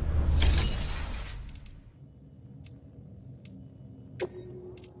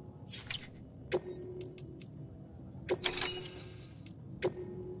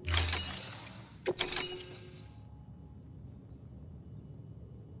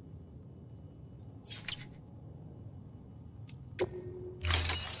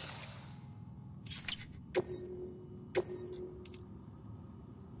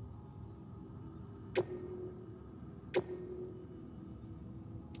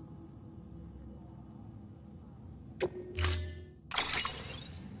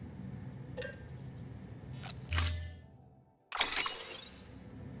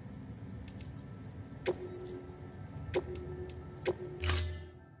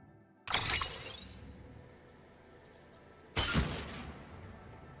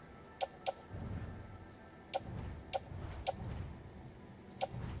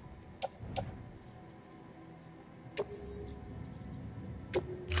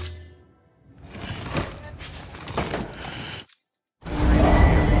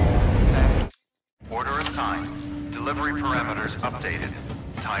 Order assigned. Delivery parameters updated.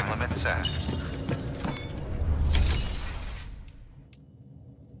 Time limit set.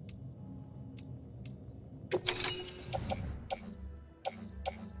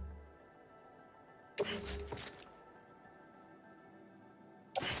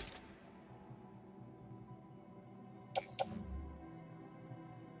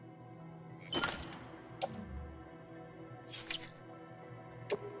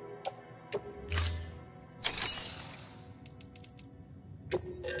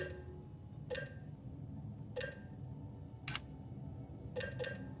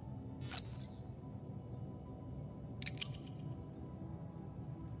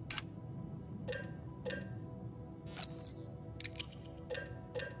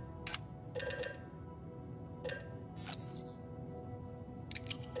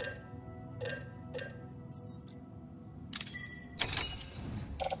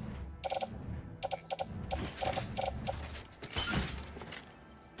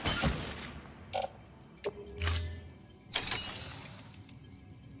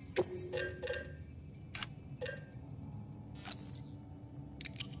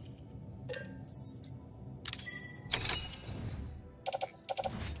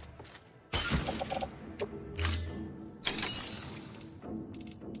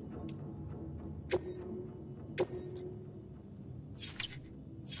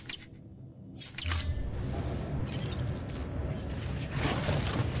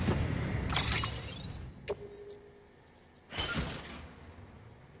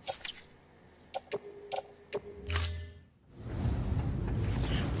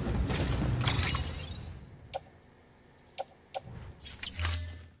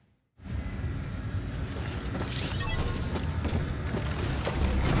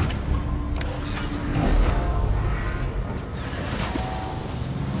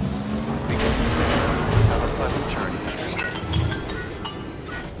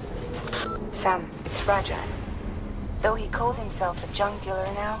 Sam, it's fragile. Though he calls himself a junk dealer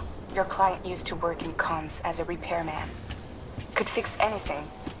now, your client used to work in comms as a repairman. Could fix anything,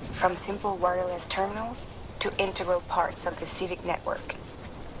 from simple wireless terminals to integral parts of the civic network.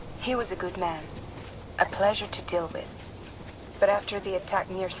 He was a good man, a pleasure to deal with. But after the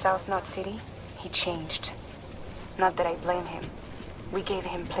attack near South Knot City, he changed. Not that I blame him. We gave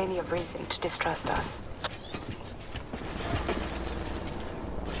him plenty of reason to distrust us.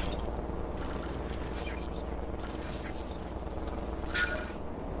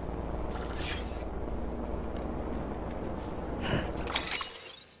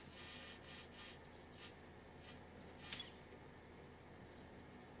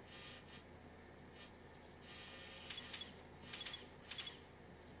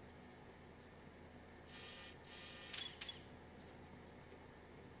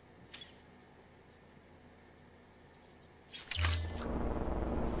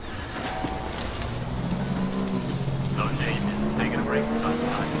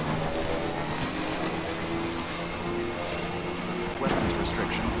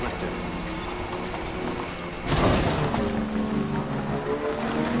 restrictions lifted.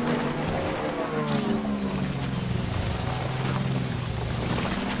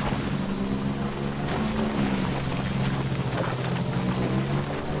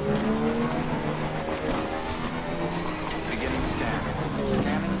 Beginning scan.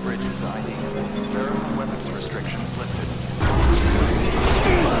 Scanning bridges ID. Verify weapons restrictions lifted.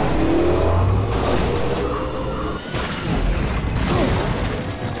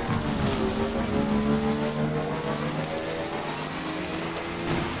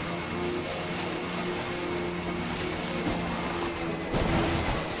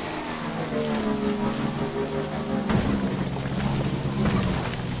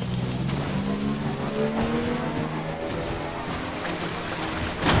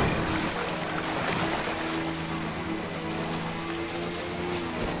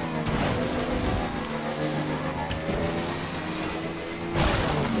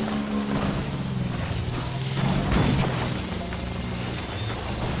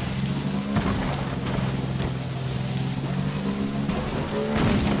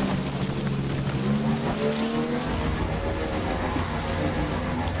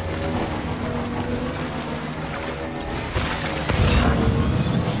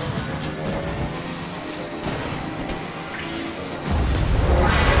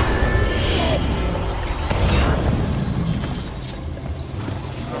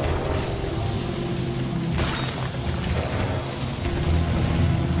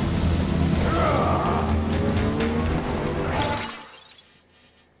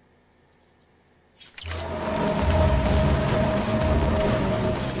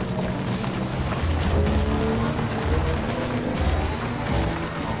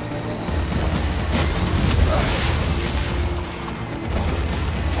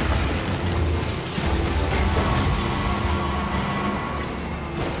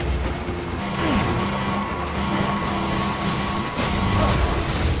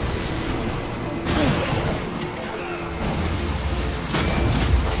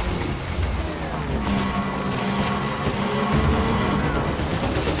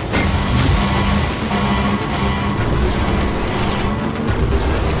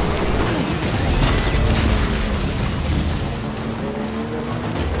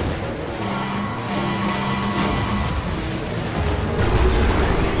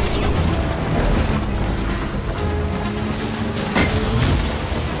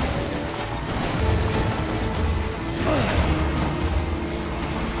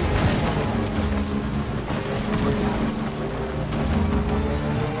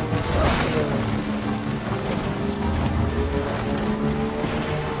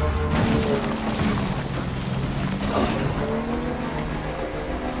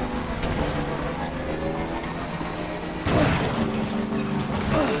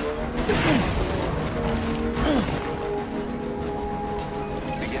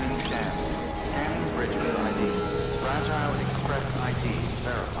 Beginning scan. Scanning bridges ID. Fragile Express ID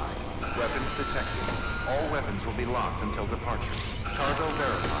verified. Weapons detected. All weapons will be locked until departure. Cargo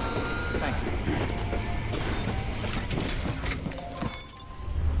verified. Thank you.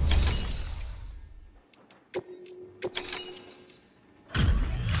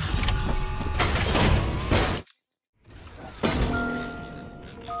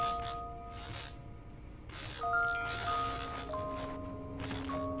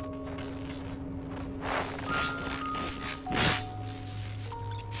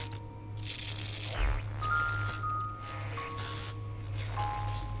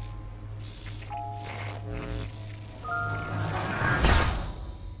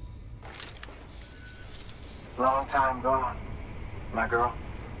 Long time gone, my girl.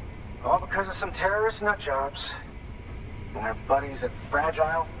 All because of some terrorist nutjobs. And their buddies at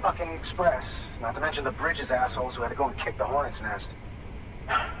Fragile fucking Express. Not to mention the Bridges assholes who had to go and kick the hornet's nest.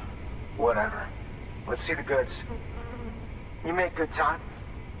 Whatever. Let's see the goods. You make good time.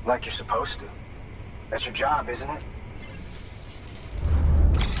 Like you're supposed to. That's your job, isn't it?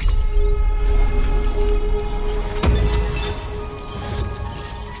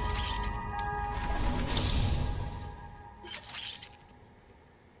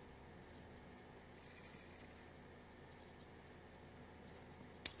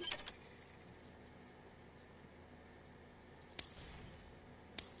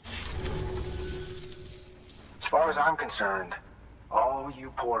 As far as I'm concerned, all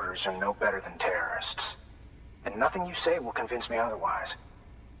you porters are no better than terrorists. And nothing you say will convince me otherwise.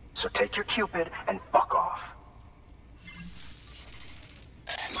 So take your Cupid and fuck off.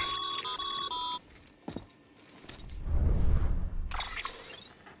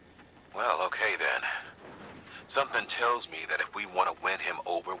 Well, okay then. Something tells me that if we want to win him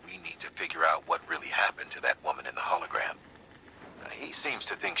over, we need to figure out what really happened to that woman in the hologram. He seems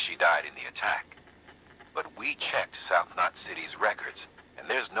to think she died in the attack. But we checked South Knot City's records, and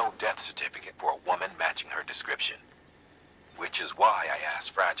there's no death certificate for a woman matching her description. Which is why I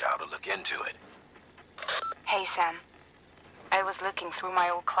asked Fragile to look into it. Hey, Sam. I was looking through my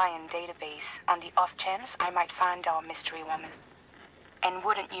old client database on the off chance I might find our mystery woman. And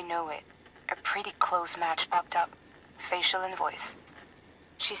wouldn't you know it, a pretty close match popped up. Facial and voice.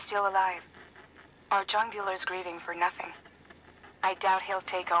 She's still alive. Our junk dealer's grieving for nothing. I doubt he'll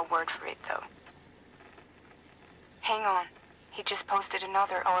take our word for it, though. Hang on. He just posted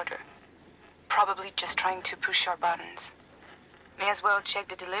another order. Probably just trying to push our buttons. May as well check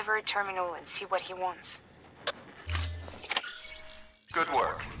the delivery terminal and see what he wants. Good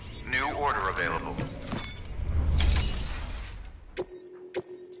work. New order available.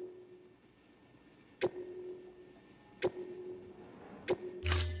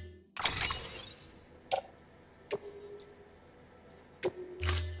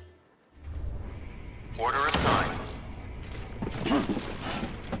 Order assigned.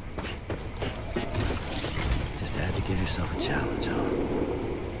 Just had to give yourself a challenge, huh?